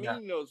 That's what Yeah, I no,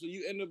 mean, though. So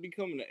you end up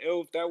becoming an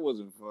elf. That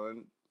wasn't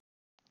fun.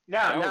 no,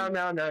 That was no,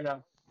 no, no,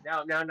 no,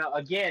 no, no, no.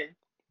 Again,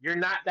 you're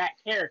not that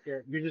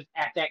character. You're just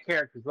at that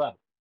character's level.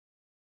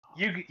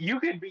 You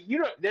could be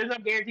there's no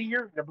guarantee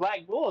you're the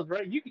Black Bulls,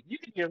 right? You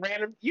could be a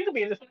random you could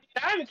be in the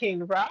Diamond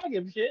Kingdom, bro. I don't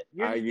give a shit.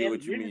 I get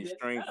what you You're mean. just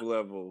Strength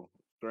level,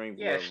 strength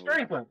yeah, level.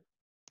 strength level.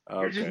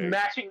 You're just Okay,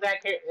 matching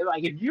that character.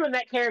 Like if you and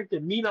that character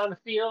meet on the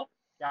field,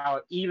 y'all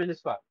are even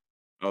as fuck.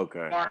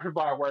 okay, Bar for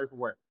bar, word for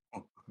word.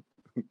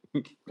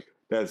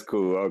 that's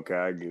cool. Okay,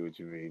 I get what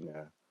you mean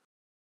now.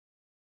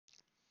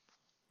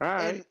 All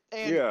right,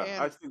 yeah,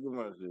 I And see the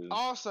message.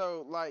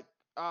 also like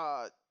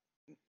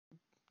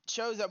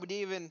shows that would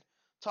even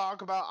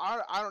talk about.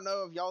 I don't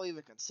know if y'all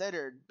even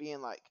considered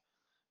being like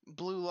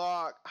Blue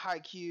Lock,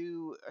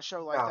 Haikyuu, a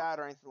show like No, that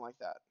or anything like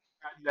that.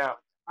 no.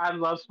 I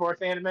love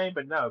sports anime,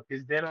 but no,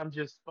 because then I'm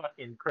just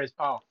fucking Chris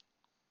Paul.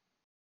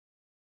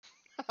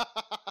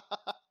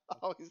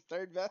 Always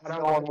third I best. don't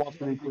No want one to. wants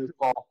to be Chris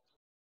Paul.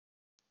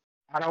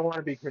 I don't want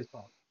to be Chris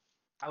Paul.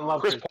 I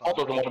love Chris Chris Paul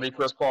Paul. doesn't want to be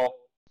Chris Paul.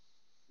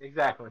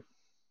 Exactly.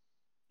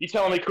 You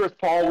telling me Chris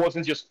Paul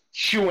wasn't just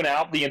chewing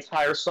out the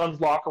entire Suns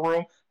locker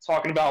room,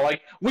 talking about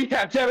like, we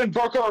have Devin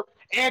Booker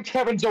and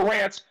Kevin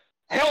Durant.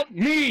 Help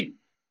me,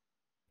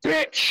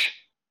 bitch.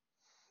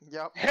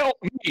 Yep. Help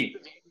me.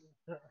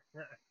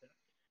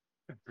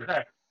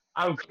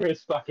 I'm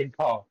Chris fucking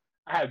Paul.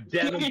 I have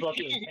Devin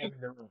Booker and Kevin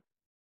Durant.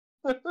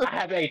 I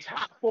have a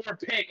top 4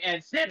 pick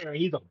at center.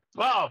 He's a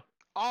bum.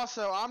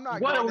 Also, I'm not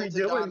What are going we into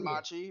doing Don here?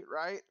 Machi,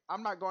 right?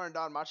 I'm not going to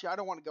Don Machi. I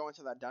don't want to go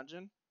into that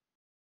dungeon.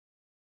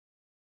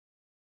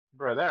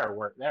 Bro, there are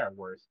worse. There are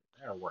worse.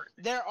 There are worse.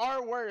 There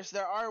are worse.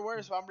 There are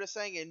worse. But I'm just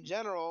saying in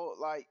general,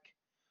 like,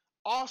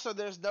 also,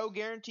 there's no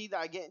guarantee that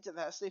I get into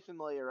that state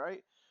familiar,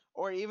 right?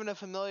 Or even a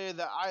familiar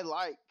that I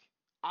like.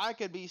 I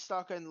could be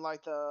stuck in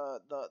like the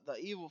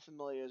evil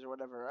familiars or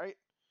whatever, right?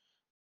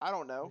 I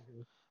don't know.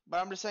 Mhm. But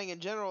I'm just saying in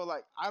general,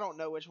 like I don't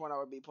know which one I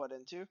would be put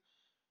into.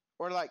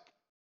 Or like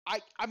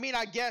I mean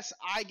I guess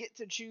I get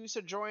to choose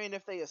to join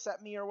if they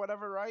accept me or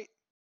whatever, right?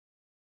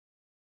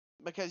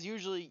 Because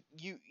usually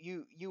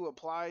you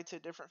apply to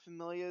different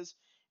familiars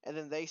and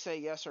then they say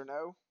yes or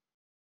no.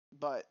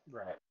 But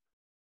Right.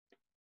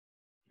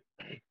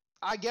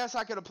 I guess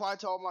I could apply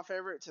to all my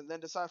favorites and then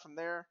decide from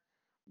there.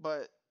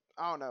 But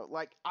I don't know.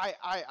 Like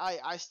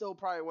I still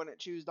probably wouldn't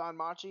choose Don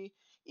Machi,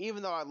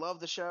 even though I love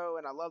the show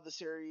and I love the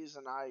series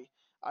and I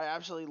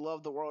absolutely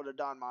love the world of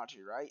Don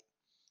Machi. Right?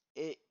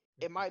 It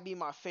it might be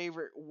my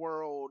favorite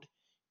world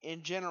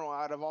in general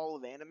out of all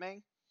of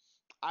anime.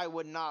 I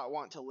would not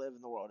want to live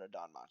in the world of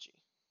Don Machi.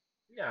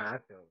 Yeah, I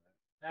feel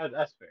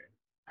that's fair.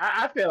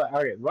 I feel like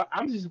okay. Well,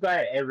 I'm just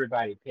glad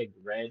everybody picked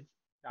red.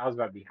 I was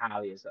about to be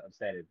highly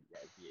upset if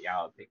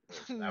y'all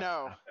picked blue. I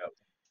No. felt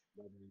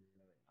wasn't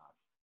really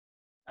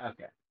an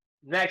option. Okay.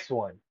 Next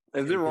one.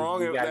 Is it Because wrong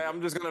we if got to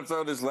I'm just gonna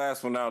throw this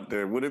last one out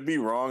there? Would it be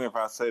wrong if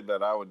I said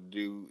that I would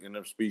do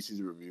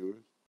interspecies reviewers?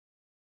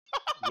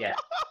 yeah.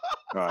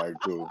 All right,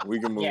 cool. We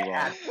can move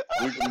Yeah.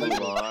 on. We can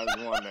move on. I just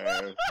want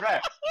to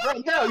Bro,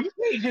 no, you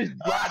can't just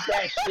drop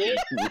that shit.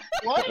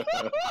 What?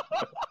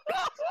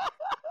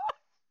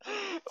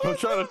 I'm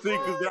trying to see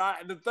because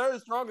the third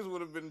strongest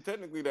would have been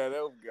technically that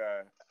elf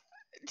guy.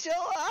 Chill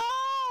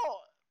out.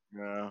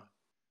 Yeah.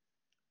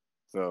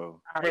 So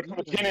All We're right, going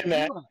to put a pin in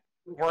that.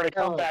 We're going to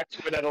come back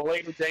to it at a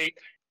later date,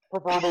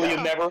 preferably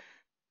in never.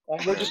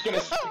 And we're just going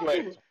to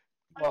segue.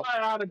 Well,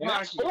 and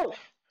that's cool.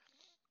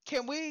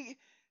 Can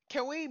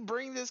we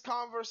bring this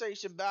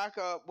conversation back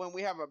up when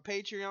we have a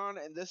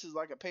Patreon and this is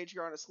like a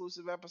Patreon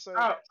exclusive episode?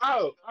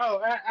 Oh,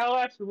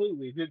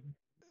 absolutely.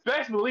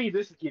 Best believe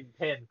this is getting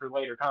pinned for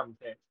later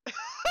commentary.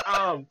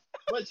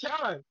 But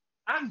Sean,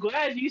 I'm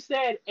glad you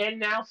said and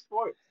now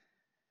sports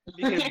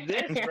because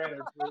this red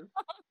or blue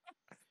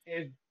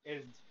is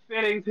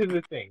fitting to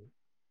the thing.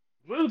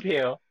 Blue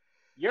pill,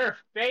 your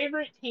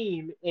favorite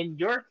team in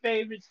your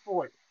favorite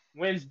sport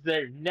wins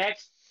their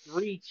next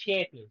 3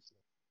 championships.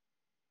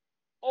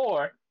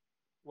 Or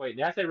wait,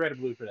 did I say red or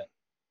blue for that?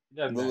 It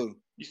doesn't matter. blue.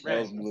 That Red.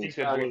 was blue. You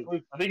said Okay, blue.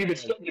 blue. I think you've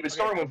been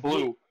starting So with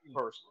blue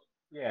first.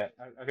 Yeah.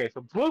 Okay.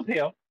 So blue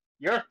pill,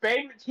 your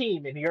favorite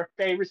team in your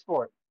favorite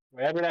sport,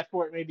 whatever that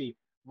sport may be,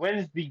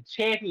 wins the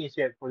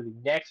championship for the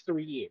next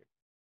 3 years.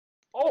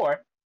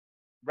 Or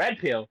red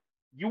pill,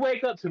 you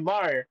wake up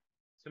tomorrow,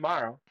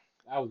 that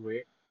was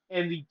weird,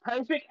 in the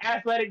perfect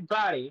athletic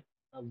body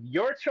of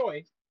your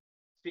choice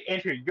to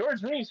enter your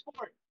dream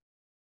sport,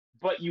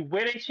 but you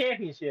win a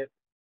championship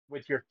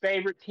with your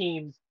favorite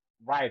team's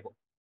rival.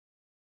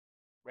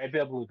 Red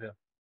pill, blue pill.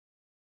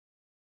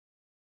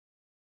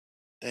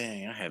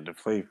 Dang, I had to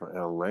play for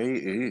LA.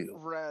 Ew.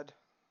 Red.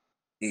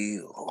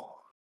 Ew.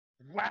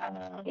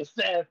 Wow,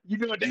 Seth, you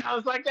doing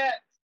Dallas like that?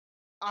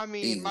 I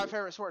mean, my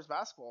favorite sport is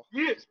basketball.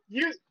 You,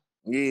 Yeah, I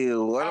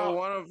don't oh,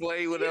 want to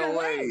play with either LA.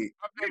 way,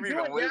 I've you're never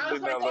doing even lived Dallas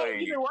in like LA. that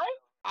either way.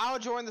 I'll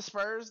join the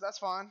Spurs. That's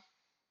fine.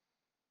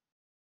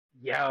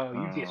 Yo,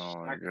 you get Oh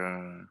my like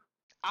god.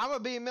 I'm gonna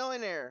be a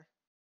millionaire.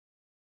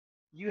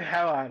 you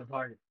hell out of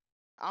pocket.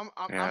 I'm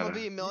Yeah. gonna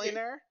be a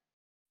millionaire.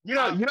 You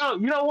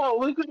know what?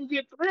 We couldn't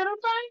get 3 of them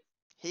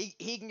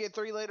He can get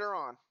 3 later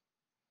on.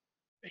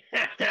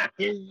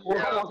 things.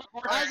 Yeah.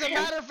 As a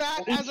matter of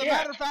fact,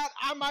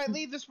 I might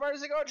leave the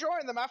Spurs and go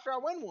join them after I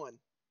win one.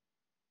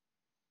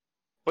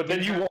 But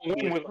then you won't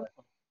win with them.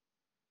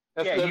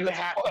 That's, Yeah, you that's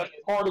have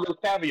part of the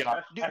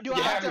caveat. Do I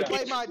have to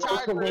play my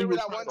entire career with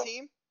that one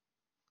team?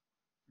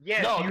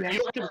 Yes, No, you you have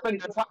don't have to play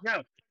the top.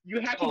 no, you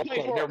have to play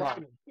Okay, for a never mind.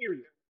 rival.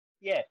 Period.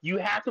 Yeah, you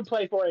have to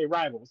play for a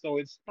rival. So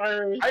it's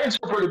Spurs. I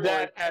interpreted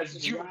that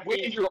as you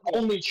win your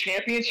only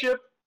championship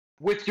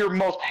with your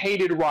most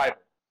hated rival.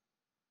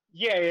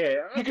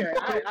 Yeah. You can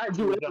Okay, I agree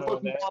do with it y'all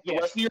on the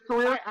that. rest of your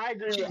career. I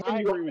agree. You I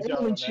win your agree with y'all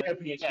only on that.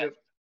 championship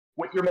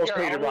with your most Your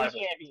hated only rival.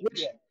 champion.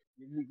 Which,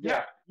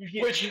 Yeah. You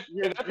get, Which,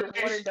 you're if that's the one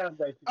case, and done,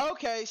 basically.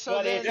 Okay, so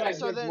But it's then like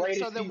so the then greatest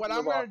so then what season I'm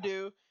of all gonna time.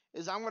 do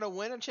is I'm gonna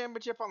win a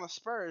championship on the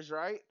Spurs,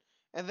 right?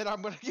 And then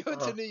I'm gonna go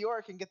to New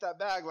York and get that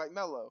bag like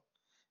Melo,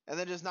 and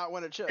then just not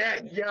win a chip.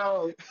 Yeah,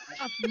 yo,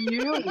 fuck you.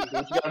 do what you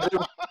gotta do.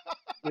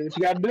 Do what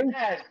you gotta do.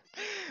 Yes.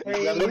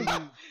 Hey.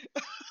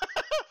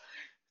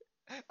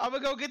 I'm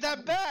gonna go get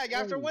that bag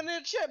after winning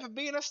a chip and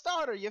being a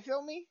starter. You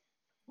feel me?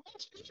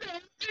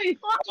 Hey,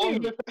 fuck All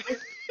I'm you.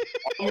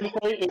 gonna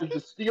say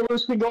is the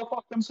Steelers can go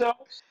fuck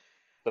themselves.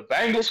 The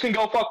Bengals can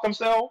go fuck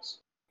themselves.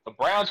 The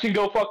Browns can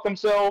go fuck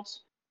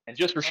themselves. And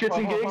just for shits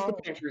and gigs, the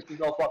Patriots can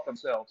go fuck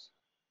themselves.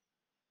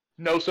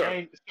 No, sir.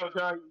 Hey, so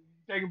you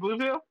taking blue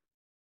pill?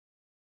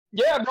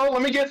 Yeah, bro,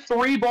 let me get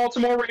 3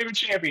 Baltimore Ravens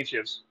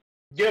championships.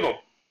 Give them.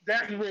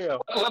 That's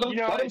real. Let them, You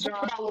know let them what,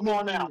 talk John? about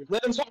Lamar now.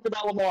 Let them talk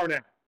about Lamar now.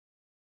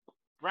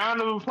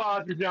 Round of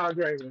applause for John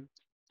Draven.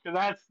 Because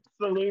I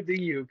salute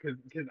to you.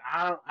 Because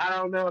I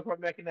don't know if I'm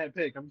making that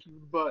pick. I'm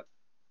keeping the butt.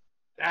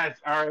 That's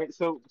all right.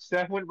 So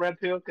Steph went red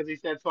pill because he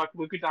said fuck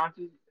Luka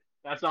Doncic.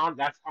 That's on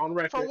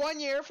record. For 1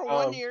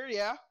 year,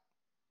 yeah.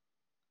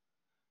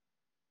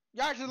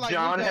 You actually like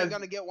John Luka ain't has-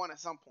 gonna get one at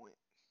some point.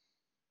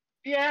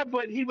 Yeah,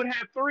 but he would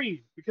have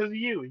 3 because of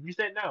you. You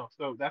said no,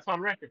 so that's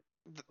on record.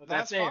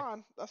 That's it.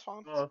 fine. That's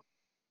fine.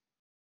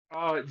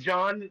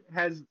 John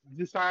has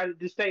decided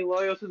to stay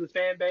loyal to the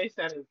fan base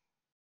that has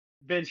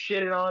been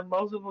shitted on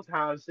multiple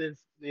times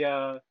since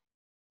the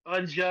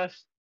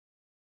unjust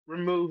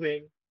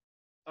removing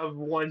of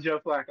one Joe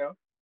Flacco.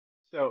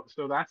 So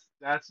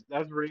that's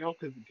real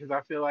because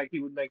I feel like he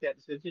would make that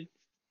decision.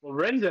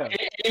 Lorenzo,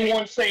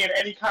 Anyone saying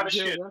any kind of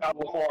shit about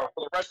Lamar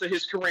for the rest of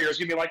his career is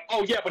going to be like,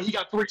 oh, yeah, but he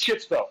got 3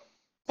 chips, though.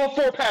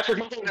 Before Patrick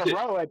in Mahomes a did.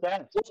 row at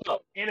that. What's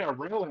up? In a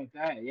row at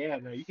that. Yeah,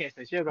 no, you can't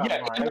say shit about Yeah,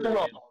 Lamar. in a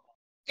row.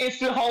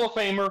 Instant Hall of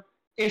Famer,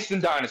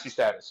 instant dynasty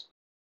status.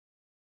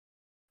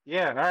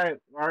 Yeah,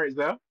 all right,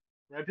 Zoe.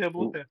 Red pill,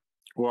 blue pill.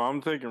 Well,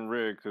 I'm taking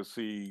red because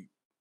see,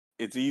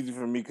 it's easy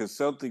for me because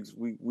Celtics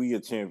we a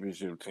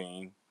championship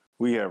team.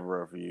 We have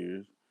rough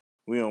years.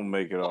 We don't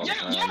make it all the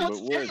time, but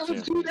we're a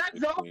let's do that,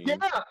 championship though. team.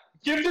 Yeah,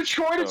 give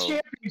Detroit a So-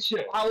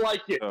 championship. I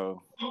like it.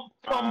 So,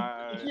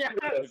 Yeah,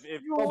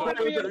 if you so want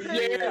for to be a 3 fan?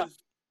 years,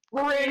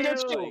 Bring a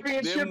Like,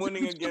 championship. them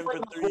winning to again for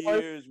Detroit, 3 boy.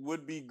 years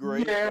would be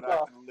great, but I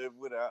could live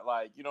without.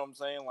 Like, you know what I'm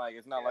saying? Like,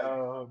 it's not like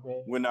Oh,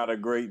 man. we're not a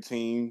great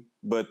team,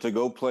 but to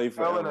go play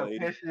for Oh, LA. the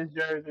Pistons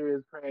jersey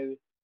is crazy.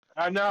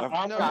 I know.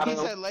 No, he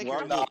said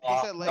Lakers. No, He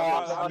said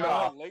Lakers.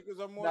 no. Lakers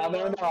are more. No.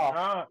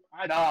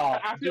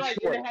 I feel like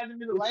Detroit. it hasn't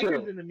been the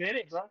Lakers in a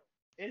minute, bro.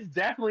 It's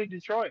definitely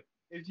Detroit.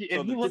 If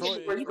you look at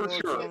Detroit for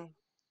sure.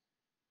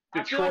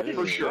 I feel like Detroit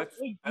for it's sure.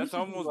 That's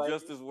almost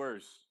just as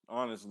worse.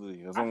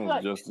 Honestly, that's I feel almost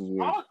like just as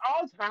worse.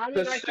 all time.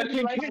 The Like,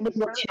 second coming of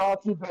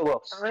Chauncey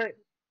Billups.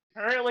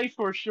 Currently,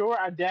 for sure,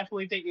 I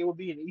definitely think it would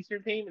be an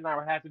Eastern team, and I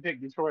would have to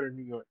pick Detroit or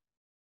New York.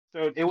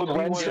 So it would be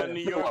one Yeah, of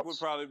New York would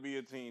probably be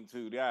a team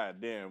too.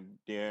 God damn,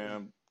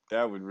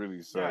 that would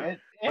really suck. Yeah, it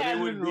But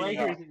hasn't would been the be.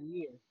 Lakers in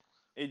years.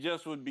 It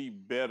just would be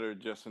better,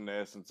 just in the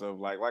essence of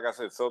like I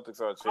said, Celtics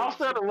are a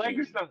championship Also, the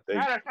Lakers team. don't.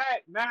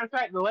 Matter of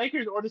fact, the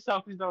Lakers or the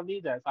Celtics don't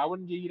need that, so I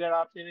wouldn't give you that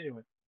option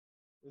anyway.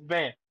 It's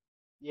banned.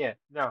 Yeah,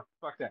 no,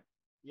 fuck that.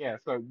 Yeah,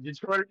 so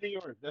Detroit or New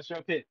York, that's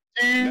your pick.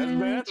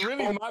 That's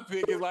really my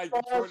pick. Is like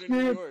Detroit or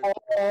New York.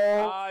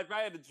 If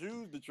I had to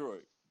choose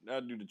Detroit,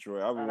 I'd do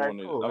Detroit. I would want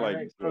it. Cool. I like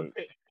Right, Detroit.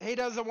 He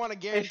doesn't want to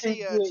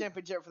guarantee a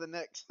championship for the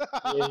Knicks.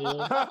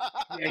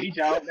 Yeah, he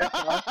don't.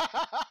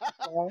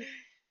 That's fine.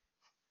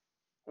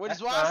 Which is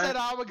That's why I fine. said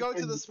I would go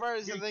to the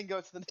Spurs and then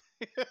go to the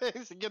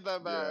Knicks to get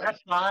that back.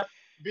 That's fine.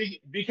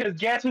 Because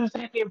guess who's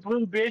taking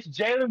blue, bitch?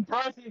 Jalen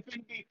Brunson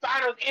finna be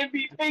Finals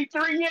MVP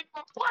 3 years.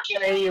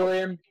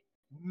 Jalen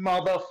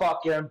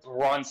motherfucking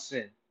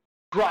Brunson.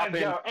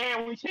 Dropping.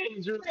 And we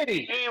changed your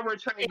city. And we're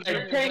trading.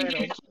 And paying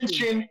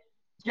attention.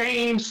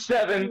 Game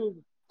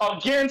 7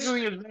 against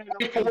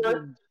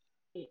the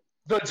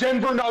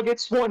Denver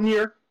Nuggets 1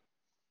 year,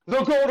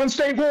 the Golden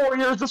State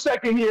Warriors the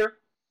 2nd year,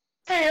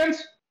 and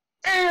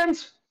and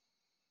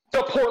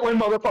the Portland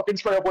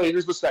motherfucking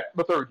Trailblazers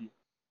the third year.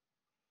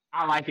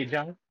 I like it,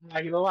 John. I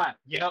like it a lot.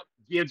 Yep.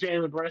 Give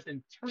Jalen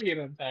Brunson 3 of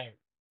them things.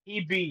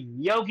 He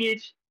beat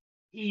Jokic,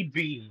 he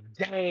beat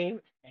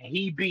Dame, and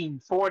he beat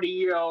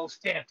 40-year-old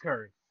Steph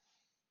Curry.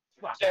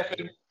 Fuck out of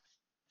Stephen here.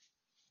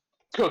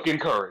 Cooking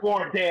Curry.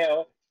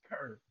 Wardell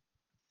Curry.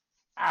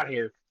 Out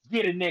here.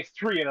 Get the next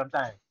 3 of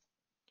them things.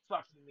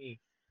 Fuck me.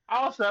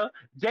 Also,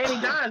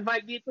 Danny Dimes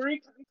might get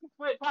 3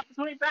 flip flop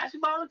between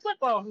basketball and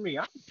football for me.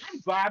 I'm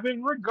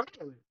vibing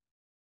regardless.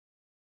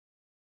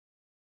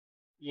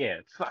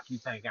 Yeah, fuck you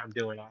think I'm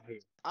doing out here.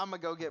 I'm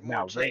gonna go get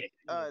more Now, red.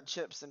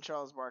 chips than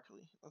Charles Barkley.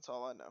 That's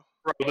all I know.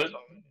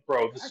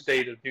 Bro, the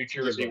state of New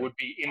Jersey would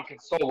be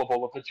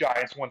inconsolable if the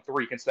Giants won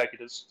 3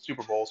 consecutive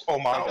Super Bowls. Oh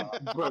my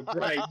god.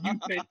 Bro, you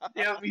can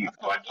tell me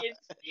fucking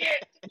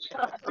shit.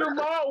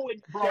 Jamal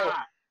would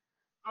die.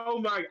 Oh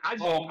my!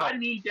 I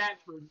need that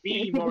for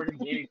me more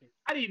than anything.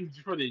 I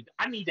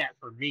need that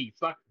for me.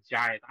 Fuck the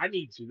Giants. I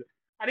need to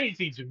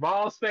see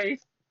Jamal's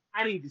face.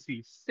 I need to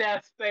see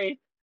Seth's face.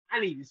 I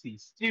need to see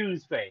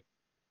Stu's face.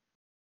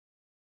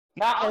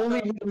 Not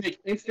only would they make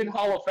instant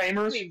Hall of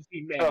Famers,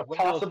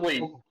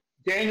 possibly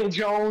Daniel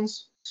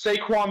Jones,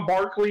 Saquon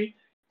Barkley,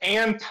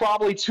 and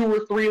probably 2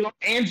 or 3 of them,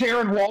 and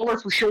Darren Waller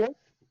for sure.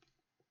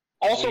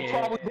 Also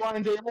probably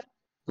Brian Dable.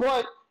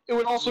 But it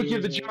would also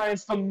give the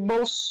Giants the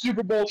most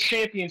Super Bowl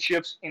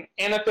championships in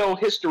NFL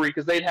history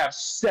because they'd have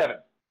 7.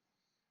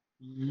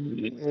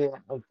 Yeah,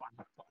 I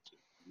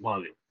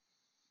love it.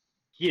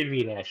 Give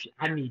me that shit.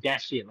 I need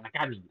that shit like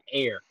I need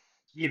air.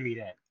 Give me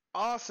that.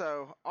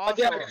 Also,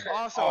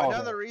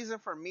 another reason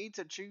for me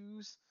to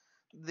choose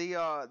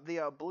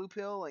the blue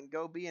pill and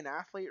go be an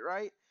athlete,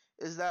 right?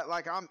 Is that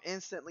like I'm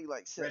instantly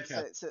like sit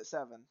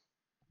 7.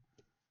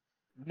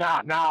 No.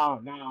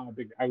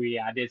 I mean,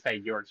 I did say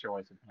your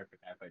choice is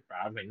perfect athlete.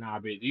 I was like, nah,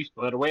 bitch, you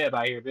split away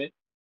out here, bitch.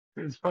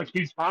 That's what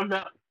you talking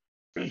about.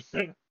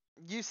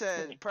 You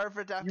said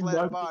perfect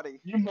athletic body.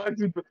 You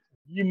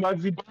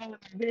muggsy ball,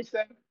 bitch.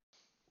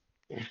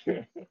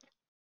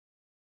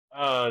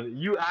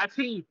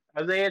 UIT.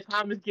 Isaiah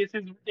Thomas gets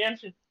his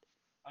redemption.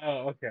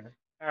 Oh, okay.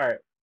 All right.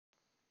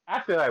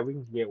 I feel like we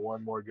can get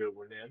one more good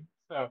one in.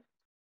 So,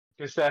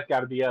 because Seth got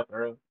to be up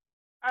early.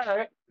 All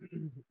right.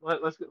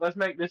 Let's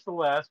make this the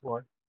last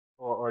one,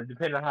 or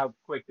depending on how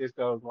quick this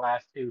goes, the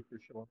last 2 for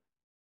sure.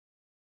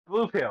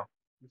 Blue pill,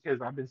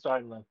 because I've been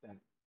starting like that.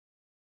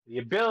 The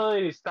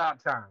ability to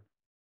stop time.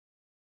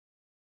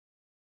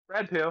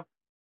 Red pill,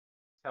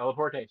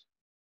 teleportation.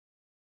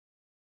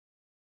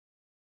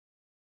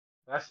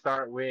 Let's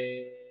start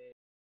with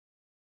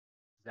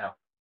Zell.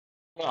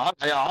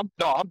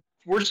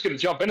 We're just going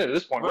to jump into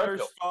this point.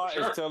 First thought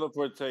is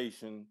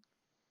teleportation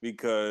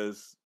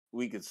because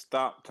we could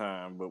stop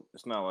time, but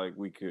it's not like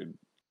we could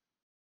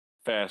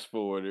fast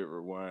forward it,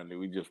 rewind it.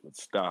 We just would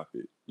stop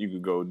it. You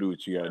could go do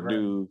what you got to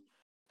do.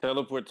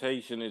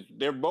 Teleportation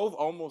they're both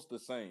almost the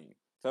same.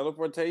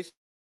 Teleportation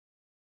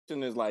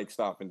is like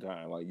stopping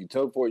time. Like you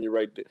teleport, you're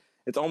right there.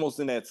 It's almost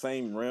in that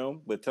same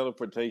realm, but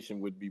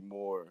teleportation would be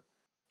more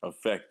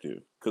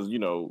effective because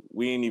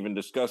we ain't even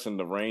discussing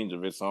the range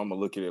of it. So I'm gonna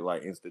look at it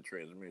like instant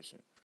transmission,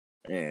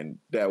 and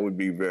that would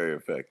be very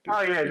effective.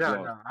 Oh yeah,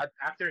 no. I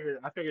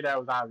figured that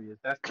was obvious.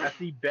 That's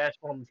the best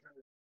form of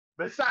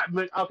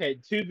but okay.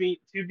 To be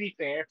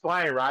fair,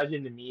 flying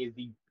Rajan to me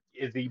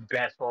is the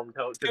best form of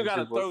teleportation. Still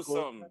gotta throw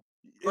something.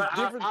 It's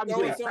different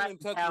throwing something and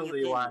touching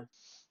your finger.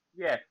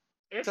 Yeah.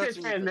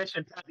 Instant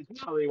transmission,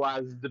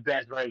 practicality-wise, is the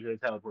best version of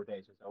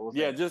teleportation. So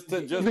just the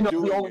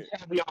only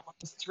caveat on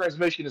instant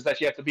transmission is that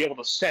you have to be able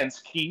to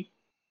sense ki,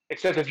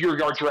 except if you're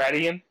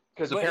Yardratian,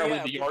 because apparently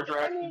the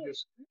Yardratian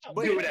just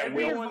do it at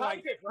will.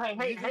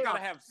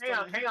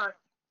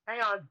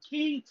 Hang on.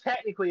 Ki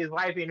technically is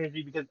life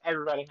energy because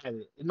everybody has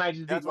it. It might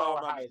just be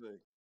lower height.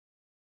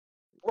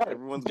 Right,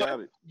 everyone's got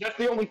it. That's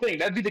the only thing.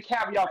 That'd be the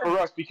caveat for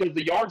us because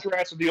the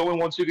Yardrats are the only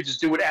ones who could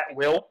just do it at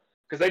will.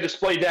 Because they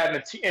displayed that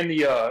in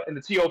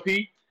the TOP,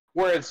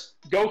 whereas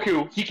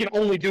Goku, he can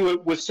only do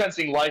it with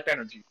sensing life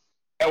energy.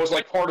 That was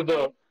like part of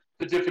the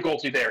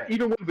difficulty there.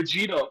 Even when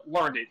Vegeta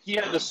learned it, he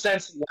had to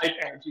sense life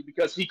energy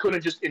because he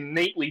couldn't just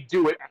innately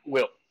do it at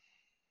will.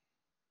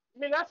 I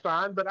mean that's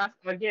fine, but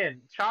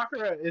again,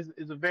 chakra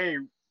is a very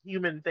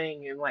human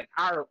thing in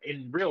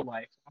real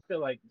life. I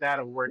feel like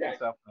that'll work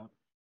itself out.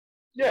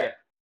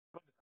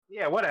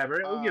 Yeah,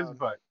 whatever. Who gives a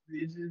fuck?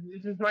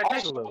 It just might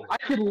take a little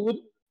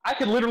bit. I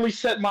could literally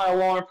set my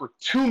alarm for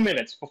 2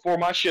 minutes before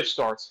my shift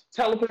starts.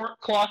 Teleport,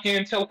 clock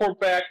in, teleport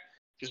back,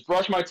 just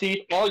brush my teeth.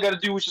 All I got to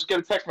do is just get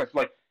a text message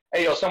like,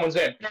 hey, yo, someone's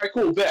in. All right,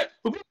 cool, bet.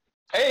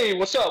 Hey,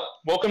 what's up?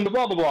 Welcome to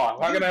blah, blah,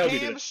 blah. How can I help you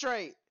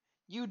today?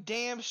 You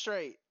damn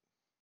straight.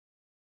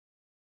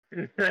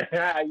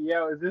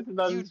 Yo, is this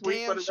another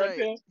sweep for the red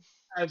pill?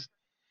 That's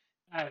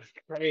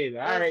crazy.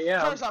 All right,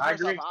 yeah. First off,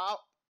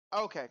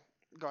 okay,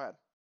 go ahead.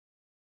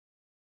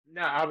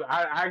 No,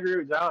 I agree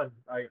with John.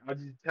 Like,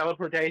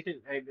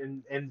 teleportation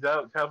and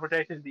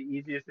teleportation is the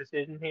easiest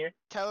decision here.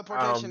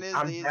 Teleportation is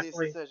the easiest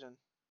decision.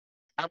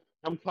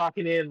 I'm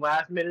clocking in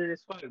last minute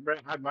as fuck, bro.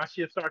 My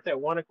shift starts at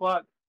 1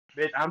 o'clock.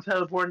 Bitch, I'm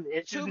teleporting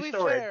into To the be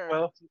store at fair,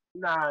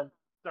 12:09,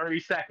 30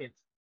 seconds.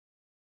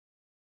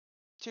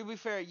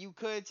 you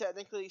could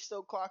technically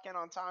still clock in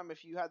on time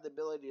if you had the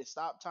ability to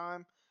stop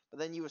time, but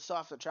then you would still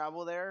have to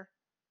travel there.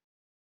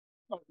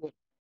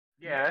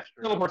 Yeah, that's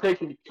true.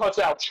 Teleportation cuts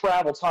out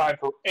travel time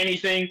for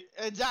anything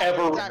Exactly,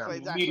 ever exactly,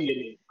 exactly,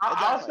 immediately.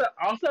 exactly.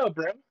 Also,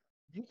 bro,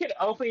 you can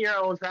open your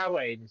own travel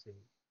agency.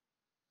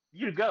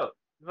 You go.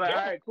 Like, Yeah.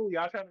 all right, cool.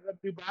 Y'all trying to go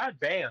to Dubai?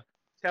 Bam.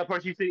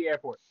 Teleport you to the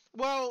airport.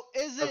 Well,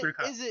 Go through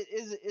cup. is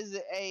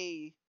it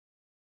a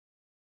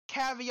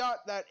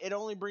caveat that it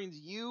only brings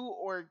you,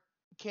 or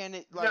can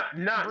it like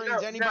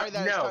brings anybody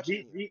that is no.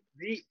 touching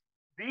you?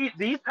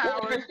 These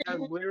powers are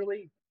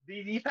literally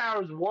these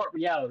powers warp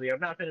reality. I'm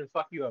not gonna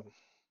fuck you over.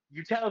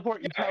 You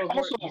teleport.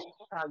 Also, You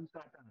stop time.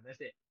 That's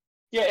it.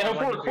 yeah, and if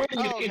Like we're a beer.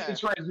 equating it Oh,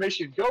 instant okay.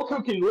 transmission,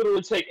 Goku can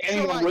literally take So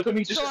anyone with him.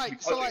 He just so has to be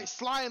like so touching. like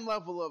slime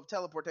level of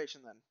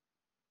teleportation then.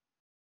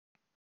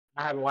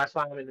 I haven't watched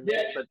Slime in a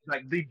minute, but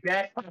like the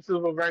best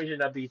possible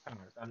version of these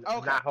powers. I'm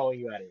Okay. not holding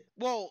you out of it.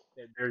 Well,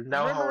 There's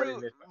no holding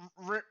Rimuru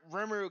this.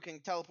 Rimuru can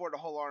teleport a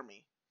whole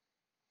army.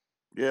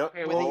 Yep.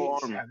 Okay, with well,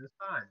 ease. yeah, that's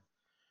fine.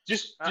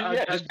 Just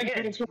Again, think of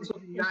it in terms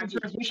of instant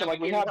transmission, like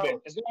we getting have been.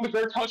 told. As long as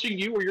they're touching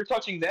you or you're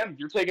touching them,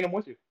 you're taking them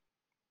with you.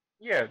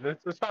 Yeah,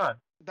 that's fine.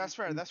 That's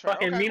fair. That's fair.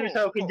 Fucking Okay,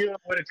 Minato can cool. do it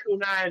with a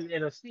kunai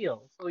and a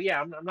steel. So yeah,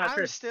 I'm not I'm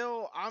sure.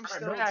 still I'm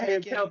not here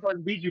taking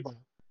teleporting Biju Ball.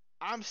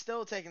 I'm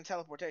still taking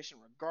teleportation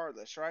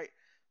regardless, right?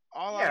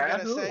 All Yeah, I'm gonna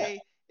absolutely. say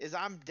is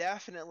I'm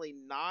definitely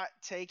not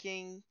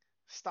taking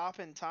stop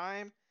in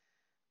time.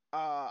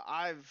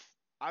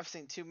 I've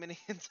seen too many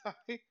in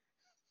time.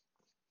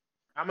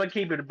 I'm gonna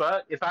keep it a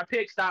buck. If I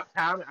pick stop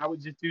time, I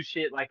would just do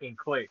shit like in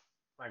Click,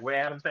 like with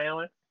Adam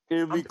Sandler.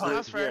 It'd be I'm Click,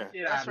 That's fair.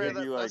 shit That's out fair. of it.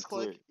 It'd be That's like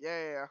click. Click.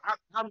 Yeah.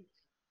 I'm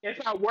if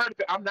I were,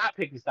 I'm not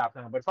picking stop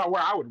time. But if I were,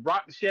 I would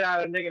rock the shit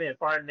out of a nigga and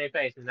fart in their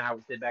face, and I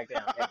would sit back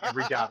down at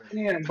every job.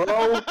 Man,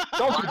 bro,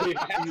 don't you be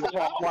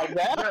Hasselhoff like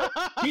that.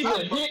 He's a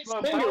hit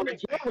singer in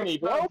Germany,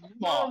 bro.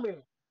 Come on.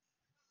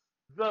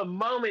 The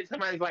moment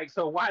somebody's like,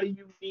 so why do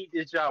you need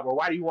this job or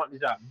why do you want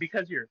this job?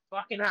 Because you're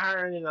fucking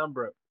hiring and I'm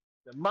broke.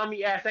 The moment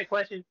you ask that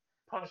question,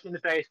 punch in the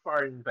face,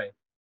 fart in the face.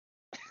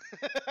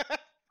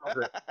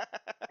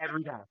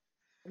 Every time.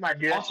 I'm like,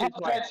 dude, On that top shit's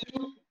of like, that,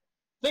 too,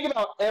 think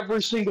about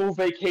every single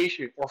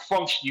vacation or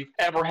function you've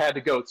ever had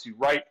to go to,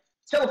 right?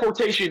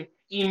 Teleportation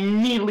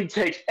immediately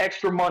takes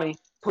extra money,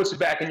 puts it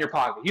back in your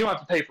pocket. You don't have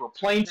to pay for a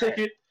plane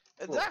ticket,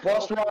 for a Exactly.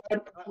 bus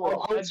ride, or a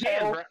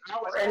hotel, bro,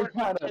 or any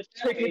kind of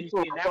ticket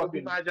for and a that would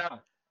be fucking my job.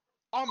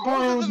 On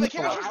both of the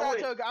cruise. vacations I I would-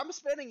 took, I'm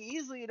spending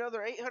easily another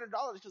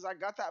 $800 because I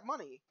got that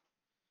money.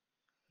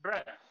 Bro,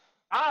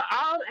 all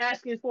I'm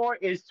asking for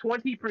is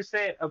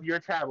 20% of your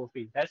travel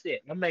fee. That's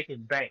it. I'm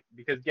making bank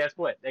because guess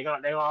what? They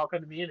gonna all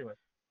come to me anyway.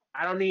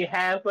 I don't need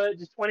half of it,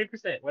 just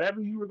 20%.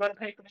 Whatever you were gonna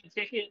pay for that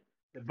ticket,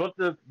 to book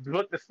the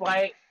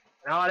flight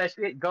and all that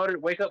shit.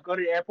 Wake up, go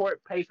to the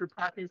airport, pay for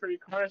parking for your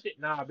car and shit.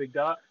 Nah, big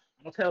dog.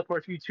 I'll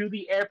teleport you to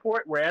the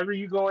airport wherever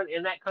you going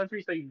in that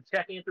country, so you can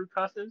check in through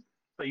customs,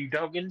 so you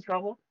don't get in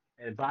trouble.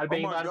 And bada Oh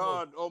bing, my bada boom.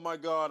 god! Oh my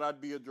god!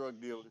 I'd be a drug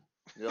dealer.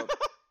 Yep.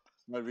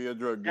 I'd be a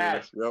drug dealer.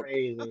 That's Yep.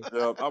 crazy.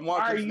 Yep. I'm Why are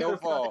watching you a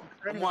Snowfall. fucking I'm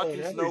criminal watching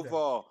and everything?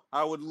 Snowfall.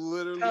 I would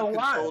literally So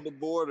why? control the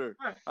border.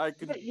 I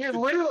could. You're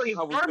literally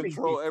I would harming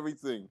control people.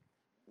 everything.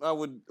 I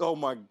would. Oh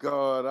my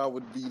god! I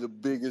would be the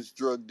biggest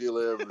drug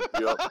dealer ever.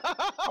 Yep.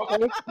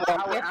 Okay,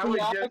 I would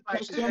just like to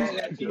customs, say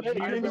that FDA, the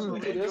you're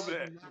listening to this.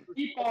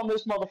 Keep on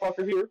this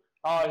motherfucker here.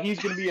 He's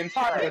going to be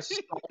entirely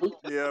sorry.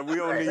 Yeah, we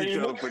don't Right. need And you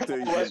know,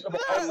 teleportation. let's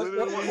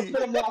Literally,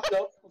 get him locked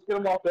up. Let's get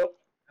him locked up.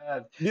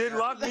 get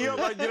lock me up.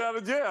 I get out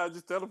of jail. I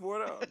just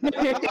teleport out.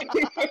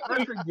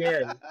 Once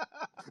again,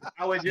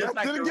 I would just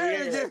Back like to to the game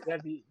reiterate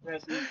again.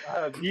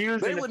 that the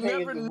views They and would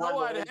opinions never of know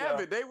one I'd have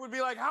it. They would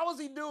be like, "How is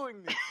he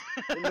doing this?"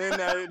 And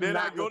then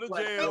I go to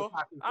jail.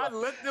 I'd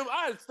let them.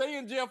 I'd stay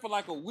in jail for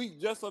like a week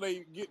just so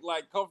they get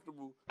like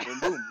comfortable.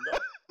 And boom.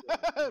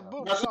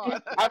 Boom, Now, see,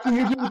 gone. after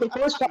you do it the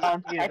first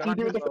time, Yeah, they're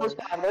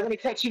going to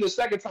catch you the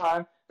second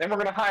time. Then we're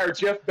going to hire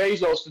Jeff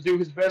Bezos to do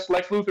his best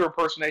Lex Luthor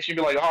impersonation.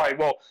 Be like, all right,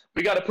 well,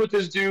 we got to put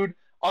this dude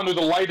under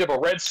the light of a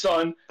red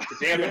sun to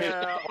dampen his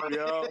power,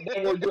 Yeah. and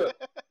then we're good.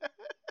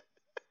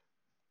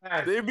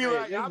 They'd be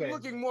like, I'm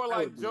looking more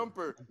like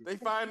Jumper. They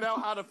find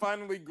out how to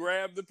finally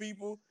grab the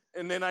people,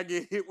 and then I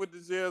get hit with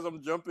the shells.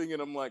 I'm jumping,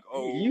 and I'm like,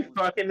 oh. You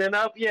fucking it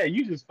up? Yeah,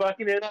 you just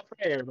fucking it up for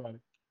everybody.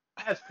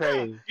 That's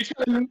crazy.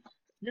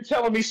 You're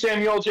telling me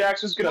Samuel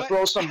Jackson's going to What?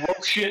 throw some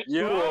rope shit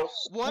Yeah. through a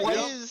What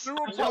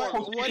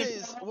plate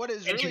is what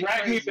is and really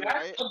drag me crazy, back?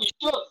 right? I'll be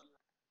shook.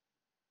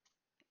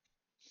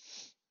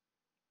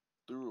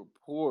 Through a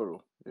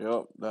portal.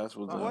 Yep, that's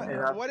what's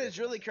What is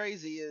really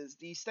crazy is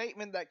the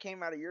statement that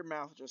came out of your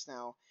mouth just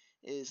now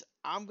is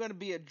I'm gonna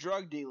be a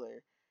drug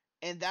dealer,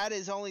 and that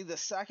is only the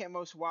second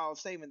most wild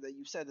statement that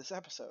you've said this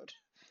episode.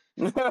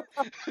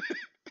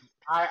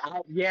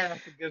 Yeah,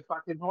 that's a good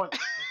fucking point.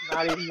 That's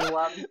not even the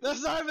wild.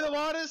 That's not even the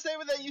wildest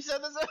statement that you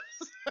said this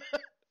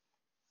episode.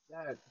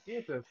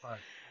 Get the fuck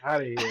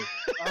out of here.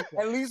 Okay.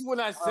 At least when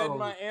I said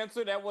my Oh,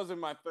 answer, that wasn't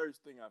my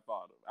first thing I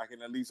thought of. I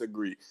can at least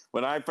agree.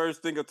 When I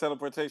first think of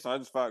teleportation, I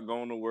just thought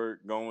going to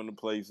work, going to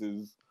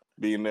places,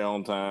 being there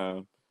on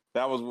time.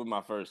 That was what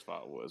my first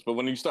thought was. But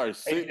when you start Hey,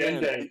 sitting there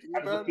and Dende, thinking how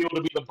does it about feel it,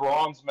 to be the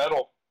bronze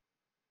medal?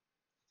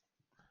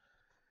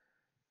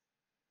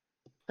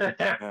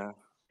 yeah,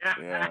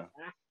 yeah.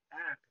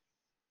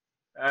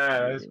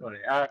 That's funny.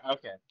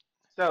 Okay.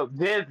 So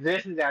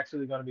this is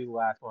actually going to be the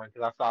last one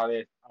because I saw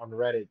this on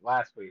Reddit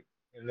last week,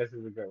 and this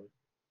is a good one.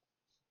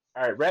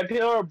 All right, red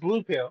pill or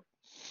blue pill?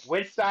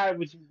 Which side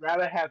would you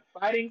rather have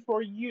fighting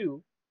for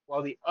you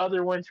while the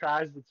other one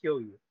tries to kill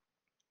you?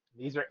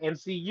 These are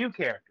MCU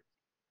characters.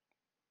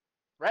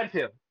 Red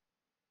pill,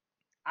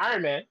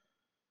 Iron Man,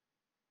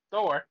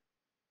 Thor,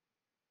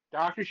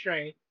 Doctor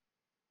Strange,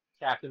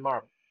 Captain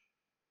Marvel.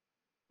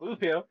 Blue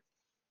pill,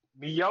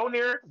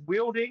 Mjolnir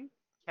wielding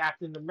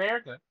Captain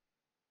America,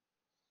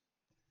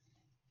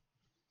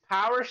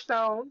 Power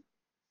Stone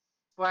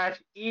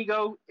slash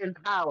ego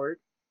empowered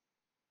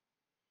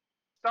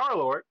Star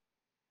Lord,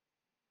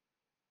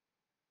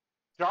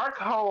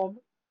 Darkholm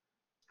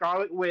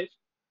Scarlet Witch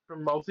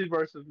from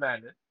Multiverse of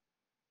Madness,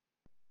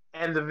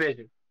 and the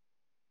Vision.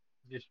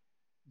 Just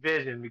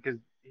Vision because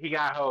he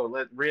got hold.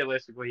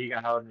 Realistically, he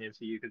got hold in the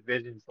MCU because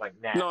Vision's like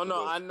No,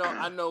 nasty. no,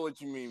 I know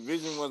what you mean.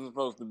 Vision wasn't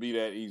supposed to be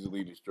that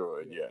easily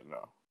destroyed. Yeah, Yeah,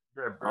 no.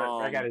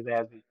 Brett got his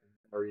ass beat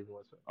for no reason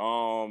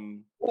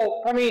whatsoever.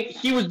 Well, I mean,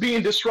 he was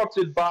being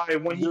disrupted by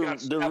when he got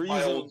The stabbed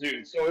by old reason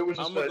dude, so it was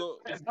I'm just gonna a. go.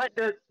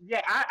 But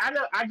I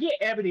know I get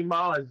Ebony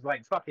Maw's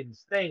like fucking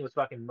Sting was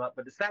fucking him up,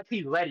 but the fact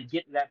he let it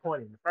get to that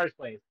point in the first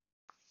place,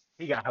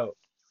 he got hope.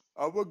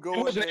 I'm gonna It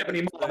go wasn't ahead Ebony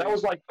and Maw. That say.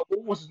 was like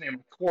what was his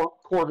name?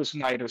 Corvus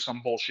Knight or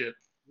some bullshit.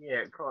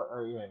 Yeah,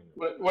 yeah.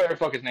 Whatever the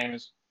fuck his name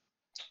is.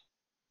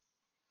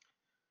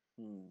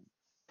 Hmm,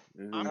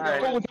 I'm All I'm right,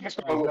 totally going. thinking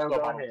Scarlet Witch so though,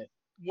 go by the way. ahead.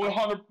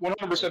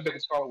 100% thinking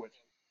Scarlet Witch.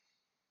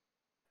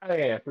 Oh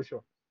yeah, for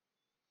sure.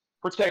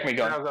 Protect me,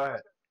 gun. Now go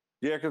ahead.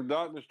 Yeah, because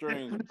Doctor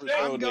Strange never I'm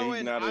showed that he's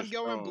going. not I'm as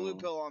going blue strong.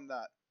 pill on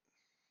that.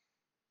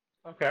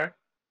 Okay.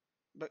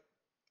 But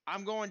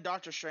I'm going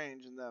Doctor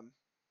Strange and them.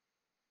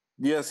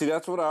 Yeah, see,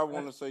 that's what I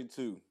want to say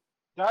too.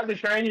 Doctor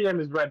Strange and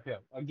is red pill.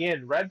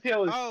 Again, red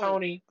pill is Oh,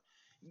 Tony,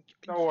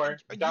 Thor,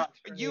 Doctor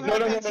you Strange, No, have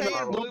no, no, been no, no. saying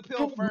Marvel. blue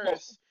pill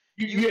first.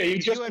 Yeah, you You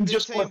just had you been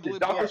just saying flipped it. blue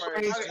pill Doctor first,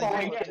 Strange, and then you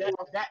Tony, Yeah, went to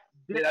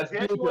Thor. that's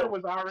this blue one pill.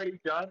 was already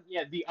done.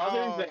 Yeah, the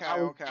others Oh, that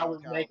okay, okay, I was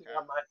okay, making okay.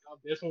 up myself,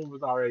 this one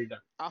was already done.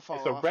 I And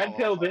follow. so I red follow. I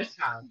pill follow. this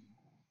time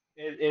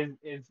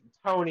is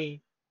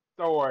Tony,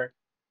 Thor,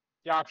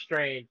 Doctor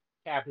Strange,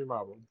 Captain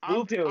Marvel.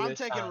 Blue pill I'm this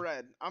taking time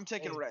red. I'm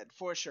taking is red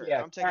for sure.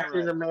 yeah, I'm taking Captain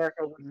red.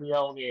 America with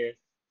Mjolnir.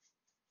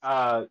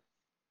 Uh,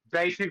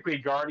 basically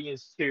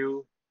Guardians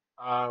 2,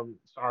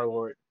 Star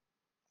Lord,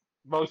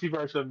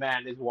 Multiverse of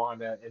Madness,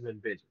 Wanda, and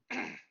then Vision.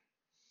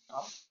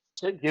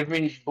 Give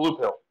me blue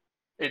pill.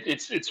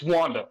 It's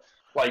Wanda.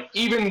 Like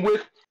even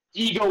with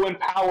ego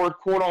empowered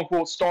quote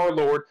unquote Star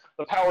Lord,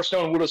 the Power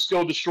Stone would have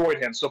still destroyed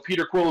him. So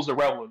Peter Quill is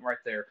irrelevant right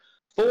there.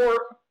 Thor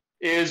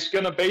is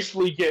gonna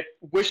basically get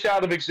wished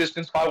out of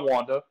existence by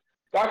Wanda.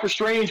 Doctor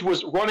Strange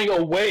was running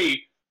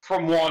away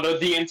from Wanda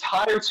the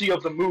entirety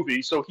of the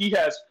movie, so he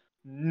has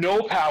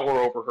no power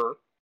over her.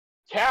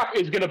 Cap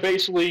is gonna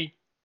basically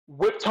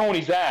whip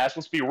Tony's ass.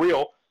 Let's be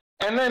real.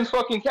 And then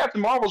fucking Captain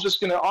Marvel's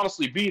just gonna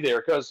honestly be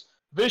there because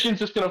Vision's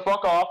just gonna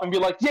fuck off and be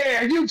like,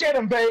 "Yeah, you get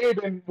him, babe,"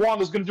 and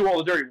Wanda's gonna do all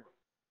the dirty work.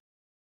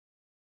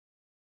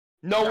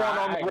 No No, one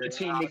on I the red agree.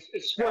 team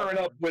is squaring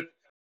up with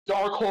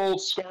Darkhold,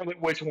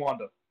 Scarlet Witch,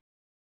 Wanda.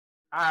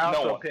 I No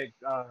also one. picked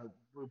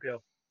blue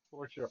pill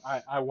for sure.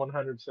 I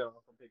 100%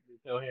 also picked blue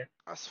pill here.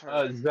 That's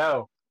fair.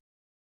 Zoe,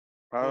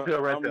 blue I,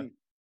 pill, red pill.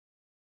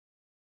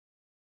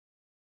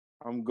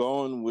 I'm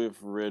going with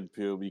red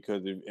pill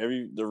because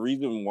the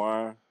reason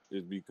why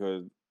is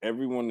because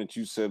everyone that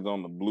you said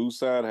on the blue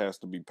side has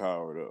to be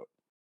powered up.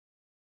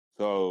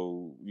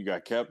 So you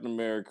got Captain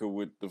America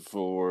with the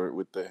sword,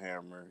 with the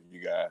hammer.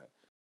 You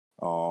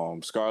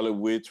got Scarlet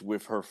Witch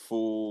with her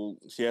full.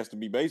 She has to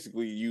be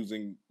basically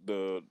using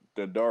the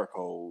dark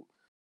hold.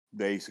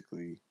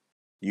 Basically,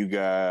 you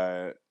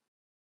got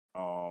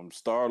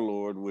Star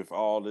Lord with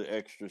all the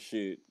extra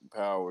shit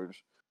powers.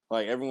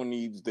 Like everyone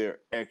needs their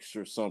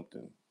extra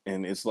something,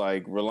 and it's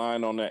like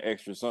relying on that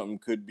extra something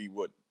could be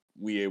what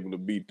we able to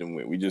beat them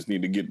with. We just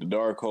need to get the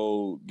dark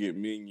hold, get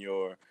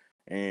Minior,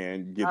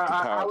 and get the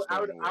power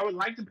stone away. I would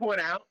like to point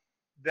out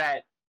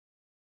that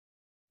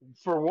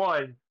for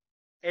one,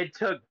 it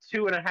took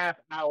 2.5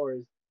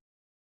 hours,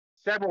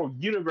 several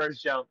universe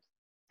jumps,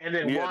 and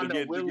then Yeah, Wanda to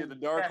get the willingly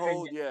dark stepping.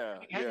 hold. Yeah, yeah,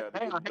 to Hang get on, the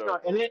hang on,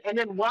 dark hold. and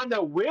then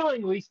Wanda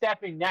willingly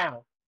stepping down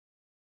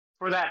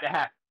for that to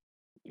happen.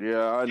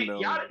 Yeah, I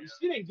know.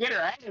 She didn't get her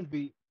ass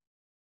beat.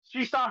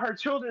 She saw her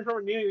children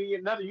from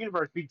another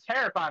universe be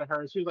terrified of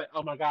her, and she was like,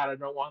 "Oh my god, I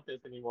don't want this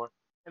anymore,"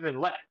 and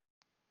then left.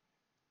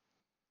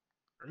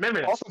 Remember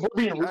that. Also, for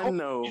being I real,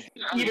 know.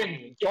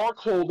 even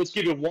Darkhold that's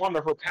giving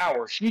Wanda her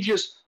power. She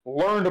just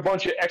learned a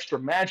bunch of extra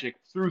magic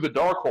through the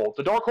Darkhold.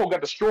 The Darkhold got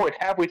destroyed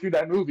halfway through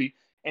that movie,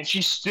 and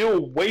she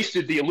still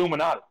wasted the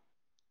Illuminati.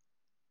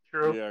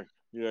 True.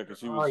 Yeah,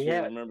 because Oh she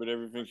yeah, remembered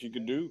everything she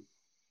could do.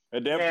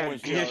 At that yeah,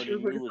 point, she yeah. She already was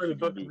knew looking what for the she could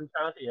book of do.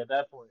 Ashanti at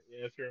that point.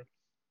 Yeah, true.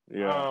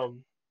 Yeah.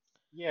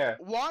 Yeah.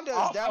 Wanda is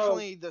Also,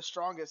 definitely the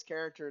strongest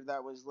character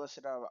that was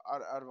listed out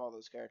of all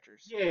those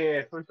characters.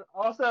 yeah. For sure.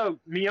 Also,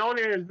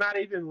 Mjolnir is not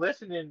even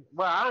listening.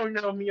 Well, I don't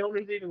know if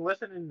Mjolnir's even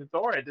listening to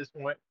Thor at this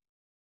point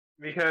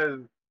because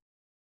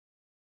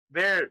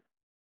they're.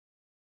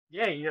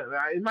 Yeah,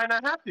 it might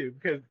not have to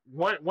because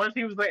once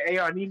he was like, "Hey,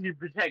 I need you to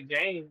protect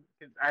Jane,"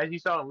 because as you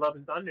saw in Love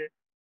and Thunder,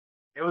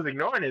 it was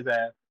ignoring his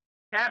ass.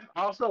 Cap's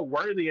also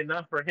worthy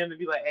enough for him to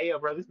be like, "Hey, yo,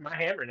 bro, this is my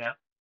hammer now,"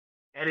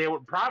 and it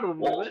would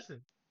probably Well,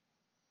 listen.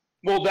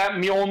 well, that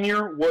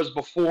Mjolnir was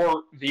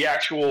before the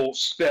actual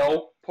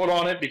spell put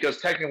on it,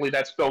 because technically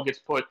that spell gets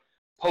put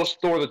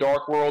post Thor: The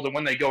Dark World, and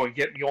when they go and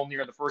get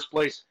Mjolnir in the first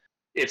place,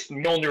 it's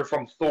Mjolnir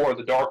from Thor: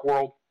 The Dark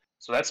World.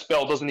 So that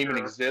spell doesn't even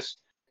Sure. exist.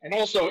 And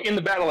also in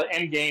the Battle at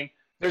Endgame,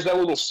 there's that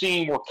little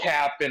scene where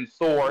Cap and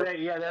Thor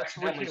Yeah, that's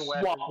accidentally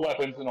switching swap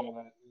weapons. weapons and all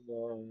that.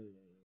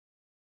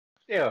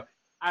 Yeah,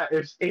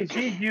 if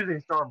she's using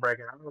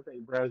Stormbreaker, I don't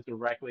think Bro's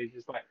directly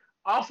just like.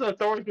 Also,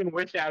 Thor's been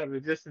wished out of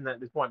existence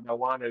at this point by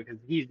Wanda because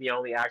he's the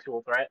only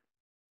actual threat.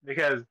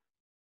 Because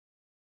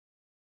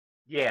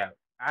yeah,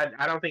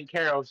 I don't think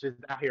Carol's just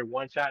out here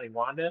one shotting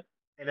Wanda,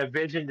 and a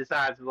Vision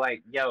decides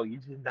like, yo, you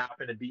just not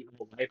gonna beat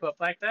my life up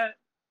like that.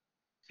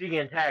 She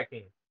can tag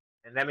team,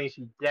 and that means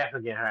she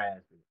definitely get her ass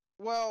beat.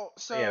 Well,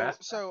 So yeah,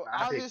 that's so what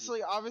I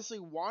think. obviously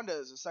Wanda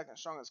is the second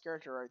strongest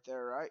character right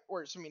there, right?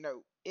 Or I mean,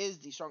 no, is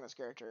the strongest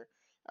character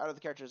out of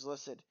the characters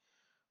listed.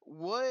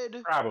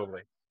 Would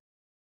Probably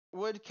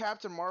would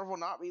Captain Marvel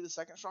not be the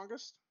second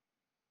strongest?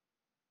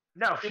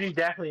 no, she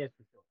definitely is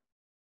for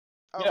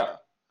sure. Okay,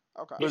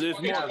 Yeah. okay. But it's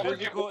more Yeah,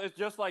 physical. It's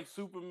just like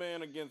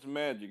Superman against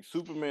magic.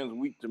 Superman's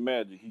weak to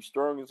magic. He's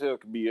strong as hell,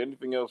 could be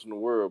anything else in the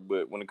world,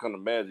 but when it comes to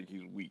magic,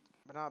 he's weak.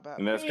 But not And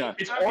Batman. that's kind.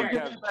 It's okay.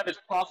 arguable that it's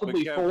But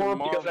possibly Captain Thor,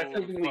 because that's Marvel is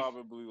technically,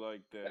 probably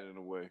like that in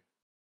a way.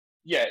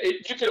 yeah,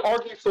 you could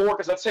argue Thor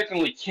because that's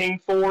technically King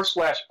Thor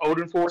 /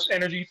 Odin Force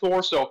Energy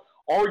Thor, so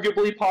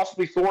arguably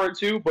possibly Thor at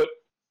two, but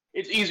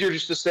it's easier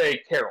just to say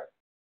Carol,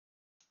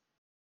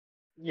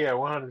 Yeah,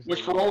 100.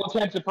 which for all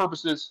intents and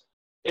purposes,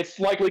 it's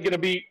likely going to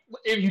be,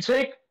 if you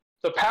take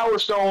the Power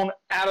Stone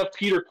out of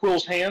Peter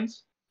Quill's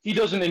hands, he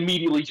doesn't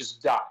immediately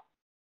just die.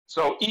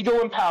 So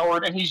Ego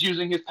empowered, and he's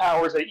using his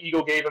powers that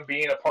Ego gave him,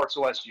 being a part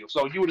Celestial.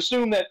 So you would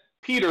assume that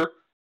Peter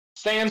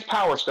stands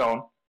Power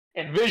Stone,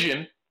 and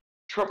Vision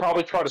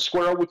probably try to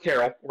square up with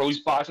Carol, or at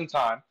least buy some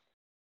time.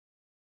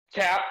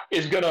 Cap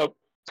is going to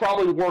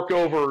probably work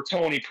over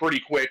Tony pretty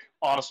quick,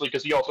 honestly,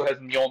 because he also has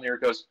Mjolnir.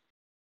 Because,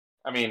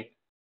 I mean,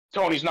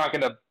 Tony's not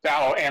going to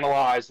battle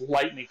analyze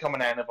lightning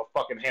coming out of a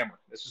fucking hammer.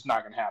 This is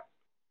not going to happen.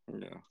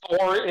 Yeah.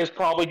 Thor is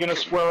probably going to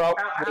square up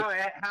with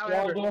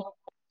However, Wanda.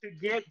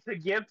 to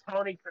give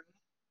Tony credit,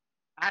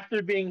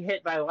 after being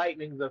hit by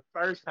lightning the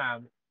first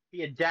time,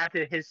 he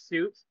adapted his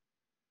suit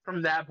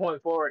from that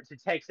point forward to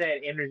take that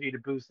energy to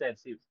boost that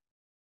suit,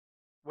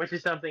 which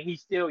is something he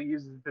still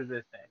uses to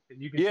this day.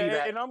 Because you can see Yeah,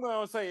 that and I'm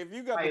gonna say if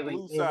you got the slightly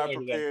blue in side Endgame.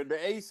 prepared,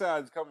 the A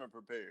side's coming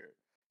prepared.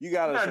 You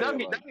gotta No, say it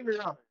like don't get me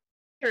wrong.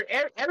 Here,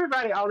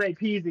 everybody on their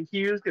P's and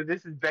Q's because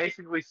this is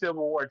basically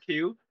Civil War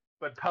 2,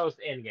 but post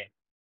Endgame.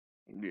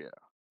 yeah.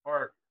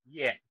 Or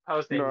yeah,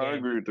 post No, I Endgame.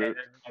 agree with that.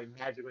 Like,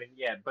 magically,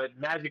 yeah, but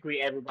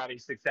magically everybody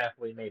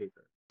successfully made it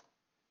through.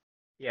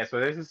 Yeah,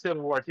 so this is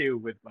Civil War 2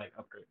 with like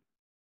upgrades.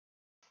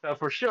 So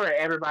for sure,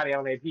 everybody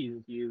on their P's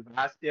and Q's, but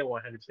I still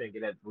 100%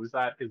 get that blue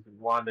side because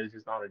Wanda's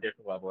just on a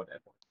different level at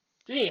that point.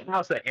 She ain't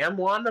House of M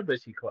Wanda,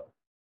 but she close.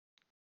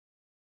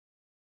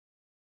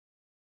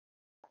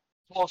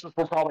 Closest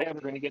we're probably ever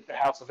going to get to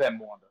House of M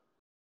Wanda.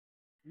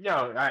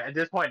 No, at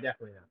this point,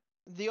 definitely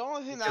not. The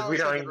only thing that Because I we was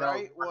don't thinking even know.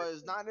 right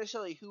was not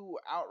necessarily who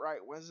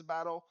outright wins the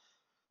battle,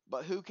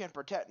 but who can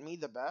protect me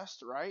the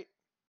best, right?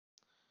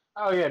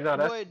 Oh yeah, no,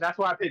 Would that's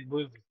why I picked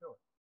blue for sure.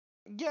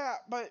 yeah,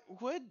 but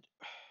would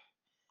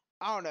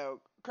I don't know.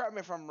 Correct me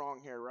if I'm wrong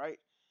here, right?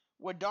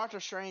 Would Doctor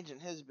Strange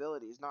and his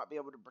abilities not be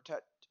able to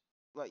protect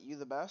like you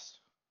the best?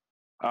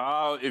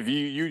 If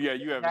you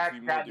haven't That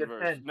seen that multiverse.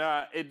 depends.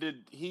 Nah, it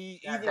did. He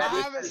That, even that I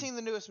with haven't depends. seen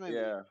the newest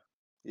movie.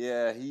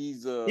 yeah,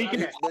 he's He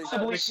can Okay,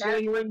 possibly the cat,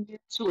 sling you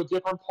to a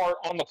different part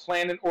on the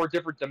planet or a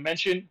different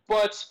dimension,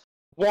 but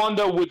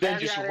Wanda would then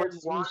just caveat rip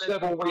is through Wanda's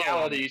several controlling it.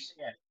 realities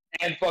Yeah,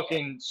 and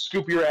fucking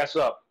scoop your ass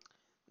up.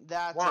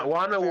 That's a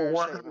Wanda will fair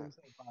 100% statement.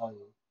 follow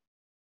you.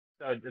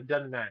 So it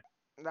doesn't matter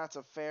That's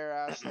a fair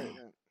ass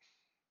statement.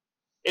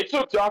 It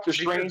took Doctor because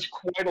Strange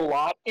quite a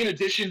lot, in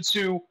addition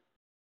to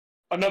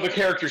another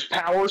character's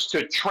powers,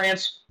 to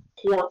transport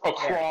yeah,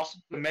 across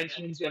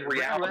dimensions and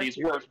realities,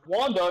 realistically, whereas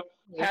Wanda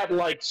had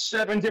like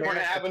 7 different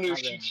America avenues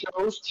she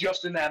already. chose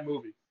just in that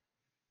movie.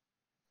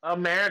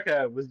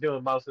 America was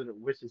doing most of the,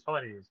 which is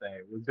funny to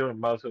say, was doing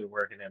most of the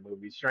work in that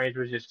movie. Strange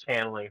was just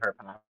channeling her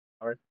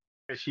power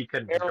because she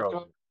couldn't control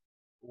America,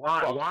 it.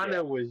 fuck yeah.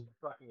 Wanda was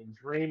fucking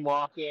dream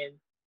walking,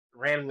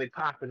 randomly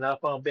popping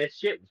up on bitch.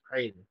 Shit was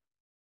crazy.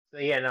 So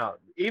yeah, no.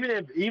 Even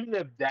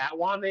if that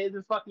Wanda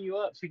isn't fucking you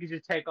up, she could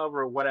just take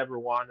over whatever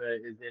Wanda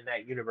is in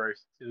that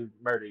universe to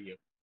murder you.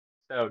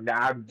 So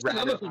now I'd That's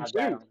another rather thing have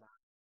that too. on my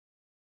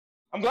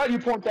I'm glad you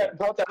yeah.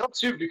 brought that up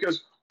too,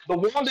 because the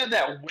Wanda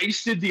that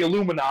wasted the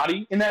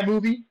Illuminati in that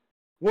movie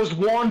was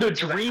Wanda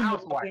Was a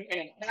housewife. dreamlessly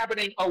and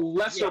inhabiting a Yeah,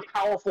 lesser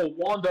powerful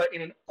Wanda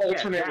in an yeah,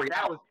 alternate that was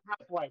reality.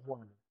 housewife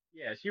woman.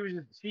 Yeah, she was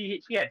just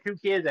she had two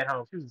kids at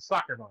home. She was a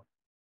soccer mom.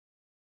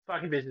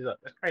 Fucking bitches up.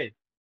 That's crazy.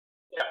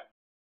 Yeah.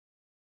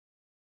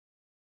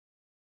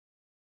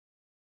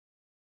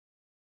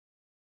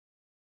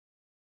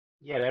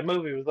 Yeah, that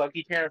movie was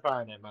lucky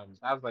terrifying at moments.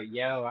 I was like,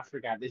 yo, I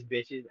forgot this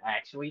bitch is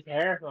actually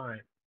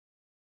terrifying.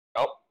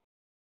 Oh,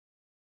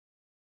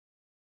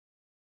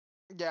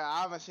 Yeah,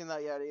 I haven't seen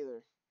that yet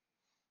either.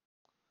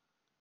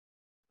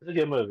 It's a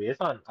good movie.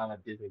 It's on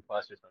Disney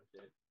Plus or some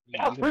shit.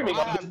 yeah, You it's can streaming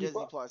watch I on it. have Disney Disney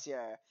Plus. Plus.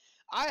 Yeah,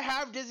 I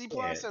have Disney Yeah.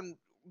 Plus, and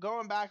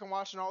going back and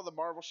watching all the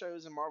Marvel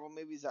shows and Marvel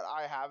movies that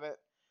I haven't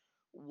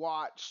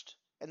watched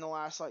in the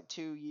last like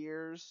 2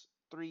 years,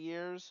 3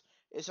 years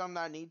is something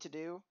I need to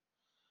do.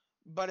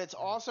 But it's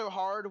also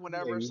hard Yeah,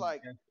 whenever it's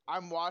like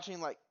I'm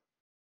watching like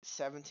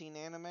 17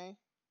 anime.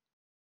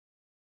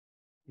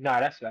 no,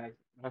 that's fine.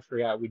 I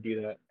forgot we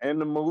do that. And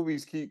the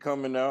movies keep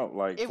coming out,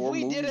 like If 4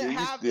 we movies. didn't It used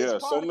have to, this yeah,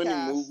 so many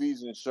podcast,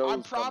 movies and I shows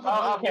coming probably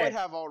out. Oh, would okay.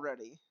 have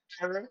already.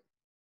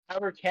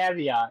 However,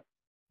 caveat: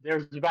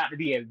 there's about to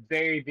be a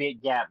very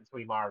big gap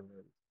between Marvel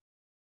movies.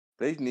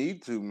 They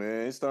need to,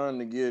 man. It's starting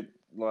to get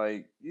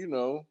like, I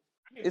mean,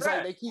 it's like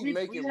bro, they keep we've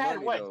making had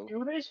money what though.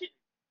 two this year?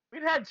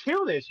 We've had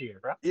two this year,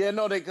 bro. Yeah,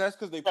 no, that's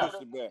because they Yeah.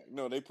 pushed it back.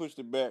 No, they pushed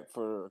it back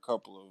for a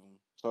couple of them.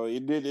 So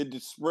it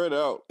did spread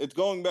out. It's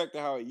going back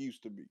to how it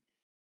used to be.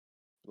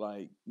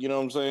 Like, you know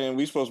what I'm saying?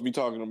 We supposed to be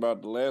talking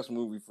about the last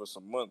movie for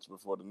some months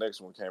before the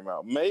next one came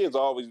out. May has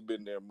always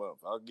been their month.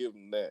 I'll give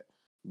them that.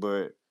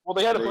 But Well,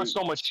 they had to they, put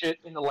so much shit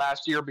in the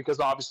last year because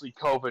obviously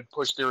COVID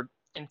pushed their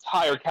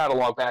entire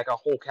catalog back a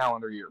whole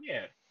calendar year.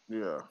 Yeah,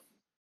 yeah,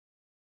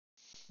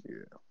 yeah,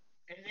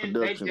 and then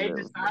production they and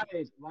everything.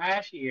 decided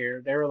last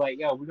year they were like,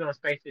 yo, we're gonna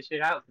space this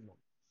shit out some more.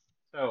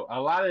 So a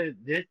lot of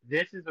this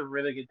is a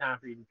really good time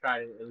for you to try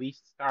to at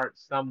least start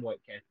somewhat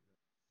catching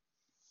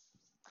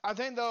I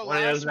think the up. One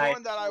of those last nights,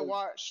 one that I like,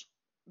 watched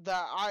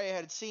that I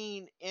had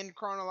seen in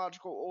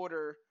chronological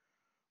order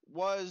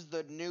was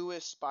the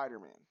newest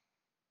Spider-Man.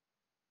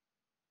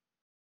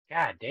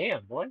 god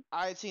damn, boy,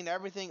 I had seen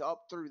everything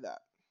up through that.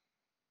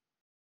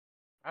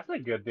 that's a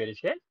good bit of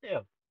shit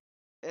still.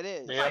 It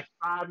It's is. Yeah. like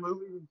 5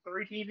 movies and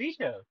 3 TV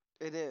shows.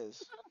 It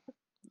is.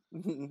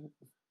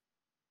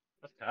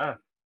 That's tough.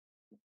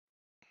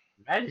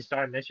 Imagine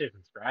starting that shit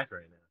from scratch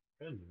right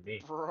now. Couldn't be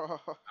me. Bro.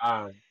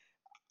 Um,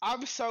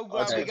 I'm so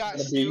That's glad we okay, got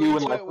gonna be Stu you in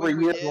into like it when 3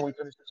 we years when did. we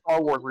finish the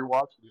Star Wars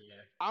rewatch. yeah,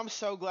 I'm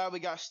so glad we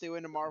got Stu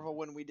into Marvel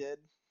when we did.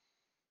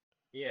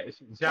 yeah,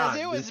 Because John,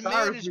 it the was Star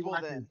Wars manageable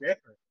rewatch is then.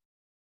 different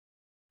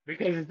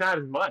because it's not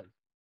as much.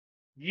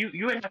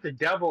 You would have to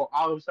double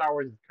all of Star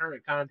Wars'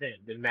 current content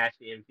to match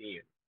the MCU.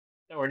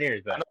 Nowhere near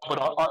as I bad.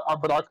 know,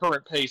 but our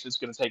current pace is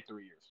going to take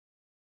 3 years.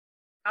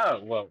 Oh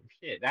well,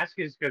 shit. That's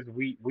just because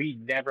we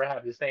never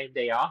have the same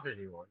day off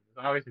anymore.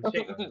 There's always some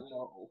shit going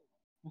No.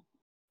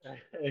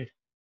 on.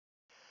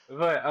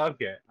 But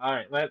okay, all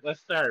right. Let's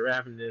start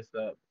wrapping this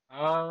up.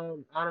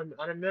 On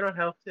a mental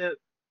health tip,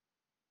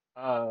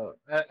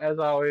 as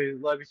always,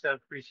 love yourself,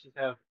 appreciate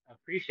yourself,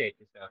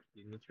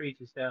 treat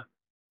yourself.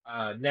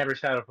 Never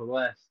settle for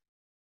less.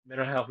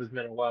 Mental health is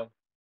mental wealth.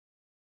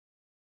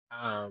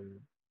 Um,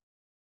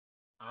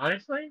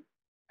 honestly,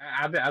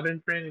 I've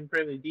been feeling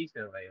pretty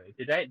decent lately.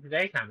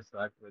 Today kind of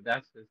sucked, but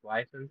that's just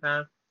life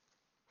sometimes.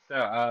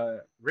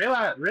 So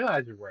realize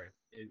your worth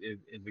is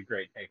a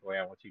great takeaway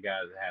I want you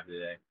guys to have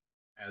today,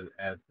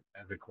 as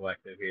a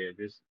collective here.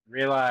 Just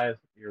realize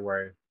your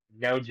worth.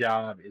 No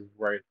job is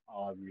worth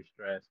all of your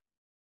stress.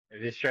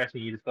 If it's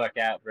stressing you the fuck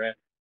out, bruh,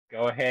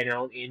 go ahead and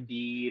on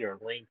Indeed or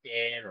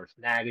LinkedIn or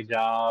Snag a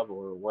Job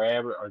or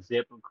wherever or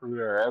ZipRecruiter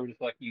or wherever the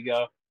fuck you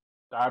go.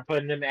 Start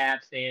putting them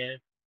apps in.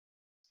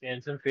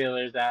 Send some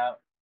feelers out.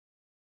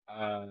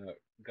 Uh,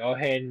 Go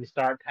ahead and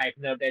start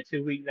typing up that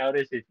 2 week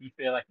notice if you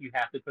feel like you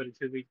have to put a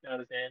 2 week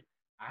notice in.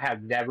 I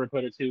have never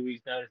put a 2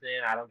 weeks notice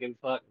in. I don't give a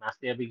fuck, and I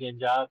still be getting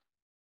jobs.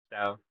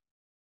 So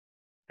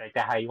take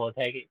that how you want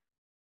to take it.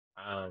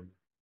 Um,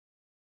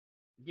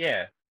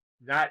 yeah,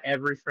 not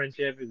every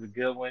friendship is a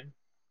good one.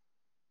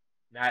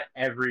 Not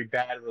every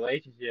bad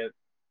relationship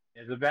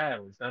is a bad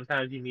one.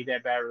 Sometimes you need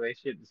that bad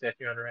relationship to set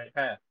you on the right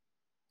path.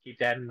 Keep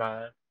that in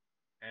mind,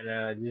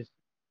 and just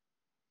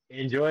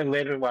enjoy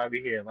living while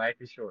we're here. Life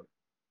is short.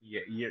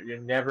 You're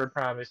never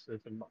promised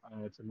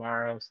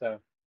tomorrow, so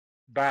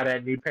buy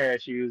that new pair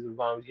of shoes as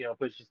long as you don't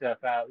put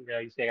yourself out.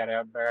 You still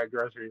gotta buy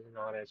groceries and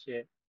all that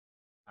shit.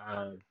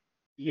 Um,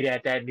 Eat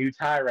at that new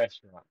Thai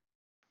restaurant.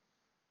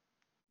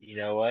 You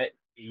know what?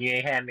 You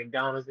ain't had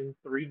McDonald's in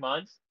 3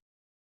 months.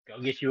 Go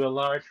get you a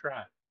large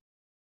fry.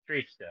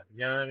 Street stuff. You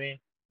know what I mean?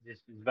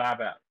 Just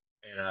vibe out.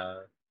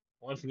 And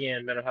once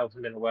again, mental health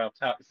and mental wealth.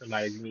 Talk to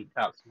somebody if you need to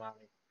talk to somebody.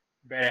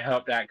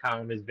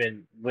 BetterHelp.com has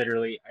been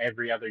literally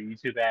every other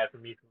YouTube ad for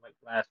me for like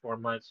the last 4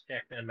 months.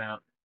 Check them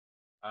out.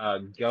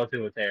 Go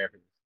to a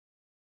therapist.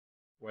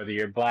 Whether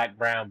you're black,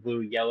 brown,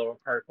 blue, yellow, or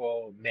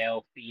purple,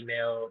 male,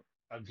 female,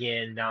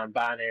 again,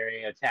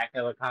 non-binary, attack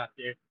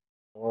helicopter,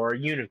 or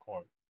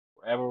unicorn.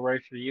 Whatever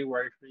works for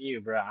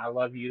you, bro. I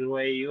love you the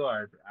way you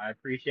are. I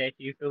appreciate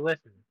you for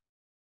listening.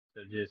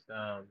 So just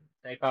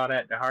take all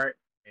that to heart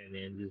and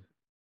then just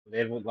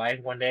live with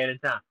life one day at a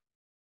time.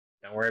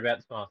 Don't worry about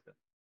the small stuff.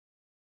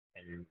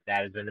 And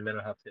that has been the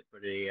mental health tip for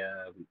the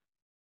week.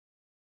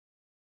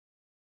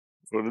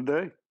 For the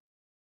day.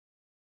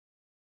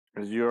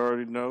 As you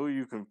already know,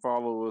 you can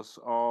follow us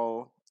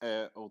all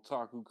at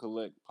Otaku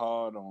Collect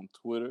Pod on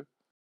Twitter.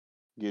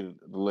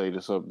 Get the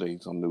latest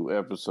updates on new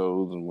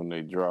episodes and when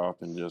they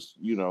drop. And just,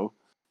 you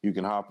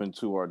can hop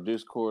into our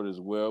Discord as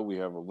well. We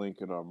have a link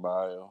in our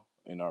bio,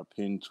 in our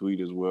pinned tweet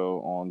as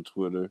well on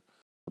Twitter.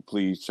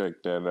 Please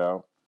check that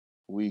out.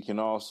 We can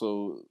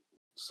also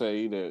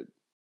say that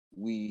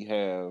we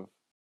have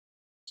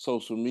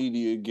social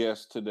media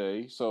guests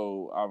today.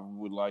 So I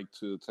would like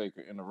to take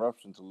an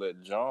interruption to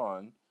let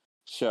John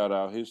shout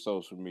out his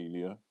social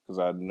media because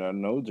I do not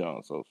know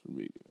John's social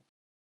media.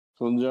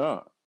 So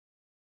John,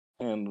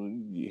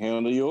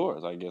 handle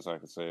yours. I guess I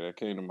could say that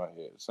came to my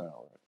head. Sound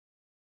right?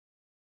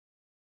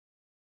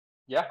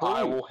 Yeah,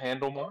 I will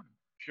handle mine.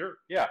 Sure.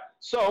 Yeah.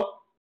 So,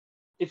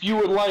 if you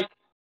would like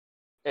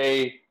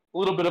a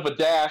little bit of a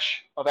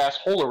dash of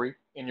assholery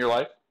in your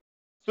life,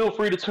 feel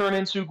free to turn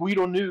into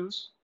Guido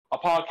News, a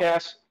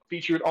podcast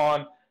featured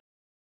on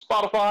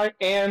Spotify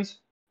and,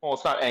 well,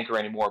 it's not Anchor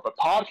anymore, but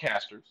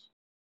Podcasters.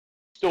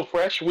 Still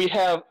fresh. We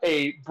have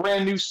a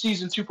brand new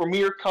season 2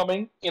 premiere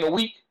coming in a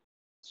week.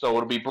 So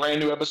it'll be brand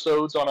new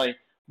episodes on a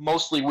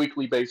mostly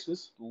weekly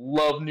basis.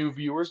 Love new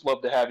viewers.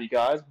 Love to have you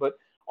guys. But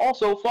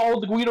also follow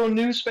the Guido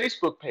News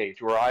Facebook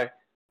page where I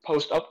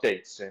post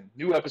updates and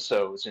new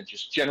episodes and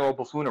just general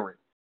buffoonery.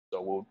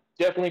 So we'll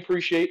definitely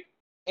appreciate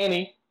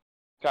any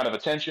kind of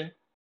attention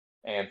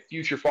and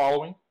future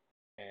following.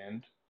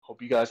 And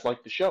hope you guys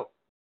like the show.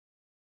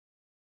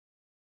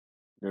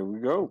 There we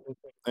go.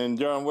 And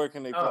John, where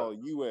can they follow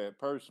you at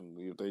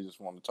personally if they just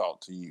want to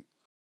talk to you?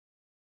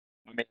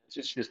 I mean,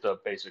 it's just a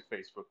basic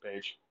Facebook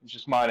page. It's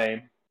just my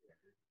name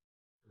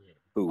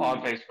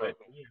on Facebook.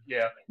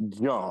 Yeah.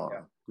 John. Yeah.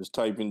 Just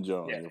type in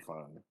John, you'll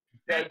find it.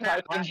 Yeah,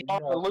 type in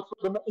John and look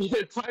for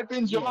the type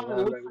in John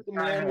and look for the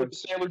man with the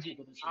Sailor Jeep.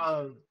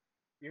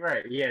 You're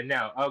right. Yeah,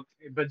 no.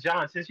 Okay, but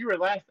John, since you were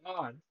last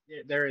on,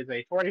 there is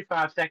a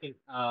 45-second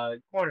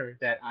corner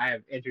that I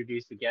have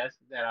introduced a guest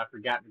that I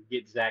forgot to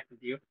get Zach to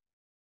do.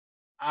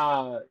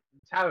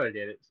 Tyler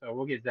did it, so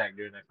we'll get Zach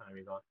doing next time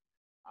he's on.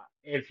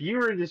 If you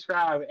were to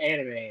describe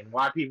anime and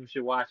why people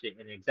should watch it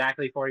in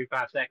exactly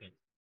 45 seconds,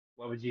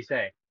 what would you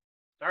say?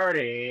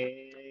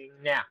 Starting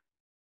now.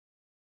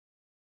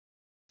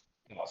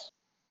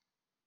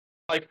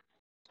 Like,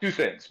 two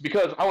things.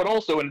 Because I would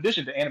also, in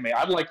addition to anime,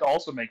 I'd like to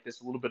also make this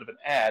a little bit of an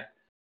ad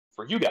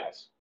for you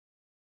guys.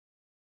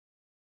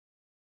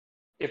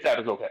 If that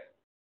is okay.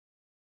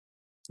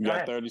 You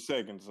got 30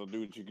 seconds, so do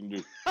what you can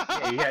do.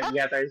 Yeah, you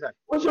got 30 seconds.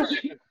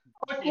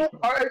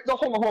 All right, so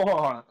hold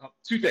on.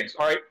 Two things,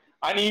 all right?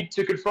 I need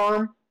to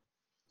confirm,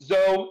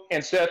 Zoe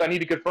and Seth, I need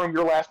to confirm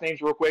your last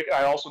names real quick.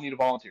 I also need a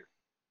volunteer.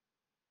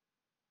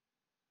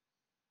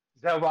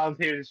 Zoe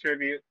volunteer to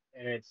distribute,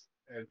 and it's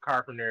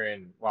Carpenter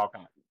and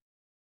Walcott.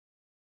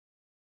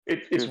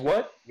 It's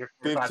what?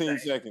 15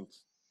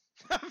 seconds.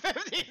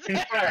 15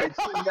 seconds.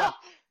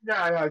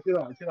 No, chill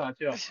out.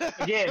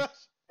 Again,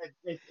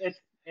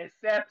 it's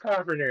Seth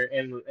Carpenter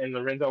and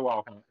Lorenzo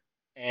Walcott.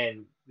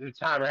 And the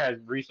timer has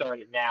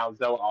restarted now.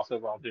 Zoe also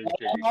volunteered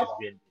to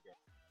distribute.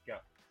 Go.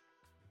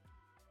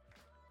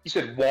 You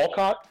said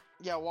Walcott?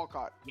 Yeah,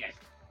 Walcott. Yes.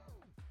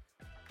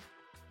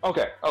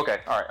 Okay. All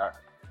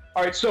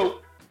right,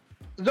 so,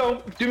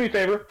 Zoe, do me a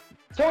favor.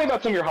 Tell me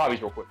about some of your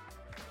hobbies real quick.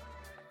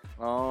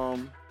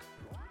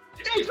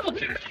 It's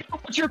okay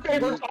what your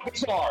favorite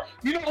hobbies are.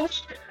 You know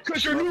what?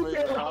 Because your new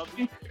favorite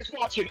hobby is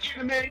watching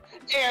anime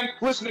and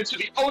listening to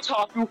the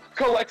Otaku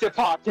Collective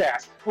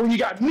podcast, where you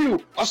got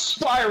new,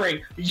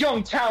 aspiring,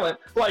 young talent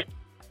like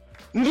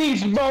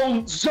Needs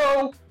Bone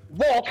Zoe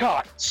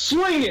Walcott,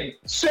 Slinging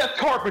Seth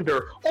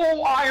Carpenter,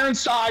 Old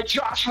Ironside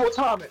Joshua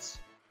Thomas.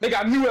 They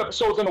got new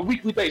episodes on a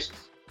weekly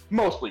basis,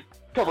 mostly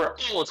cover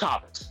all the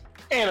topics: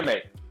 anime,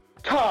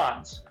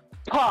 cons,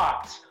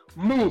 pods,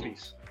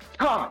 movies,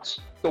 comics,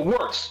 the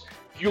works.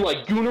 If you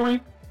like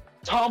goonery,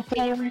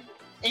 tomfoolery,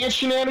 and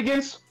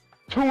shenanigans,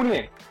 tune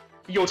in.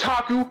 The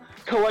Otaku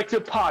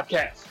Collective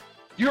Podcast.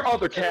 Your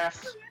other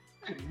casts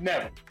could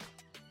never.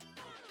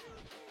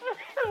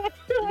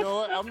 You know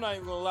what? I'm not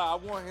even gonna lie. I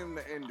want him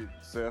to end it,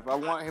 Seth. I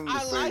want him to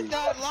say. I like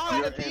that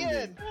line at the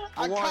end.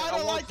 I kind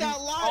of like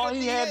that line at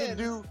the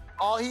end.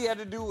 All he had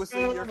to do was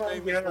say your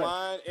famous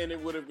line, and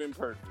it would have been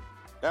perfect.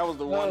 That was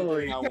the one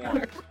thing I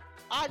wanted.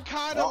 I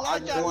kind of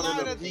like that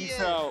line at the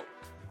end.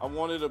 I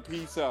wanted a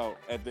peace out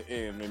at the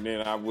end, and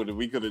then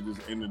we could have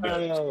just ended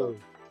that. Oh,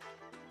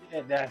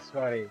 yeah, that's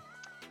funny.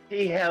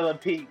 He hella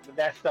peaked, but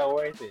that's so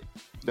worth it.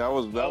 That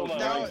was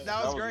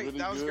great. Really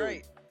that was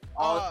great.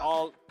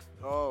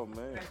 Oh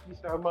man! Thank you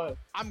so much.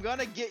 I'm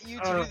gonna get you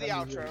to do the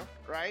outro,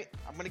 right?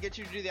 I'm gonna get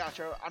you to do the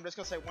outro. I'm just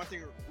gonna say one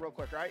thing real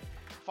quick, right?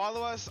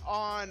 Follow us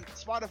on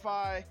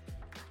Spotify,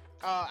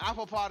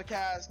 Apple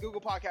Podcasts,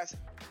 Google Podcasts.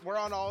 We're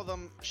on all of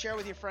them. Share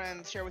with your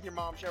friends. Share with your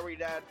mom. Share with your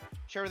dad.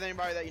 Share with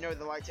anybody that you know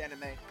that likes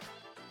anime.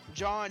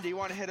 John, do you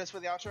want to hit us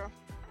with the outro?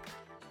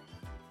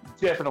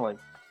 Definitely.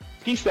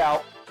 Peace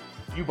out,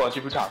 you bunch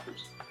of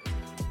otakus.